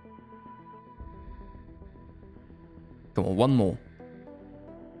 Come on, one more.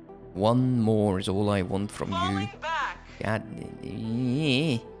 One more is all I want from you. Falling back. God.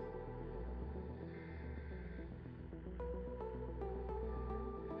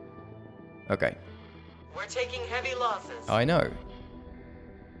 Okay. We're taking heavy losses. I know.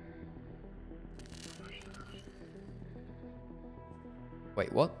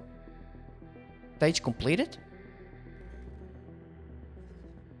 Wait, what? Stage completed?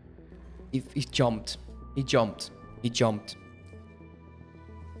 He jumped. He jumped. He jumped.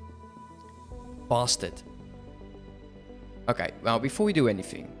 Bastard. Okay, well, before we do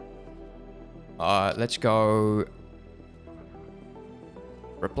anything, let's go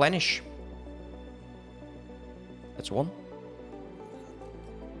replenish. That's one.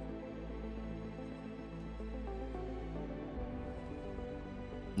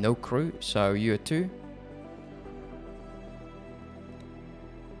 No crew, so you're two.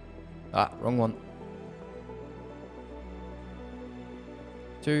 Ah, wrong one.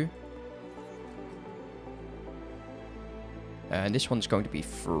 Two. And this one's going to be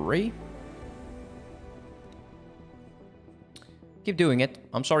free. Keep doing it.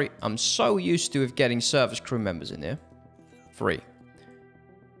 I'm sorry. I'm so used to getting service crew members in there. Free.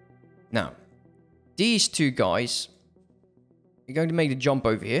 Now, these two guys are going to make the jump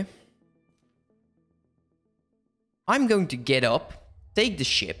over here. I'm going to get up, take the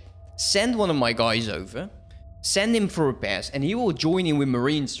ship, send one of my guys over, send him for repairs, and he will join in with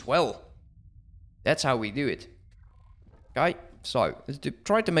Marines as well. That's how we do it. Okay, so let's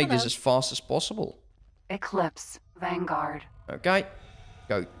try to make this as fast as possible. Eclipse. Vanguard. Okay,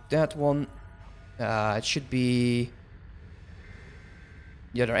 go that one. It should be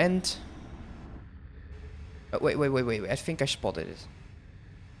the other end. Oh, wait. I think I spotted it.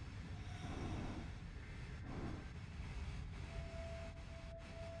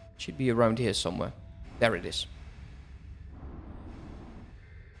 Should be around here somewhere. There it is.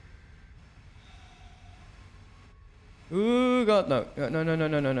 Oh god, no.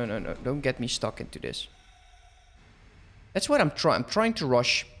 No. Don't get me stuck into this. That's what I'm trying. I'm trying to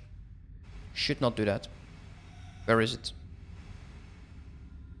rush. Should not do that. Where is it?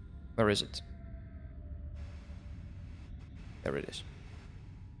 Where is it? There it is.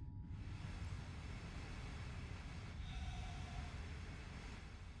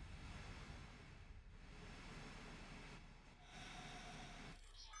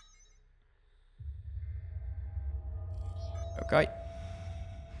 Okay.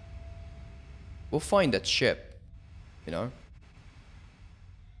 We'll find that ship. You know?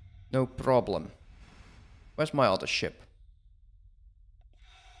 No problem. Where's my other ship?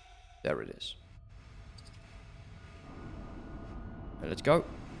 There it is. Let's go.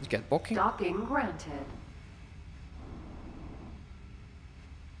 Let's get booking. Docking granted.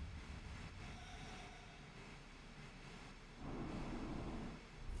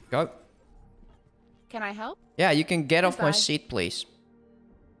 Go. Can I help? Yeah, you can get off my Goodbye. seat, please.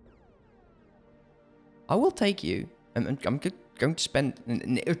 I will take you. I'm going to spend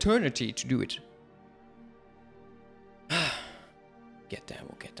an eternity to do it. Get there,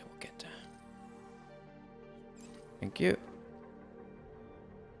 we'll get there. Thank you.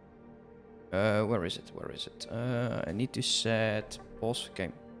 Where is it? I need to set pause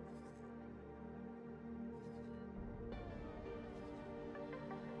game.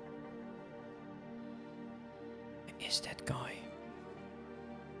 Where is that guy?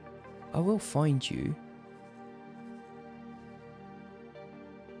 I will find you.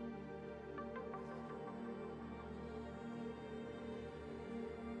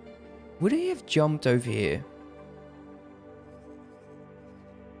 Would he have jumped over here?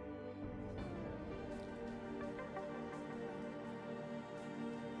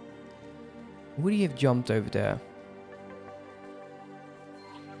 Would he have jumped over there?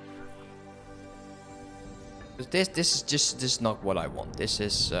 This is not what I want. This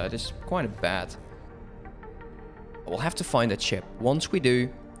is quite bad. We'll have to find that ship. Once we do.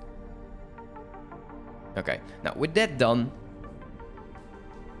 Okay. Now with that done,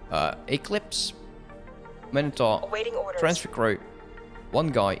 Eclipse, Minotaur, Awaiting orders. transfer crew, one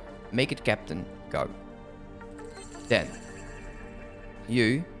guy, make it captain, go. Then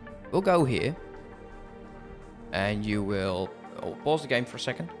you will go here, and you will pause the game for a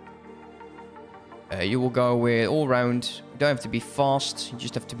second. You will go with all round. You don't have to be fast. You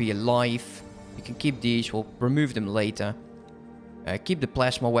just have to be alive. You can keep these. We'll remove them later. Keep the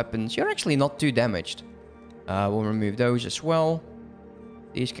plasma weapons. You're actually not too damaged. We'll remove those as well.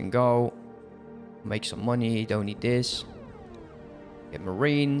 These can go. Make some money. Don't need this. Get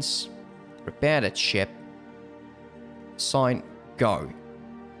Marines. Repair that ship. Sign. Go.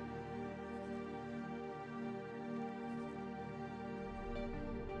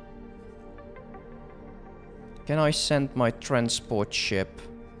 Can I send my transport ship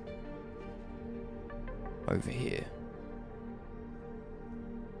over here?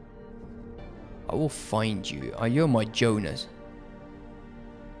 I will find you. You're my Jonas.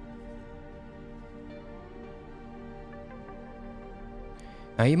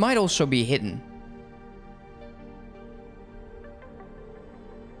 Now, he might also be hidden.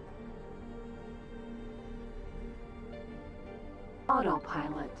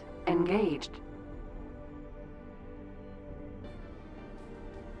 Autopilot engaged.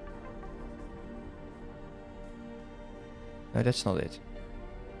 No, that's not it.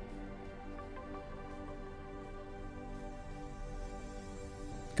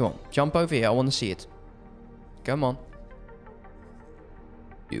 Come on, jump over here. I want to see it. Come on.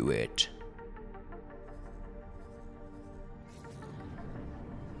 Do it.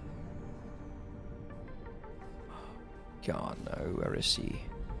 God, no. Where is he?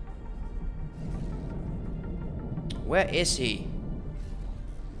 Where is he?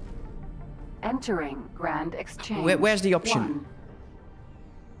 Entering Grand Exchange. Where's the option? 1.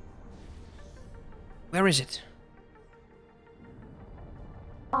 Where is it?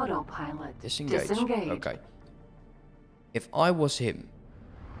 Autopilot Disengage. disengaged. Okay. If I was him.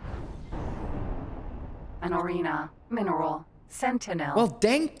 An arena, mineral, sentinel. Well,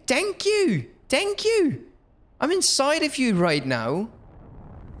 thank you. Thank you. I'm inside of you right now.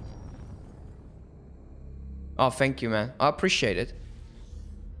 Oh, thank you, man. I appreciate it.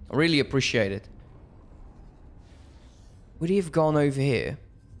 I really appreciate it. Would he have gone over here?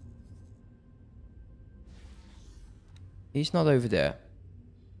 He's not over there.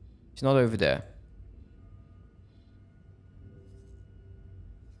 He's not over there.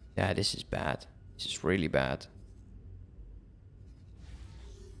 Yeah, this is bad. This is really bad.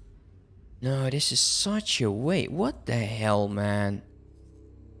 No, this is such a wait. What the hell, man?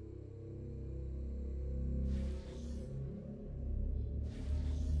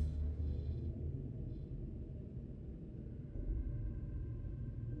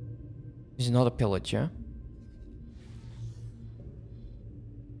 This is not a pillager.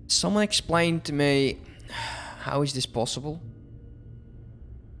 Someone explain to me, how is this possible?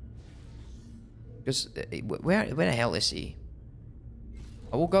 Because where the hell is he?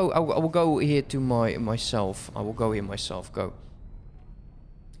 I will go here to myself. I will go here myself. Go.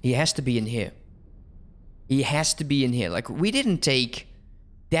 He has to be in here. He has to be in here. Like, we didn't take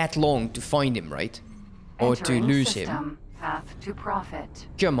that long to find him, right? Or to Entering lose system. him. Path to profit.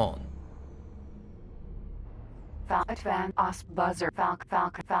 Come on. Advan Buzzer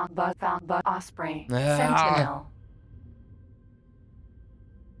Buzz Osprey Ah. Sentinel.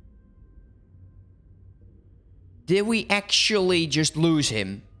 Did we actually just lose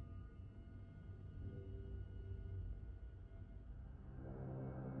him?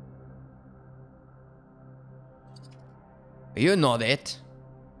 You're not it.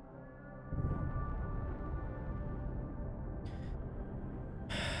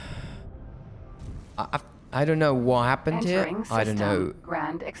 I don't know what happened Entering here. I don't know. system.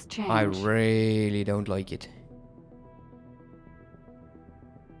 Grand Exchange. I really don't like it.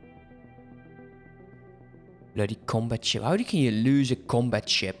 Bloody combat ship. How can you lose a combat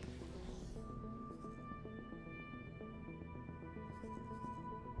ship?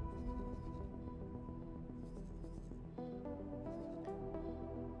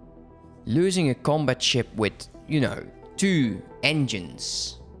 Losing a combat ship with, you know, 2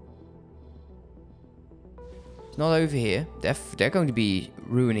 engines. It's not over here. They're going to be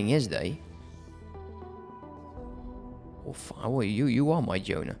ruining his day. Oh, fine. Well, you are my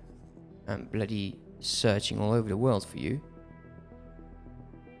Jonah. I'm bloody searching all over the world for you.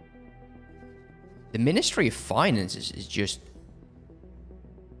 The Ministry of Finance is just...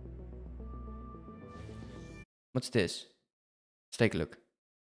 What's this? Let's take a look.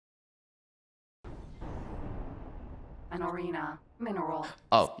 An arena, mineral.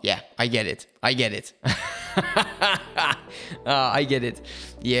 Oh, yeah, I get it. I get it. I get it.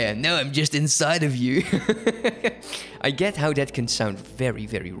 Yeah, no, I'm just inside of you. I get how that can sound very,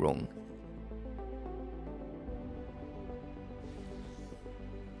 very wrong.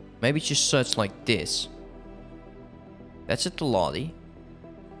 Maybe just search like this. That's a Taladi.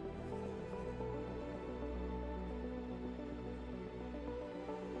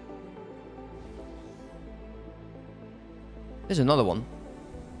 There's another one.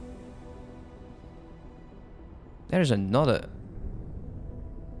 There's another.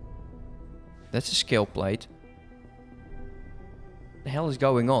 That's a skill plate. What the hell is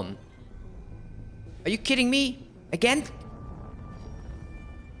going on? Are you kidding me? Again?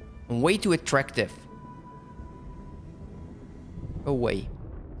 I'm way too attractive. Go away.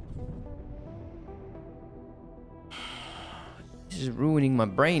 This is ruining my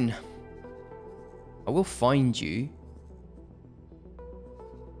brain. I will find you.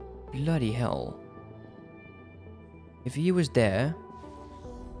 Bloody hell. If he was there,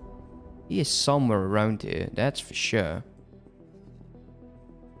 he is somewhere around here, that's for sure.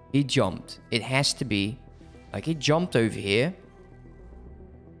 He jumped. It has to be. Like, he jumped over here.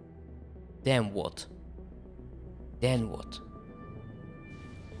 Then what? Then what?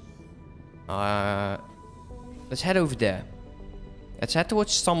 Let's head over there. Let's head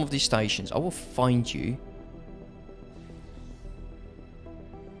towards some of these stations. I will find you.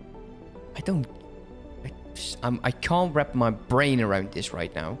 I can't wrap my brain around this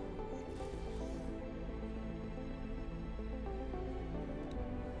right now.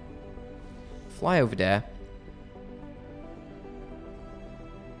 Fly over there.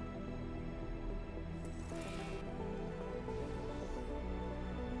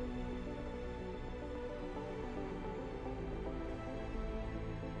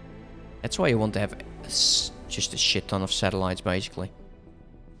 That's why you want to have just a shit ton of satellites, basically.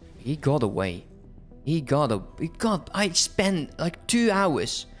 He got away. I spent like 2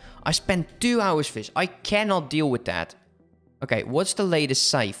 hours. I spent 2 hours for this. I cannot deal with that. Okay, what's the latest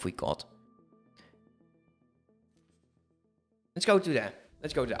save we got? Let's go to that.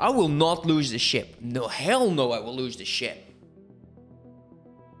 Let's go to that. I will not lose the ship. No, hell no, I will lose the ship.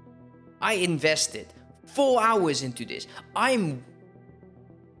 I invested 4 hours into this.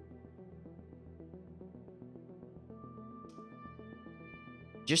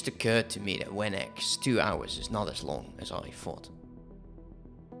 Just occurred to me that WhenX 2 hours is not as long as I thought.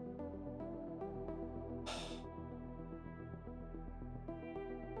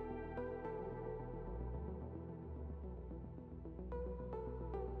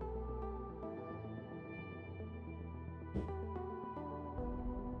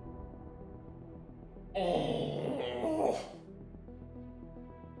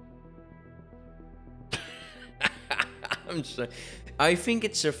 I'm sorry. I think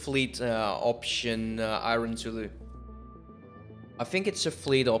it's a fleet option, Iron Zulu. I think it's a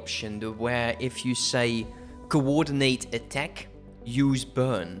fleet option where if you say coordinate attack, use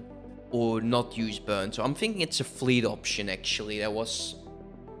burn, or not use burn. So I'm thinking it's a fleet option actually that I was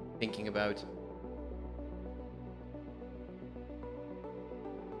thinking about.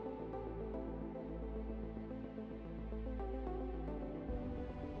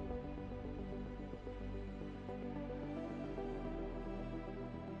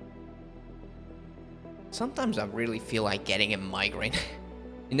 Sometimes I really feel like getting a migraine.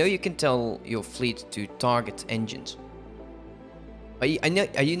 You know, you can tell your fleet to target engines. Are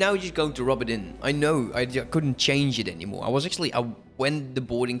you now just going to rub it in? I know, I couldn't change it anymore. I was actually, when the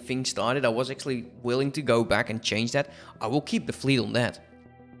boarding thing started, I was actually willing to go back and change that. I will keep the fleet on that.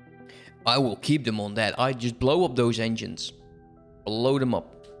 I will keep them on that. I just blow up those engines. Blow them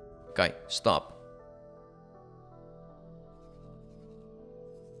up. Okay, stop.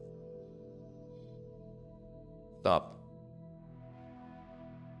 Stop.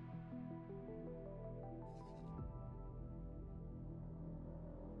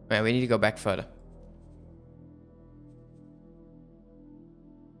 Man, we need to go back further.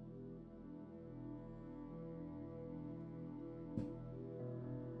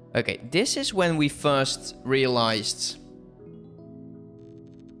 Okay, this is when we first realized...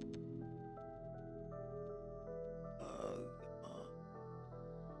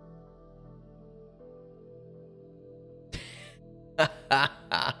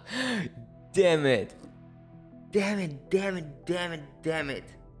 Damn it. Damn it, damn it, damn it, damn it.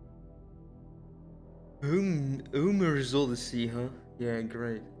 Homer's Odyssey, huh? Yeah,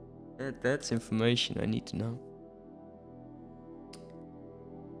 great. That's information I need to know.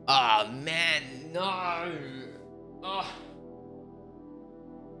 Ah, oh, man, no. Oh.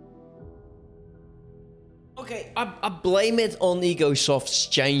 Okay, I blame it on Egosoft's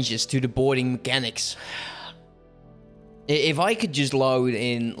changes to the boarding mechanics. If I could just load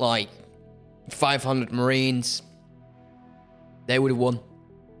in, like, 500 Marines, they would have won.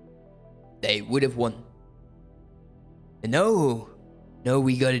 They would have won. No,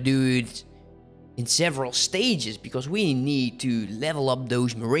 we gotta do it in several stages because we need to level up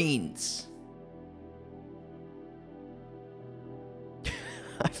those Marines.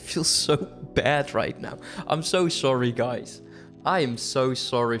 I feel so bad right now. I'm so sorry, guys. I am so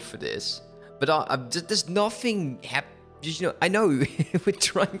sorry for this. But there's nothing just, you know, I know we're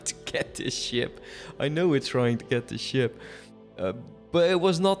trying to get this ship. I know we're trying to get this ship. But it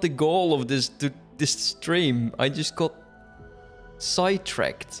was not the goal of this stream. I just got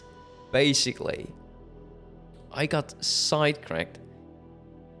sidetracked, basically. I got sidetracked.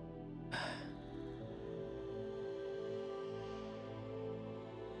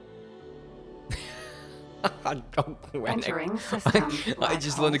 Entering system. I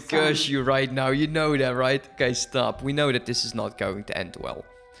just want to curse you right now. You know that, right? Okay, stop. We know that this is not going to end well.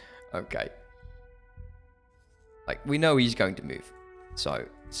 Okay. Like, we know he's going to move. So,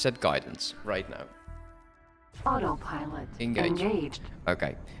 set guidance right now. Autopilot Engaged.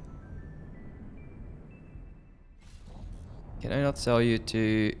 Okay. Can I not tell you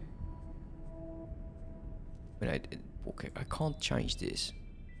to... Okay, I can't change this.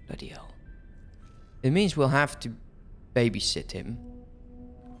 Bloody hell. It means we'll have to babysit him.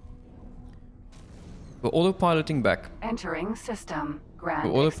 We're autopiloting back. Entering system.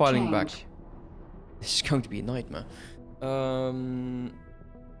 Grand We're autopiloting exchange. back. This is going to be a nightmare.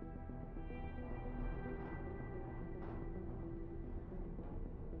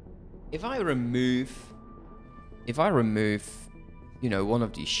 If I remove, you know, one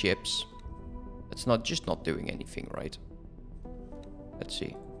of these ships, it's not just not doing anything, right? Let's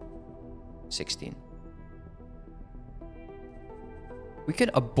see. 16. We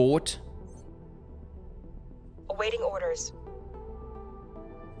can abort. Awaiting orders.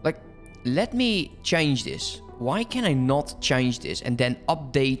 Like, let me change this. Why can I not change this and then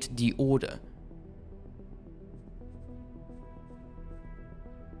update the order?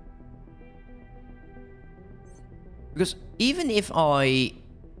 Because even if I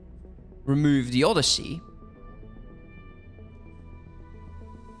remove the Odyssey...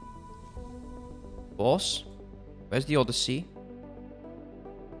 Boss, where's the Odyssey?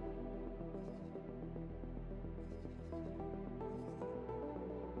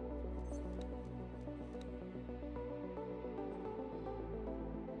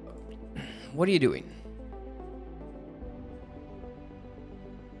 What are you doing?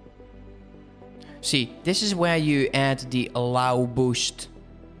 See, this is where you add the allow boost.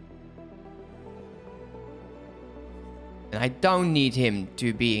 And I don't need him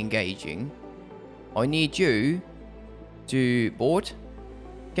to be engaging. I need you to board.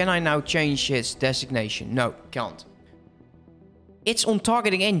 Can I now change his designation? No, can't. It's on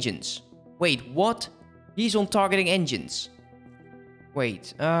targeting engines. Wait, what? He's on targeting engines.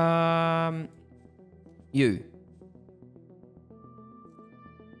 Wait, you.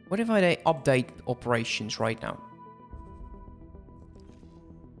 What if I update operations right now?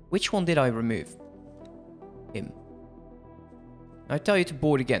 Which one did I remove? Him. I tell you to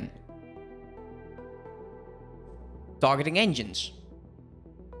board again. Targeting engines.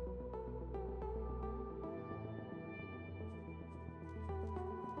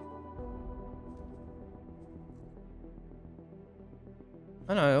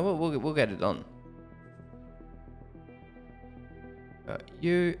 I know, we'll get it done.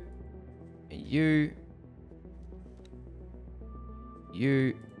 You,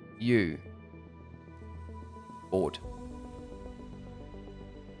 board.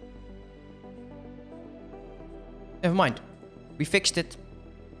 Never mind. We fixed it.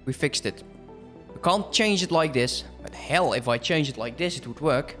 We fixed it. We can't change it like this. But hell, if I change it like this, it would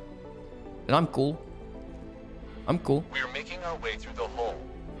work. And I'm cool. I'm cool. We are making our way through the hull.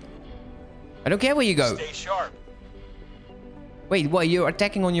 I don't care where you go. Stay sharp. Wait, what? You're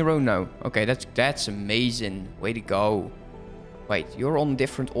attacking on your own now? Okay, that's amazing. Way to go. Wait, you're on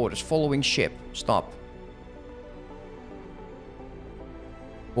different orders. Following ship. Stop.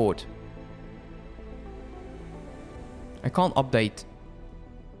 Board. I can't update.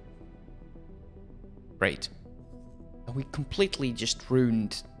 Great. We completely just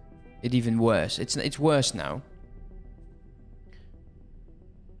ruined it even worse. It's worse now.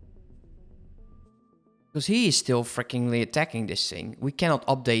 Because he is still freakingly attacking this thing. We cannot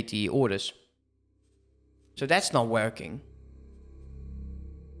update the orders. So that's not working.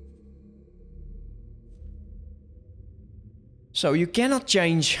 So you cannot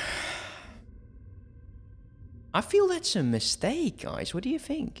change... I feel that's a mistake, guys. What do you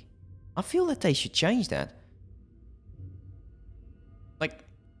think? I feel that they should change that. Like,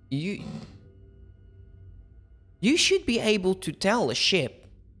 you should be able to tell a ship,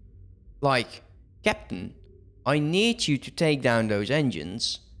 like, Captain, I need you to take down those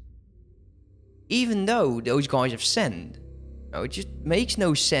engines, even though those guys have sent. No, it just makes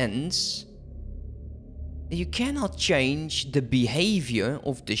no sense. You cannot change the behavior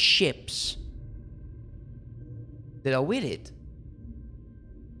of the ships that are with it.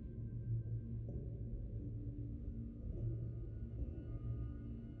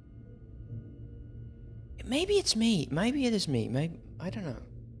 Maybe it's me. Maybe it is me. Maybe I don't know.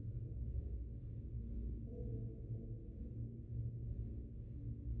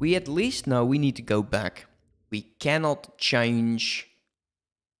 We at least know we need to go back. We cannot change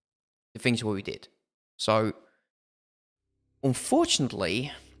the things what we did. So,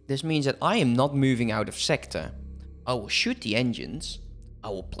 unfortunately, this means that I am not moving out of sector. I will shoot the engines. I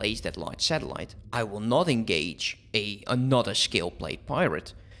will place that large satellite. I will not engage another skill plate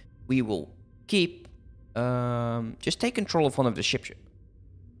pirate. We will keep... just take control of one of the ships.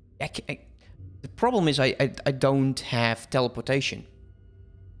 The problem is I don't have teleportation.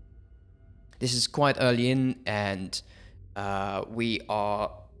 This is quite early in, and we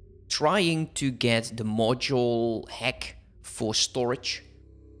are trying to get the module hack for storage.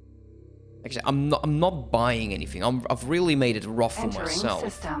 Like I said, I'm not buying anything. I've really made it rough for myself.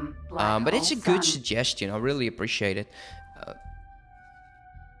 System, but it's a hole good sun. suggestion. I really appreciate it.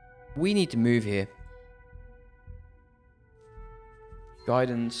 We need to move here.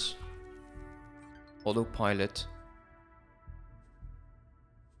 Guidance. Autopilot.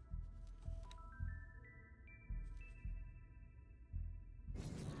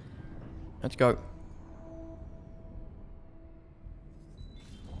 Let's go.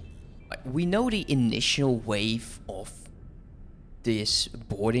 We know the initial wave of this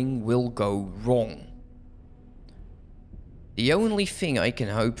boarding will go wrong. The only thing I can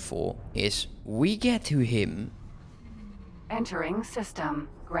hope for is we get to him Entering system.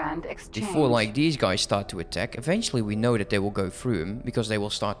 Grand exchange. before like these guys start to attack. Eventually we know that they will go through him because they will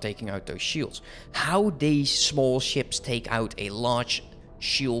start taking out those shields. How these small ships take out a large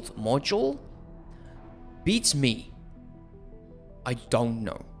shield module beats me. I don't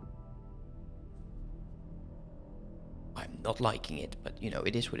know. I'm not liking it, but you know,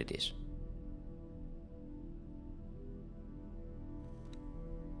 it is what it is.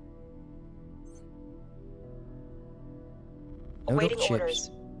 Awaiting Chips.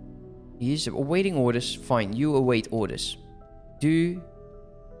 orders. He's awaiting orders. Fine, you await orders. Do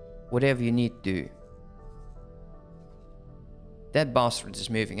whatever you need to do. That bastard is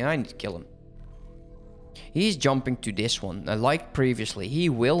moving and I need to kill him. He's jumping to this one. Like previously, he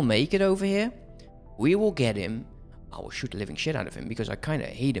will make it over here. We will get him. I will shoot the living shit out of him because I kind of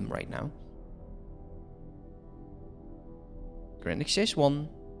hate him right now. Grand Access 1.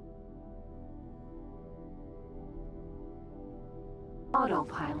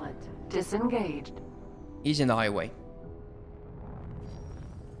 Autopilot disengaged. He's in the highway.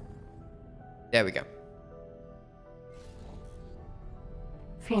 There we go.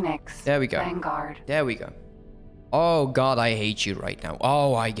 Phoenix. There we go. Vanguard. There we go. Oh god, I hate you right now.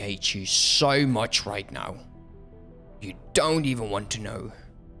 Oh, I hate you so much right now. You don't even want to know.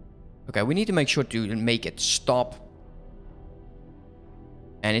 Okay, we need to make sure to make it stop.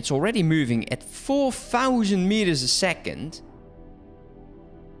 And it's already moving at 4,000 meters a second.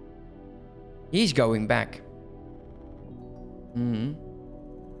 He's going back. Yeah,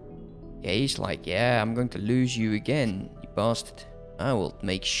 he's like, yeah, I'm going to lose you again, you bastard. I will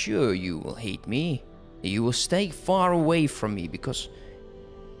make sure you will hate me. You will stay far away from me because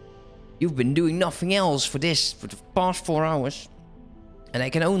you've been doing nothing else for the past 4 hours. And I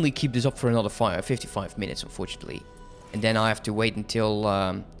can only keep this up for another 55 minutes, unfortunately. And then I have to wait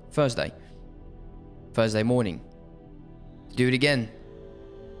until Thursday morning to do it again.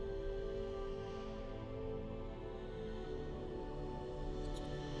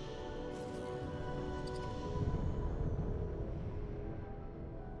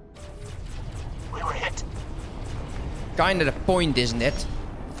 We were hit. Kinda the point, isn't it?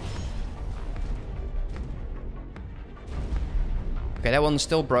 Okay, that one's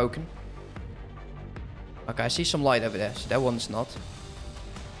still broken. Okay, I see some light over there, so that one's not.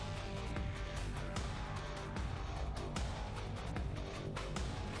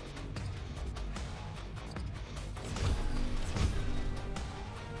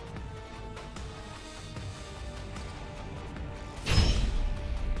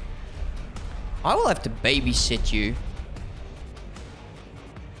 I will have to babysit you.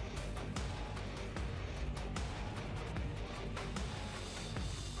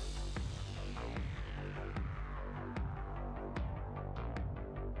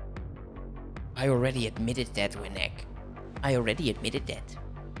 I already admitted that, Winnek. I already admitted that.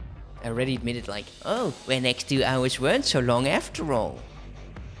 I already admitted like, oh, Winnek's 2 hours weren't so long after all.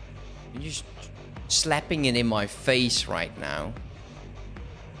 You're just slapping it in my face right now.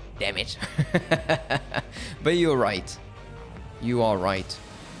 Damn it. But you're right. You are right.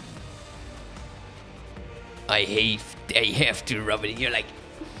 I have to rub it in. You're like...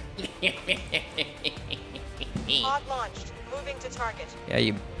 Pod launched. Moving moving to target. Yeah,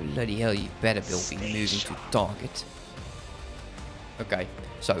 you bloody hell, you better be moving to target. Okay,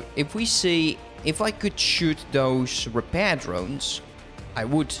 so if we see... If I could shoot those repair drones, I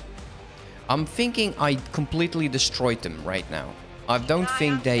would. I'm thinking I completely destroyed them right now. I don't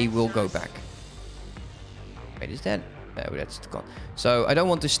think they will go back. Wait, is that... No, that's gone. So I don't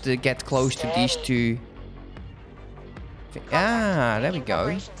want us to get close to these two... Ah, there we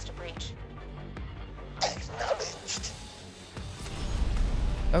go.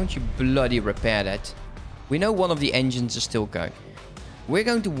 Don't you bloody repair that. We know one of the engines is still going. We're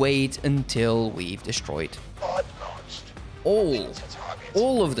going to wait until we've destroyed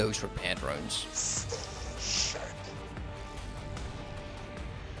all of those repair drones.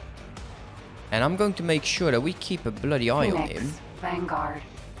 And I'm going to make sure that we keep a bloody eye on him. Vanguard.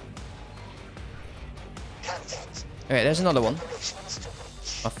 Okay, there's another one.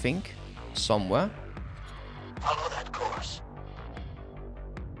 I think. Somewhere. Follow that course.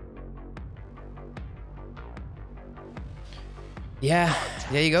 Yeah,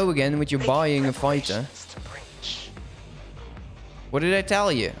 there you go again with your buying a fighter. What did I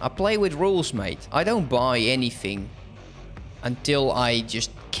tell you? I play with rules, mate. I don't buy anything until I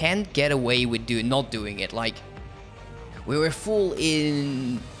just can't get away with not doing it. Like, we were full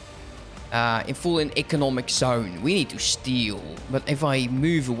in economic zone. We need to steal. But if I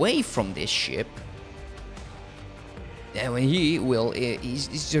move away from this ship, then when he's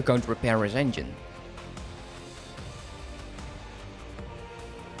just going to repair his engine.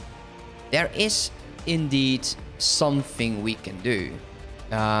 There is indeed something we can do.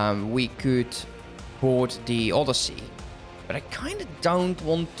 We could board the Odyssey, but I kind of don't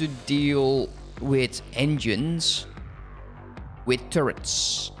want to deal with engines with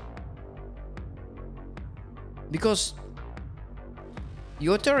turrets. Because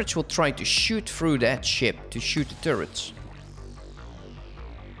your turrets will try to shoot through that ship to shoot the turrets.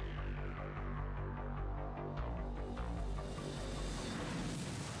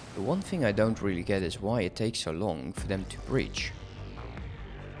 The one thing I don't really get is why it takes so long for them to breach.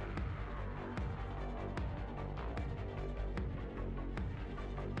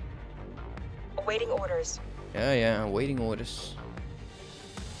 Awaiting orders. Yeah, awaiting orders.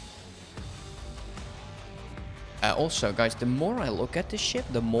 Also, guys, the more I look at this ship,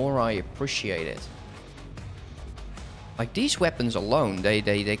 the more I appreciate it. Like, these weapons alone,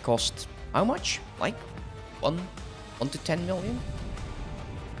 they cost how much? Like 1 to 10 million?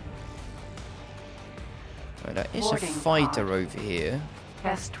 Right, there is a fighter over here.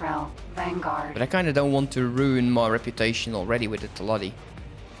 Kestrel, Vanguard. But I kind of don't want to ruin my reputation already with the Taladi.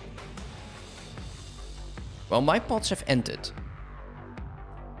 Well, my pods have entered.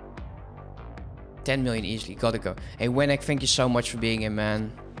 10 million easily, gotta go. Hey, Wenek, thank you so much for being here,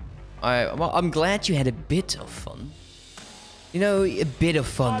 man. Well, I'm glad you had a bit of fun. You know, a bit of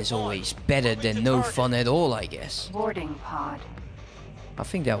fun is always better than no fun at all, I guess. Boarding pod. I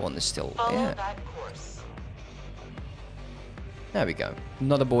think that one is still... Follow yeah. that course. There we go.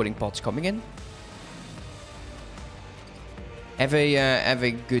 Another boarding pod's coming in. Have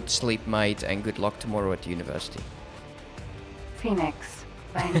a good sleep, mate, and good luck tomorrow at the university. Phoenix,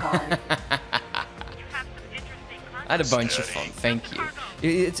 Vanguard. I had a bunch of fun, thank you.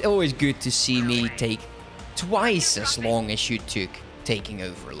 It's always good to see me take twice as long as you took taking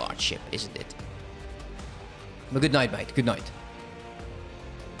over a large ship, isn't it? But good night, mate. Good night.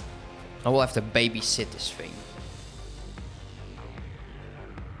 I will have to babysit this thing.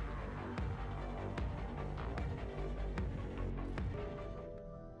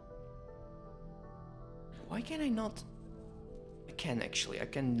 Why can I not? I can actually. I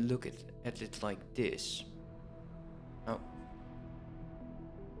can look at it like this. Oh.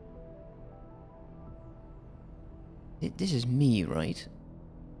 This is me, right?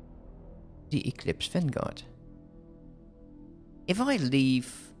 The Eclipse Vanguard. If I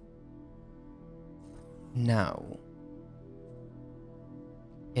leave now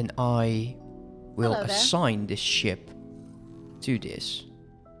and I will Hello there. assign this ship to this.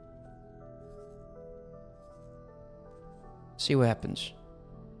 See what happens.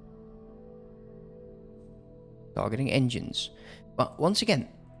 Targeting engines. But once again,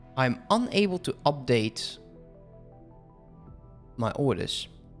 I'm unable to update my orders.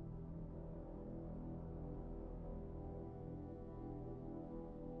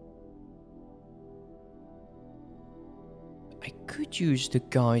 I could use the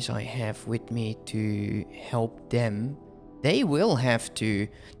guys I have with me to help them. They will have to...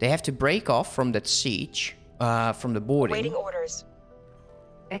 They have to break off from that siege. From the boarding. Waiting orders.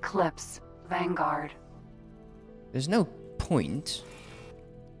 Eclipse, Vanguard. There's no point.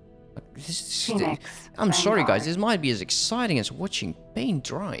 Phoenix. I'm sorry, guys. Vanguard. This might be as exciting as watching paint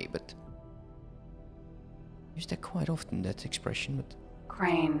dry, but I use that quite often, that expression. But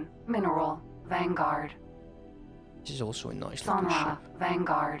Crane. Mineral. Vanguard. this is also a nice looking ship. Sonra.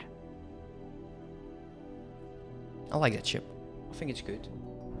 Vanguard. I like that ship. I think it's good.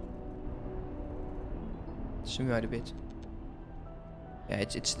 Zoom out a bit. Yeah,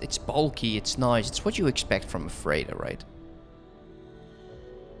 it's bulky. It's nice. It's what you expect from a freighter, right?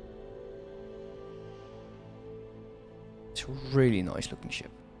 It's a really nice looking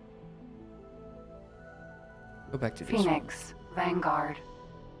ship. Go back to this one. Phoenix. Vanguard.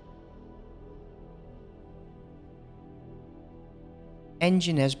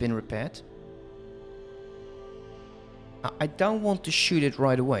 Engine has been repaired. I don't want to shoot it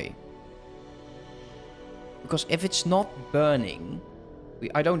right away. Because if it's not burning,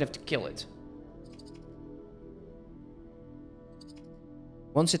 I don't have to kill it.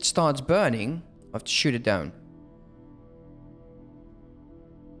 Once it starts burning, I have to shoot it down.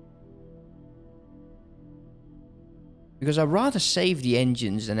 Because I'd rather save the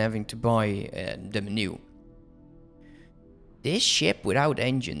engines than having to buy them new. This ship without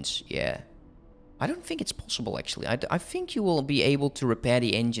engines, yeah. I don't think it's possible, actually. I think you will be able to repair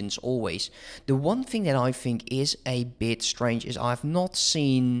the engines always. The one thing that I think is a bit strange is I've not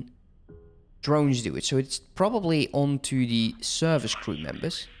seen drones do it. So it's probably onto the service crew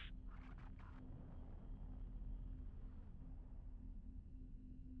members.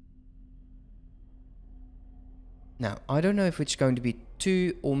 Now, I don't know if it's going to be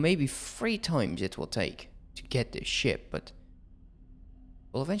 2 or maybe 3 times it will take to get this ship, but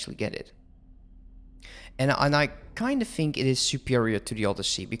we'll eventually get it. And I kind of think it is superior to the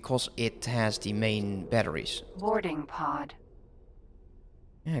Odyssey because it has the main batteries. Boarding pod.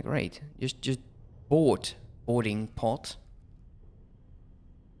 Yeah, great. Just boarding pod.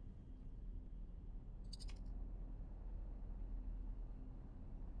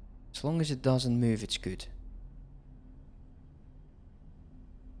 As long as it doesn't move, it's good.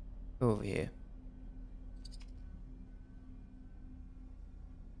 Go over here.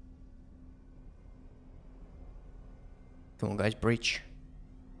 Come on, guys, breach.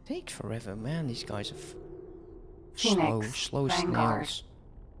 Takes forever, man. These guys are Phoenix, slow Vanguard. snails.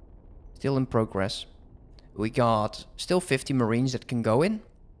 Still in progress. We got still 50 Marines that can go in.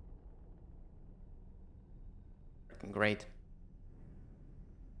 Great.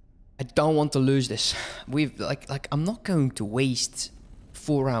 I don't want to lose this. We've like I'm not going to waste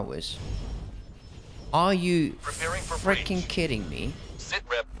 4 hours. Are you Preparing for freaking breach. kidding me? Sit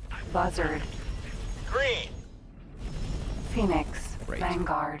rep. Buzzard. Green. Phoenix. Great.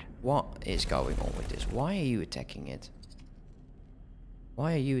 Vanguard. What is going on with this? Why are you attacking it?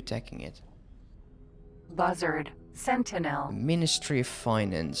 Why are you attacking it? Buzzard. Sentinel. Ministry of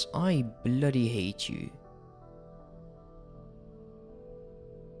Finance. I bloody hate you.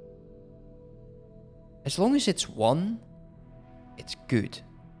 As long as it's 1, it's good.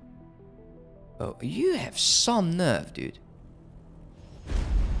 Oh, you have some nerve, dude.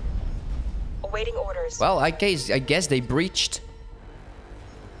 Awaiting orders. Well, I guess they breached.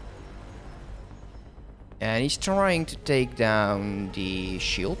 And he's trying to take down the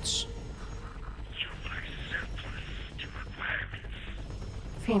shields.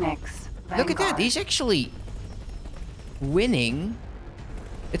 Phoenix. Vanguard. Look at that, he's actually winning.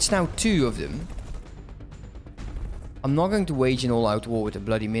 It's now 2 of them. I'm not going to wage an all-out war with the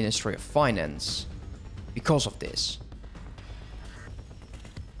bloody Ministry of Finance because of this.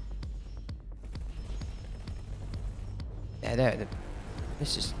 Yeah,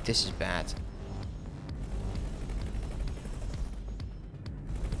 this is bad.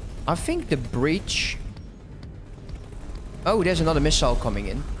 I think the breach. Oh, there's another missile coming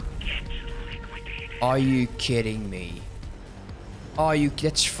in. Are you kidding me? Are you?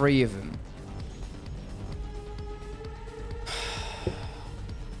 That's 3 of them.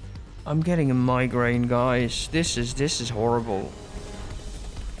 I'm getting a migraine, guys. This is horrible.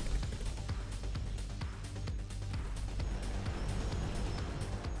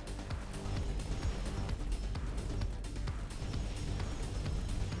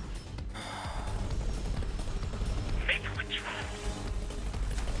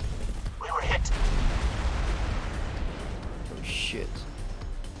 We were hit. Oh shit.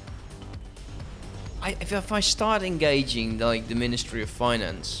 If I start engaging like the Ministry of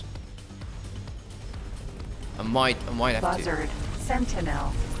Finance, I might have Buzzard.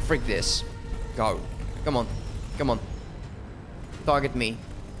 Sentinel. to frick this. Go. Come on. Come on. Target me.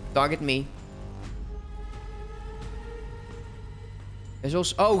 Target me. There's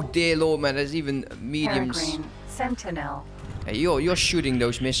also, oh dear lord, man, there's even mediums. Peregrine. Sentinel. Hey, you're shooting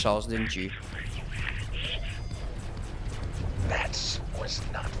those missiles, didn't you? That was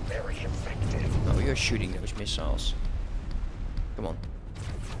not very effective. No, you're shooting those missiles. Come on.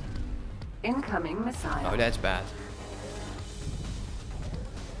 Incoming missile. Oh, that's bad.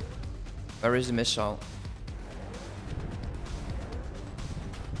 Where is the missile?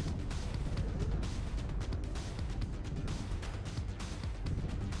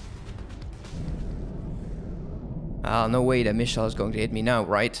 Ah, no way that missile is going to hit me now,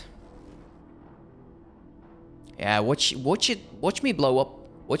 right? Yeah, watch me blow up.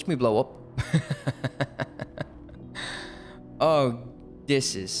 Watch me blow up. Oh,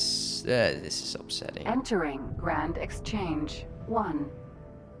 this is upsetting. Entering Grand Exchange 1.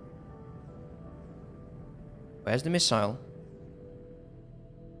 Where's the missile?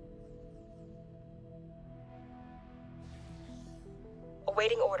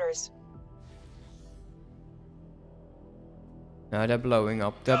 Awaiting orders. No, they're blowing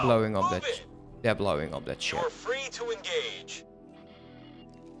up. They're No, blowing up move that. it. They're blowing up that ship. You're free to engage.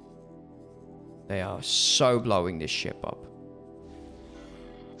 They are so blowing this ship up.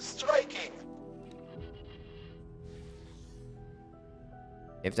 Striking.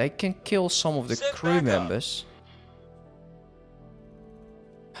 If they can kill some of the Sit crew back up. members.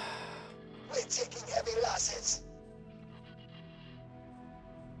 We're taking heavy losses.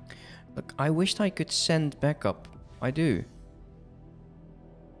 Look, I wished I could send backup. I do.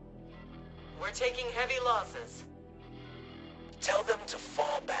 We're taking heavy losses. Tell them to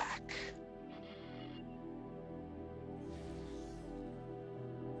fall back.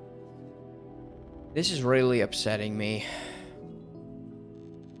 This is really upsetting me.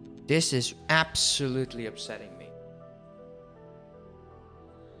 This is absolutely upsetting me.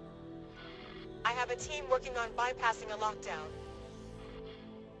 I have a team working on bypassing a lockdown.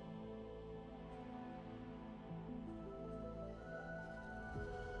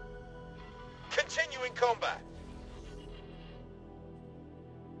 Continuing combat.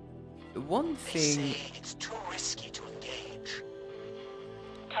 The one They say thing... it's too risky to engage.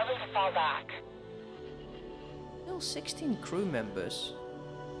 Tell them to fall back. Still 16 crew members.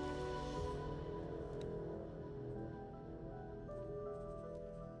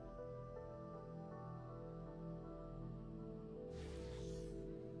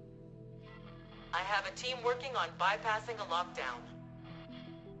 I have a team working on bypassing a lockdown.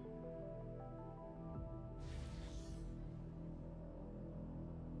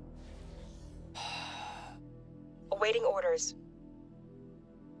 Awaiting orders.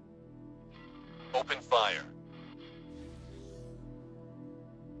 Open fire.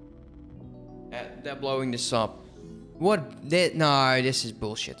 They're blowing this up. What? No, this is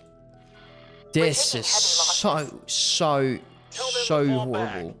bullshit. This taking is heavy losses. so Tell them to fall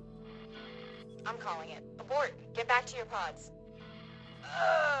back. horrible. I'm calling it. Abort. Get back to your pods.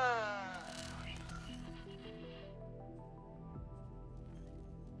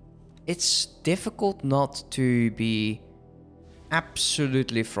 It's difficult not to be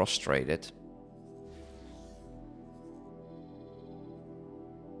absolutely frustrated.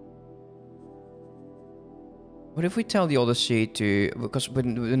 What if we tell the Odyssey to... Because we're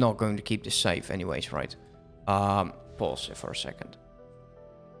not going to keep this safe anyways, right? Pause it for a second.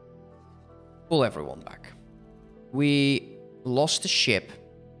 Pull everyone back. We lost the ship.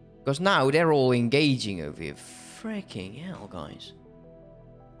 Because now they're all engaging over here. Freaking hell, guys.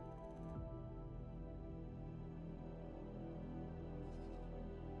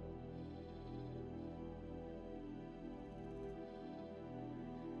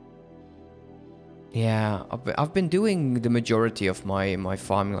 Yeah, I've been doing the majority of my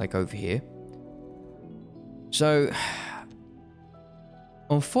farming like over here. So,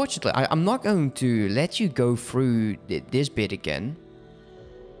 unfortunately, I'm not going to let you go through this bit again.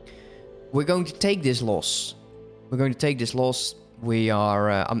 We're going to take this loss. We're going to take this loss. We are...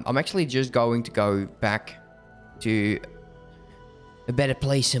 I'm actually just going to go back to a better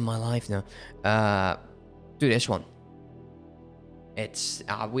place in my life now. To this one. It's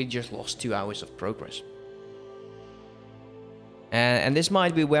we just lost 2 hours of progress, and this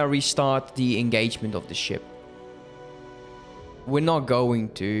might be where we start the engagement of the ship. We're not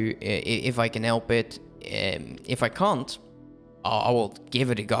going to, if I can help it. If I can't, I will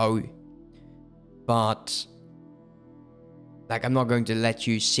give it a go. But like, I'm not going to let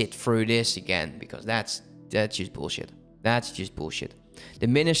you sit through this again, because that's just bullshit. That's just bullshit. The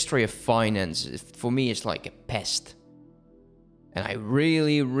Ministry of Finance for me is like a pest. And I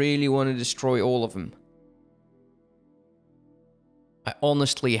really, really want to destroy all of them. I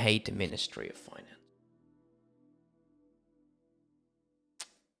honestly hate the Ministry of Finance.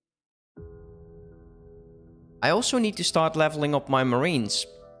 I also need to start leveling up my Marines.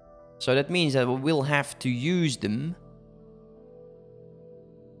 So that means that we will have to use them.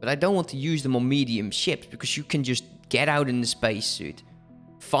 But I don't want to use them on medium ships, because you can just get out in the spacesuit,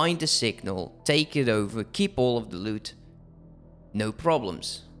 find the signal, take it over, keep all of the loot. No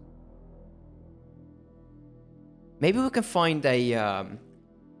problems. Maybe we can find a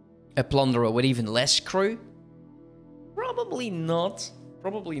plunderer with even less crew. Probably not.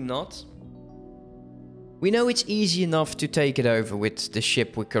 Probably not. We know it's easy enough to take it over with the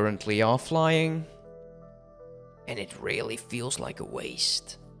ship we currently are flying. And it really feels like a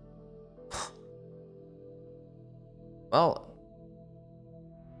waste. Well,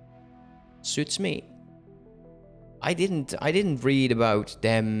 suits me. I didn't read about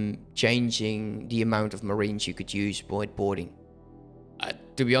them changing the amount of Marines you could use while boarding.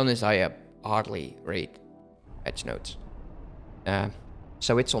 To be honest, I hardly read patch notes.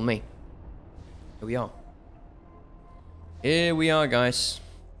 So it's on me. Here we are. Here we are, guys.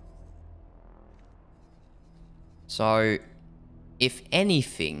 So, if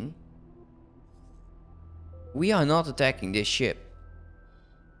anything, we are not attacking this ship.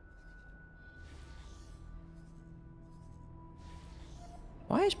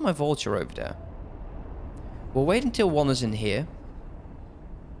 Why is my vulture over there? We'll wait until one is in here.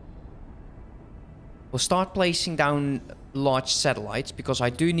 We'll start placing down large satellites, because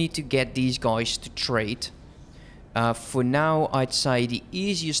I do need to get these guys to trade. For now, I'd say the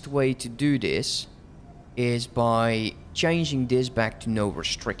easiest way to do this is by changing this back to no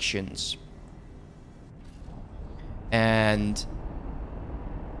restrictions. And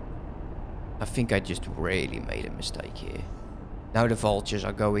I think I just really made a mistake here. Now the vultures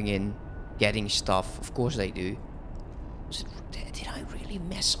are going in, getting stuff. Of course they do. Did I really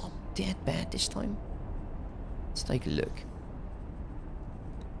mess up that bad this time? Let's take a look.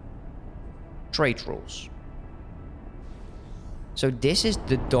 Trade rules. So this is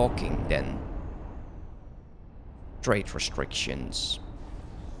the docking then. Trade restrictions.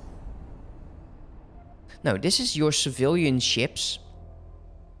 No, this is your civilian ships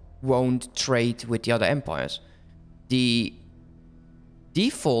won't trade with the other empires. The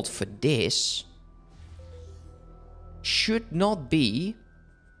default for this should not be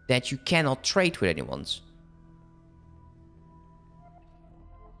that you cannot trade with anyone's.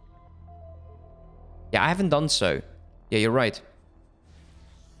 Yeah, I haven't done so. Yeah, you're right.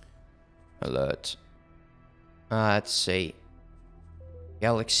 Alert. Let's see.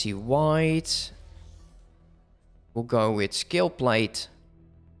 Galaxy wide. We'll go with skill plate.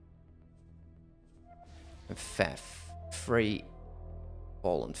 FEF. Free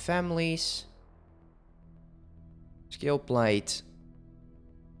fallen families. Skill plate.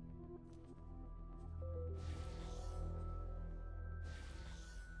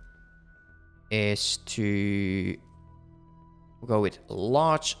 Is to... We'll go with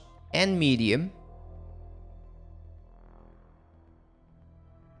large and medium.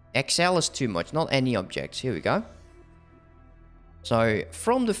 XL is too much, not any objects. Here we go. So,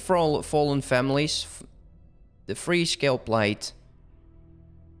 from the fallen families, the free skill plate,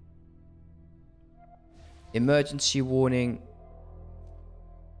 emergency warning,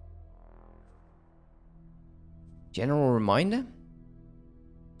 general reminder,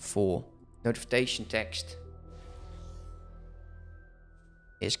 4. Notification text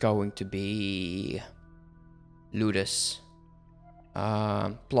is going to be Ludus.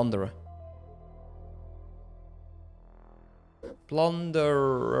 Plunderer.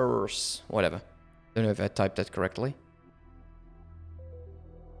 Plunderers. Whatever. Don't know if I typed that correctly.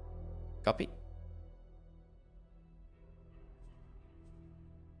 Copy.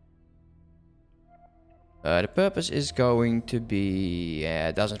 The purpose is going to be...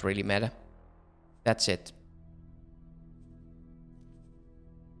 it doesn't really matter. That's it.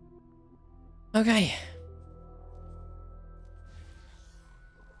 Okay.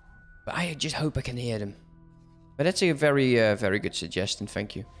 But I just hope I can hear them. But that's a very, very good suggestion.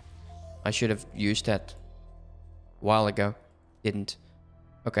 Thank you. I should have used that a while ago. Didn't.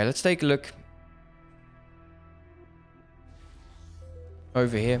 Okay, let's take a look.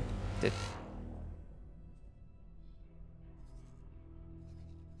 Over here.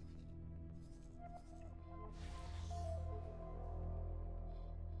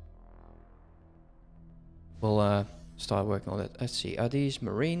 We'll start working on that. Let's see. Are these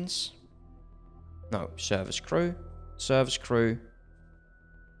Marines? No. Service crew. Service crew.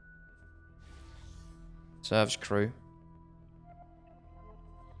 Service crew.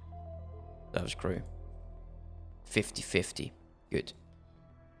 Service crew. 50-50. Good.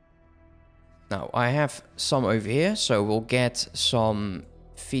 Now, I have some over here, so we'll get some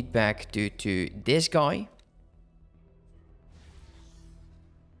feedback due to this guy.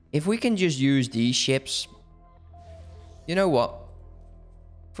 If we can just use these ships, you know what?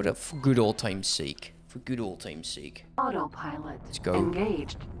 For good old time's sake. For good old time's sake. Autopilot. Let's go.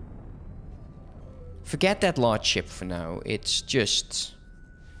 Engaged. Forget that large ship for now. It's just...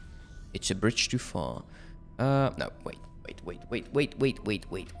 It's a bridge too far. No, wait.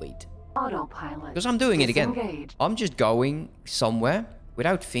 Autopilot. Because I'm doing it again. Disengaged. I'm just going somewhere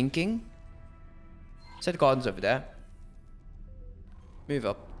without thinking. Set gardens over there. Move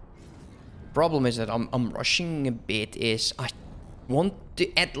up. Problem is that I'm rushing a bit. Is I want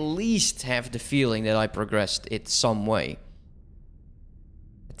to at least have the feeling that I progressed it some way.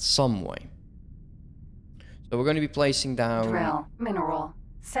 Some way. So we're going to be placing down Drill. Mineral.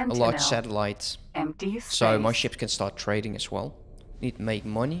 a Sentinel. large satellite. Empty space. So my ships can start trading as well. Need to make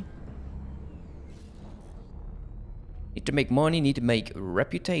money. Need to make money, need to make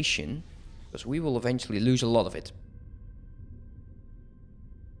reputation. Because we will eventually lose a lot of it.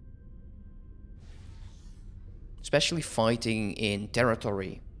 Especially fighting in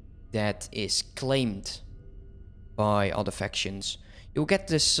territory that is claimed by other factions. You'll get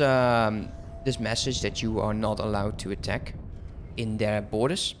this this message that you are not allowed to attack in their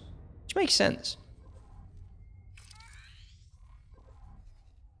borders. Which makes sense.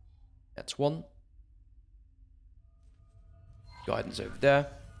 That's one. Guidance over there.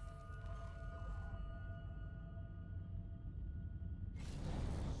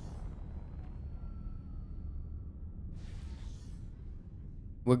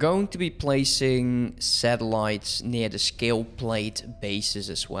 We're going to be placing satellites near the scale plate bases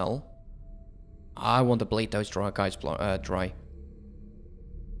as well. I want to blade those guys dry.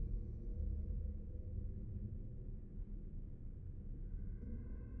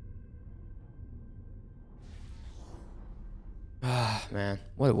 Ah, man.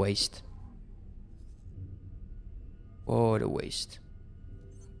 What a waste. What a waste.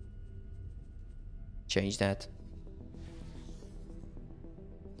 Change that.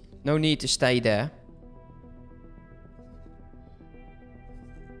 No need to stay there.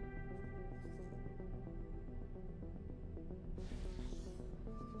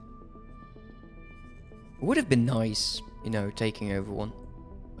 It would have been nice, you know, taking over one.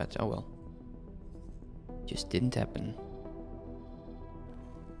 But oh well. Just didn't happen.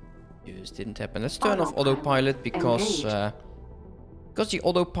 Just didn't happen. Let's turn off autopilot because the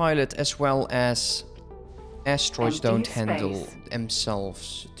autopilot as well as asteroids don't handle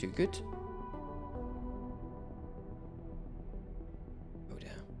themselves too good. Go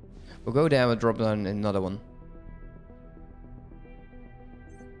there. We'll go there and drop down another one.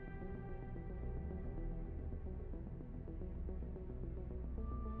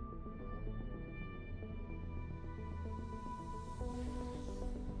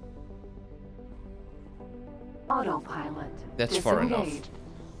 Autopilot. That's far enough. Disengaged.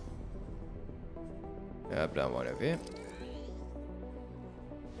 Up that one over here.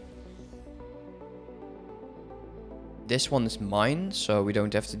 This one is mine, so we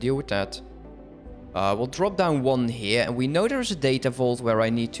don't have to deal with that. We'll drop down one here, and we know there's a data vault where I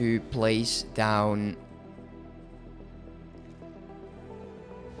need to place down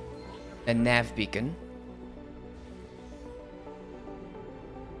a nav beacon.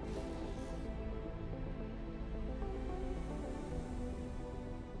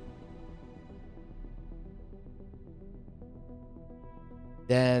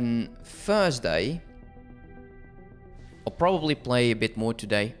 Then Thursday, I'll probably play a bit more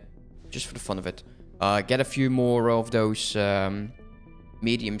today, just for the fun of it. Get a few more of those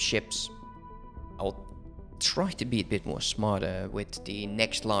medium ships. I'll try to be a bit more smarter with the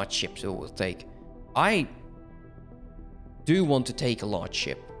next large ships that we'll take. I do want to take a large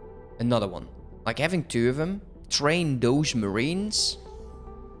ship, another one. Like having two of them, train those Marines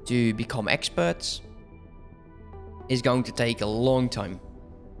to become experts is going to take a long time.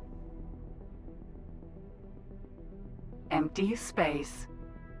 Empty space.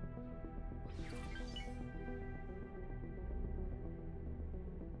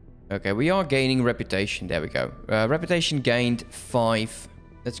 Okay, we are gaining reputation. There we go. Reputation gained 5.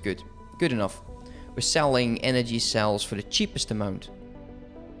 That's good. Good enough. We're selling energy cells for the cheapest amount.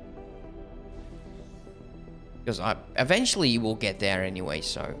 Because eventually we'll get there anyway,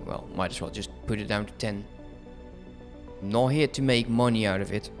 so, well, might as well just put it down to 10. I'm not here to make money out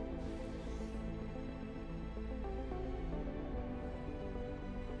of it.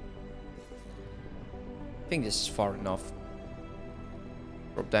 I think this is far enough.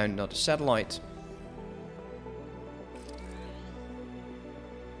 Drop down another satellite.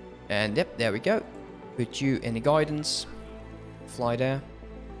 And yep, there we go. Put you in the guidance. Fly there.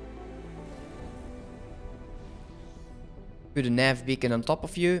 Put a nav beacon on top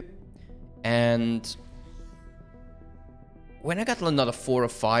of you. And when I got another 4 or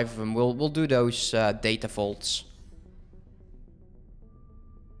 5 of them, we'll do those data vaults.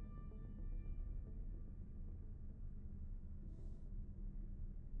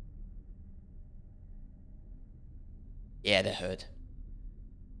 Yeah, that hurt.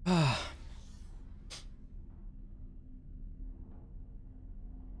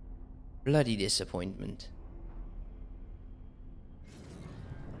 Bloody disappointment.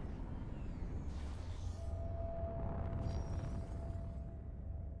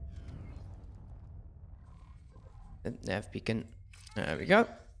 Nav beacon. There we go.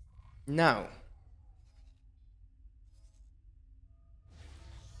 Now.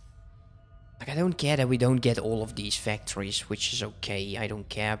 Like, I don't care that we don't get all of these factories, which is okay. I don't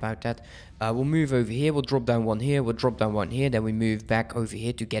care about that. We'll move over here. We'll drop down one here. We'll drop down one here. Then we move back over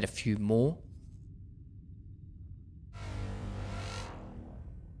here to get a few more.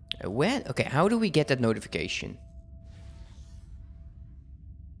 Where? Okay, how do we get that notification?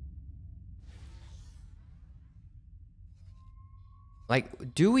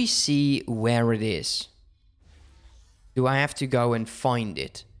 Like, do we see where it is? Do I have to go and find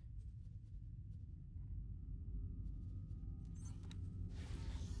it?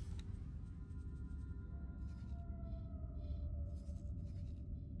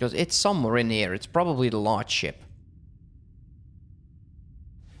 Because it's somewhere in here. It's probably the large ship.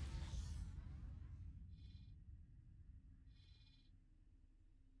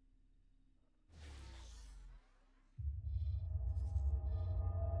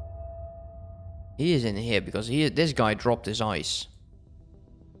 He is in here because this guy dropped his ice.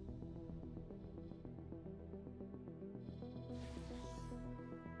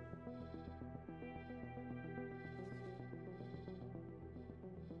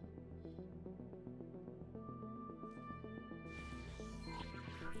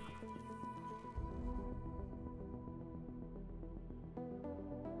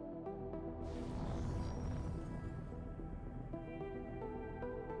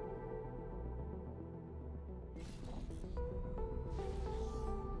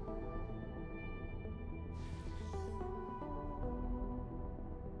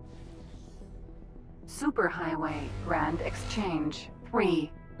 Superhighway, Grand Exchange,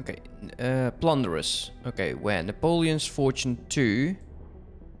 3. Okay, plunderers. Okay, where? Napoleon's Fortune 2.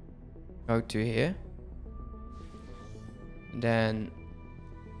 Go to here. And then...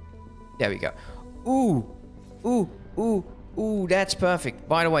 there we go. Ooh! Ooh! Ooh! Ooh, that's perfect.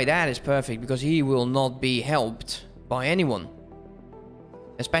 By the way, that is perfect because he will not be helped by anyone.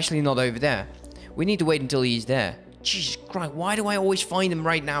 Especially not over there. We need to wait until he's there. Jesus Christ, why do I always find him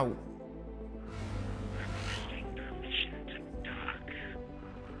right now?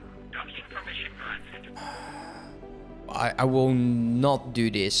 I will not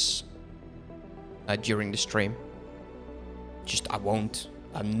do this during the stream. Just, I won't.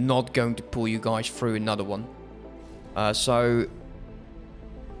 I'm not going to pull you guys through another one. So,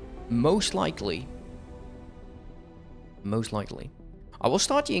 most likely, I will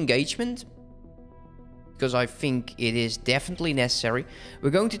start the engagement. Because I think it is definitely necessary.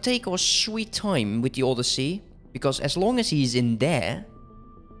 We're going to take our sweet time with the Odyssey. Because as long as he's in there...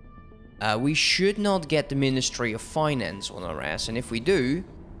 we should not get the Ministry of Finance on our ass. And if we do,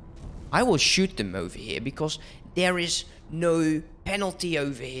 I will shoot them over here. Because there is no penalty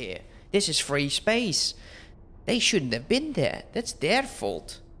over here. This is free space. They shouldn't have been there. That's their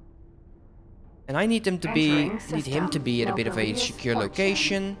fault. And I need them to be... need him to be at a bit of a secure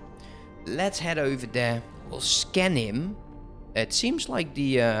location. Let's head over there. We'll scan him. It seems like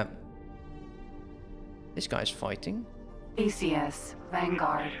the... this guy's fighting. Theseus,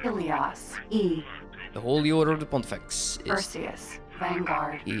 Vanguard, Ilias, E. The Holy Order of the Pontifex is... Perseus,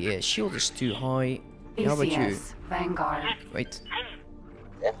 Vanguard. The shield is too high. How about you? Theseus, Vanguard. Wait.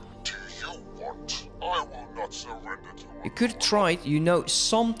 What do you want? I will not surrender to You could try it. You know,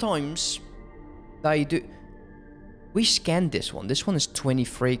 sometimes they do... We scanned this one. This one is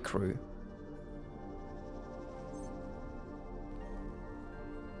 23 crew.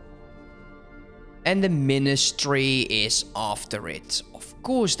 And the Ministry is after it. Of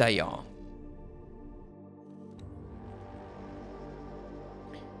course they are.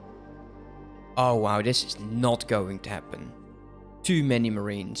 Oh wow, this is not going to happen. Too many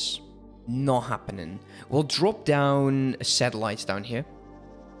Marines. Not happening. We'll drop down satellites down here.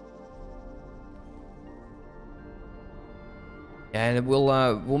 And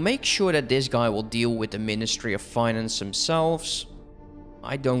we'll make sure that this guy will deal with the Ministry of Finance themselves.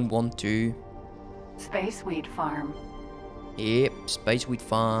 I don't want to. Space Wheat Farm. Yep, Space Wheat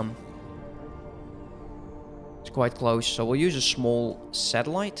Farm. quite close, so we'll use a small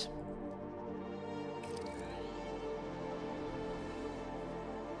satellite.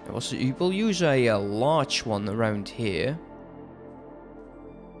 We'll use a large one around here.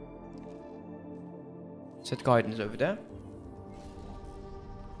 Set guidance over there.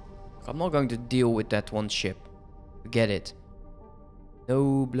 I'm not going to deal with that one ship. Forget it.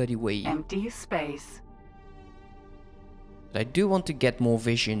 No bloody way. Empty space. But I do want to get more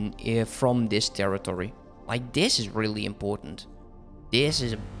vision from this territory. Like, this is really important. This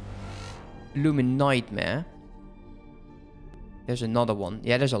is a blooming nightmare. There's another one.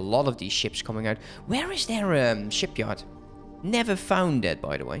 Yeah, there's a lot of these ships coming out. Where is their shipyard? Never found that,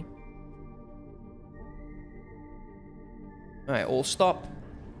 by the way. Alright, all stop.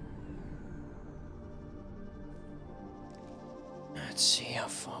 Let's see how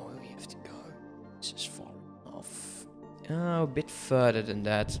far we have to go. This is far enough. Oh, a bit further than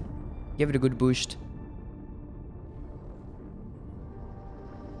that. Give it a good boost.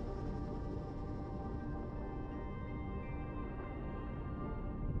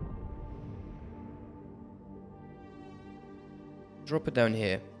 Drop it down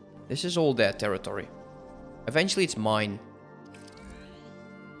here. This is all their territory. Eventually it's mine.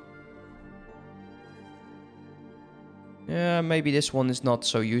 Yeah, maybe this one is not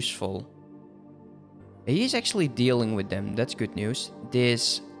so useful. He is actually dealing with them. That's good news.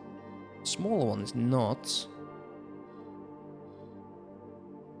 This smaller one is not.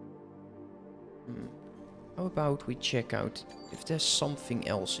 How about we check out if there's something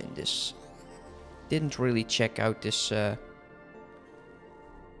else in this. Didn't really check out this...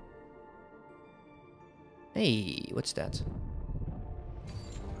 Hey, what's that?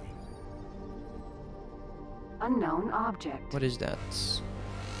 Unknown object. What is that?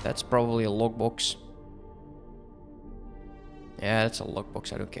 That's probably a logbox. Yeah, that's a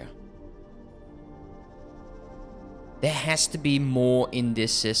logbox. I don't care. There has to be more in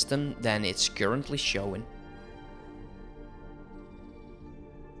this system than it's currently showing.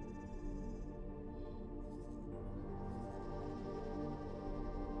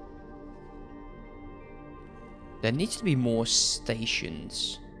 There needs to be more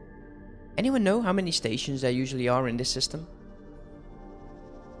stations. Anyone know how many stations there usually are in this system?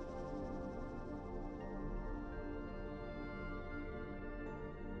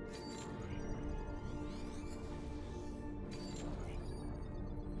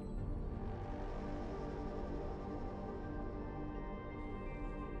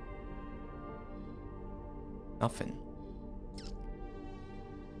 Nothing.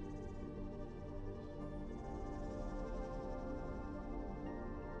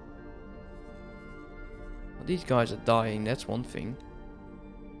 Well, these guys are dying, that's one thing.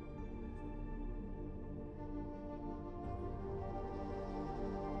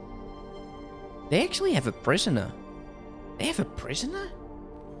 They actually have a prisoner. They have a prisoner?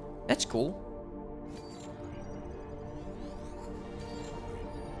 That's cool.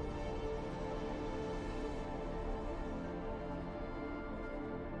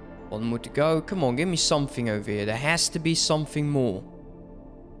 One more to go. Come on, give me something over here. There has to be something more.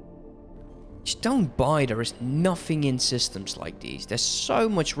 Just don't buy. There is nothing in systems like these. There's so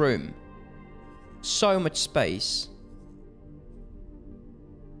much room. So much space.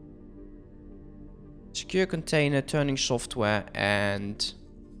 Secure container, turning software, and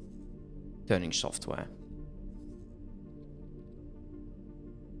turning software.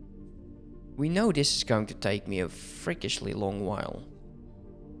 We know this is going to take me a freakishly long while.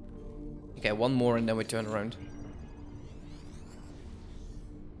 Okay, one more and then we turn around.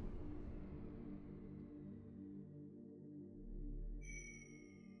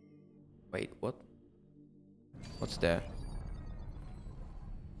 Wait, what? What's there?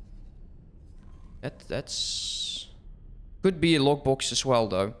 That's... Could be a logbox as well,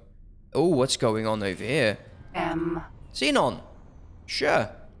 though. Oh, what's going on over here? Xenon! Sure.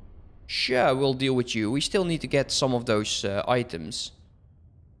 Sure, we'll deal with you. We still need to get some of those items.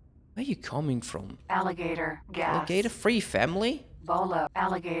 Where are you coming from? Alligator. Gas. Alligator? Free family? Bolo.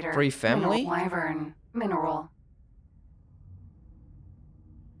 Alligator. Free family? Mineral. Wyvern. Mineral.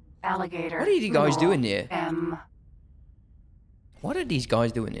 Alligator. What are you guys doing here? M. What are these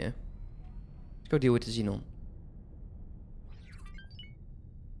guys doing here? Let's go deal with the Xenon.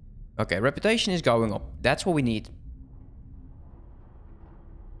 Okay, reputation is going up. That's what we need.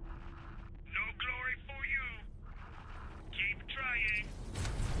 No glory for you. Keep trying.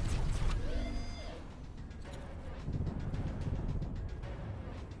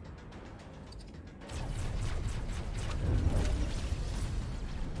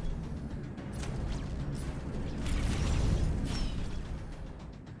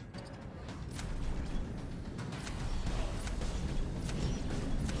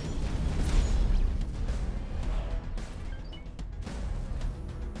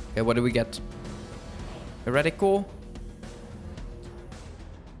 Okay, what do we get? A radical?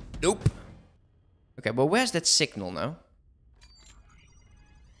 Nope. Okay, well, where's that signal now?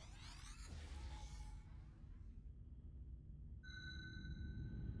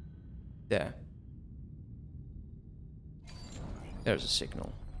 There. There's a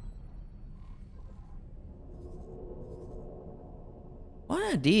signal. What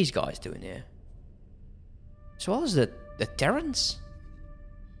are these guys doing here? As well as the Terrans?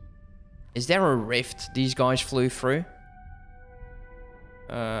 Is there a rift these guys flew through?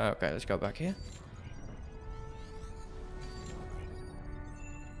 Okay, let's go back here.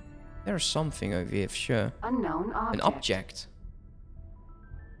 There's something over here for sure. Unknown object. An object.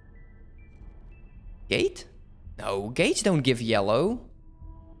 Gate? No, gates don't give yellow.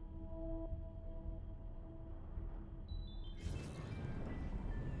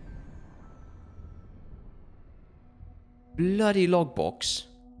 Bloody logbox.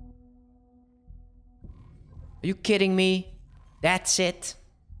 Are you kidding me? That's it?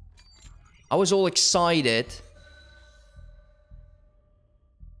 I was all excited.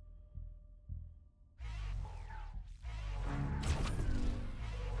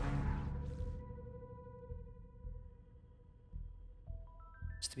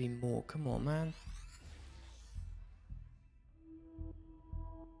 Has to be more. Come on, man.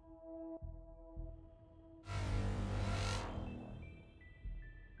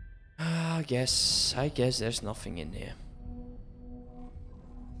 I guess there's nothing in here.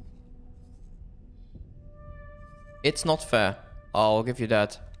 It's not fair. I'll give you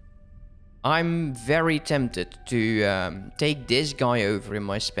that. I'm very tempted to take this guy over in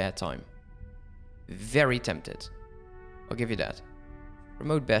my spare time. Very tempted. I'll give you that.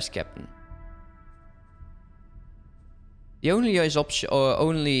 Remote best captain. The only is option or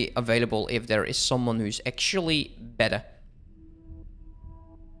only available if there is someone who's actually better.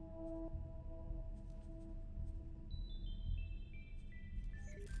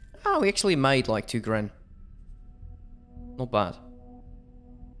 Oh, we actually made like 2 grand. Not bad.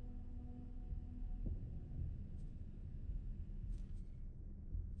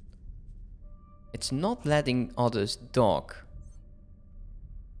 It's not letting others dock.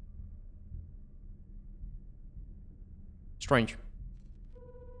 Strange.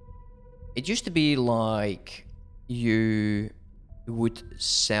 It used to be like you would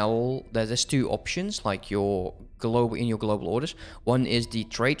sell. There's 2 options, like your global in your global orders. One is the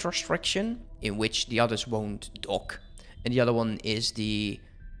trade restriction, in which the others won't dock, and the other one is the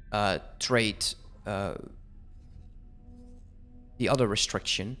trade. The other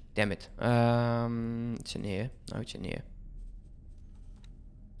restriction. Damn it. It's in here. No, it's in here.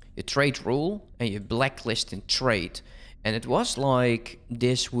 Your trade rule and your blacklist in trade. And it was like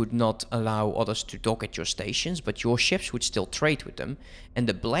this would not allow others to dock at your stations, but your ships would still trade with them. And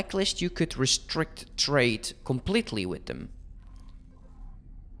the blacklist, you could restrict trade completely with them.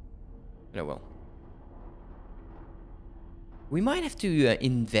 Oh well. We might have to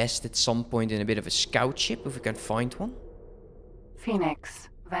invest at some point in a bit of a scout ship if we can find one. Phoenix.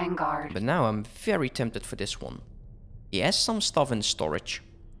 Vanguard. But now I'm very tempted for this one. He has some stuff in storage.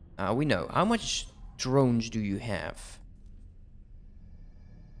 We know. How much drones do you have?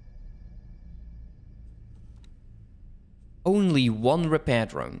 Only 1 repair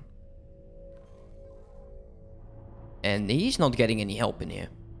drone. And he's not getting any help in here.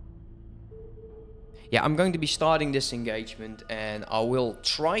 Yeah, I'm going to be starting this engagement and I will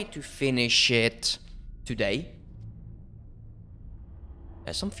try to finish it today.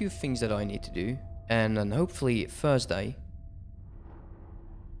 There's some few things that I need to do. And then hopefully Thursday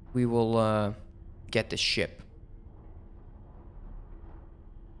we will get this ship.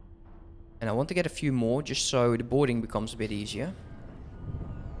 And I want to get a few more just so the boarding becomes a bit easier.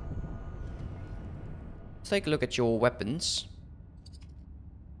 Let's take a look at your weapons.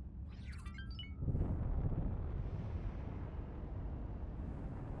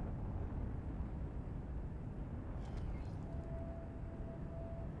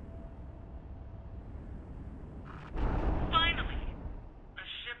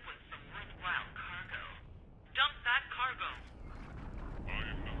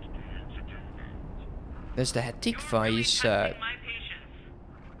 There's the Hatikva, he's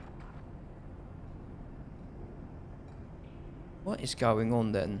what is going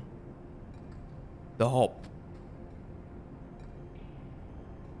on then? The hop.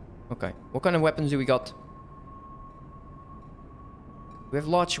 Okay, what kind of weapons do we got? We have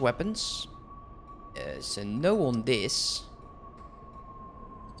large weapons. So no on this.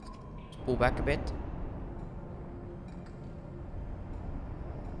 Let's pull back a bit.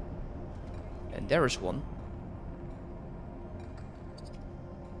 And there is one.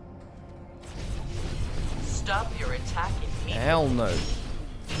 stop your attack immediately. Hell no.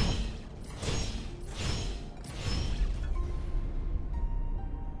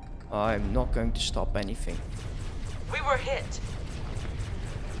 I'm not going to stop anything. We were hit.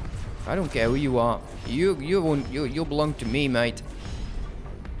 I don't care who you are. You belong to me, mate.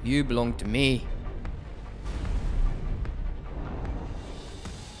 You belong to me.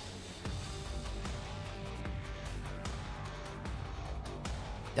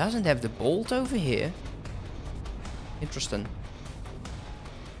 Doesn't have the bolt over here. Interesting.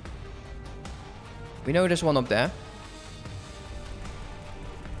 We know there's one up there.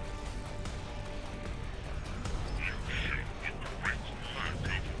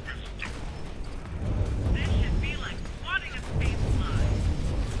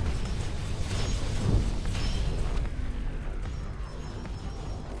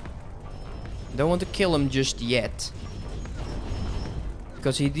 Don't want to kill him just yet.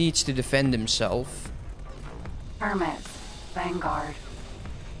 Because he needs to defend himself. Hermes, Vanguard.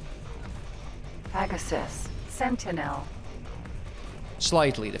 Pegasus, Sentinel.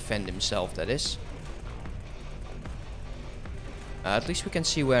 Slightly defend himself, that is. At least we can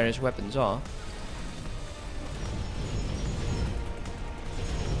see where his weapons are.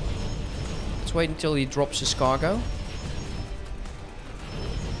 Let's wait until he drops his cargo.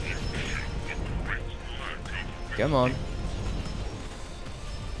 Come on.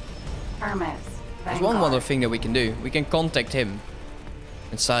 Hermes, There's Vanguard. one other thing that we can do. We can contact him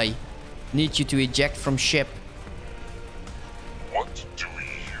and say, need you to eject from ship. What do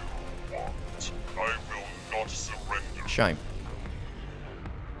you want? I will not surrender. Shame.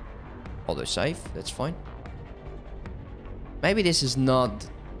 Auto save, that's fine. Maybe this is not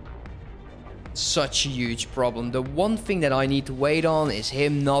such a huge problem. The one thing that I need to wait on is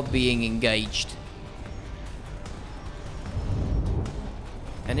him not being engaged.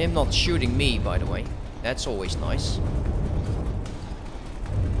 And him not shooting me, by the way. That's always nice.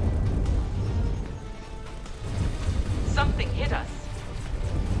 Something hit us.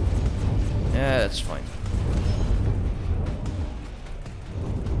 Yeah, that's fine.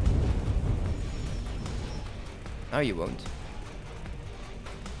 Now you won't.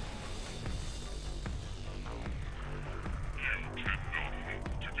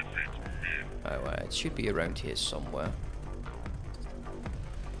 Oh, it should be around here somewhere.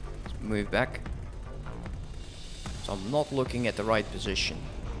 Let's move back. So I'm not looking at the right position.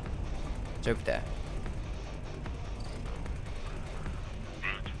 It's over there.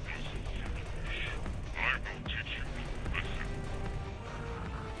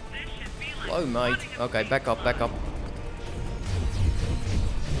 Hello, mate. Okay, back up, back up.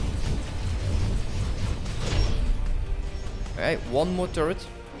 Okay, one more turret.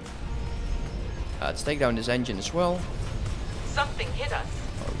 Let's take down this engine as well. Something hit us.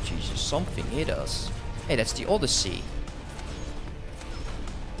 Oh, Jesus, something hit us. Hey, that's the Odyssey.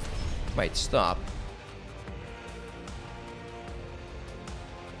 Wait, stop.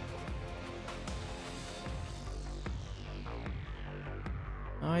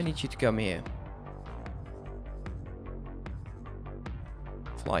 I need you to come here.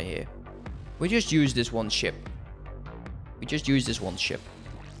 Fly here. We just use this one ship. We just use this one ship.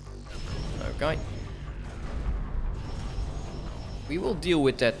 Okay. We will deal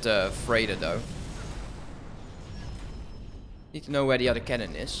with that freighter though. Need to know where the other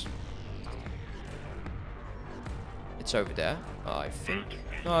cannon is. It's over there, I think.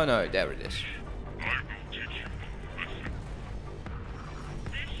 Oh no, there it is.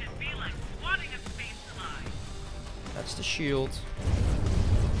 That's the shield.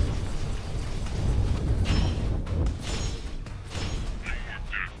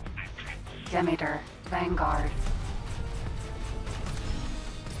 Demeter, Vanguard.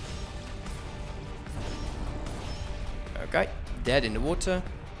 Okay, dead in the water.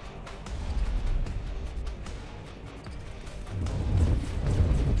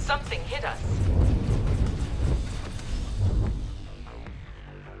 Something hit us.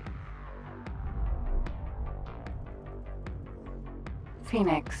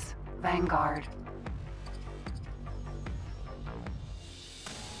 Phoenix, Vanguard.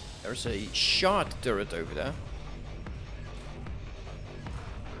 There's a shard turret over there.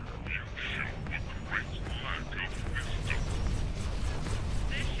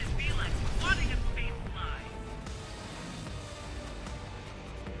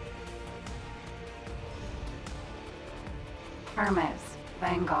 Hermes,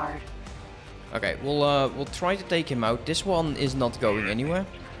 Vanguard. Okay, we'll try to take him out. This one is not going anywhere.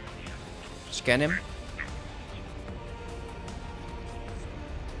 Scan him.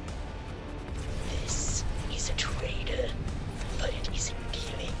 This is a trader, but it isn't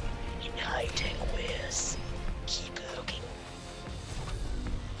killing in high-tech wares.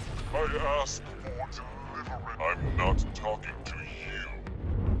 I asked for delivery. I'm not talking to you.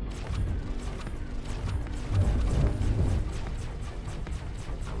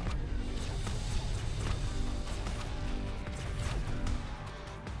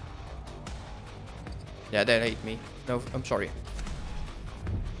 Yeah, they hate me. No, I'm sorry.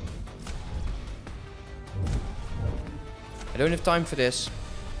 I don't have time for this.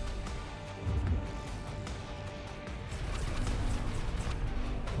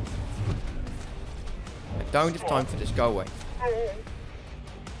 I don't have time for this. Go away.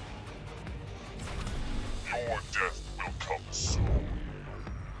 Your death will come soon.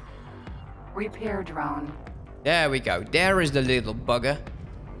 Repair drone. There we go. There is the little bugger.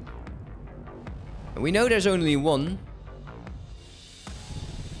 And we know there's only one.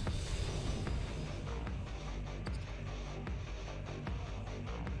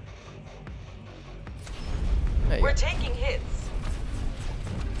 There you We're go. taking hits.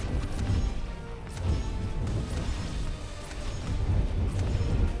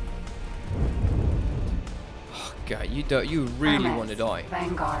 Oh, God, you really want to die.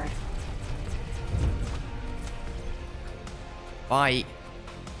 Vanguard. Bye.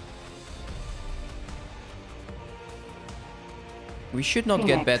 We should not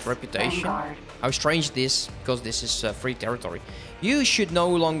get bad Phoenix, reputation. Vanguard. How strange this, because this is free territory. You should no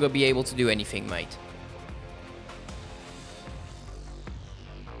longer be able to do anything, mate.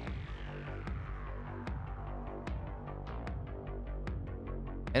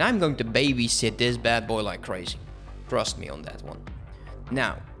 And I'm going to babysit this bad boy like crazy. Trust me on that one.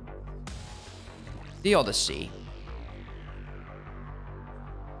 Now, the Odyssey.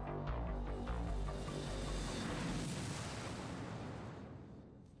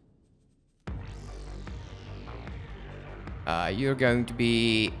 You're going to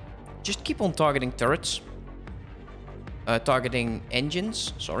be... Just keep on targeting turrets. Targeting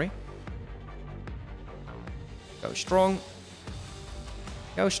engines, sorry. Go strong.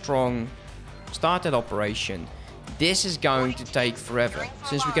 Go strong. Start that operation. This is going to take forever,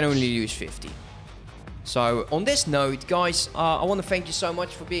 since we can only use 50. So, on this note, guys, I want to thank you so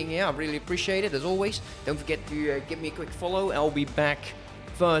much for being here. I really appreciate it, as always. Don't forget to give me a quick follow. I'll be back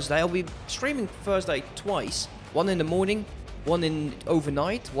Thursday. I'll be streaming Thursday twice. One in the morning, one in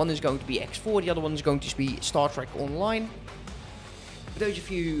overnight. One is going to be X4, the other one is going to be Star Trek Online. For those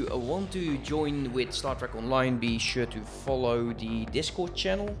of you who want to join with Star Trek Online, be sure to follow the Discord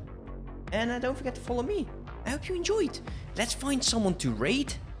channel. And don't forget to follow me. I hope you enjoyed. Let's find someone to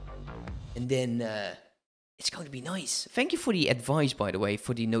raid. And then it's going to be nice. Thank you for the advice, by the way,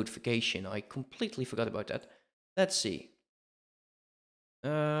 for the notification. I completely forgot about that. Let's see.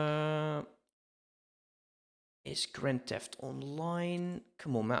 Is Grand Theft Online?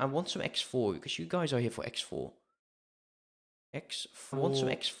 Come on, man. I want some X4 because you guys are here for X4. X4. I want some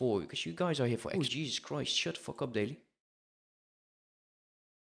X4 because you guys are here for X. Oh, Jesus Christ. Shut the fuck up, Daily.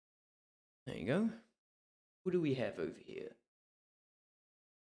 There you go. Who do we have over here?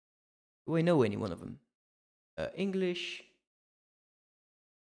 Do I know any one of them? English.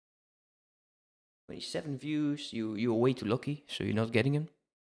 27 views. You're way too lucky, so you're not getting them.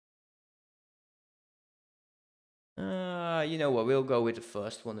 You know what? We'll go with the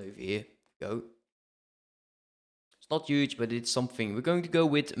first one over here. Go. It's not huge, but it's something. We're going to go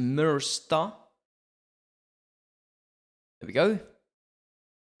with Mersta. There we go.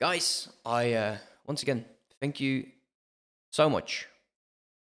 Guys, I once again thank you so much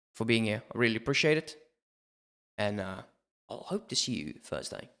for being here. I really appreciate it. And I'll hope to see you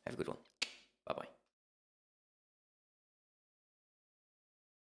Thursday. Have a good one. Bye-bye.